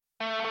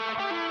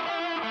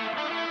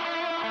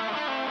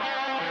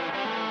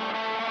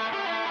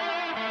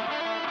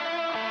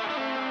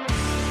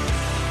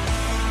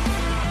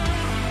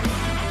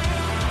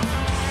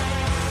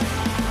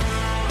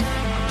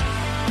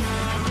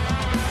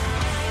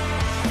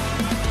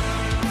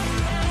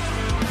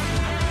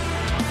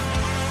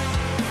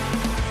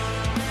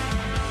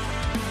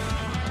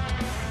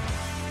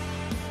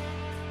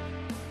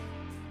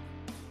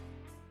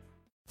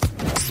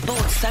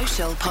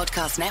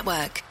 Podcast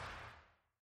Network.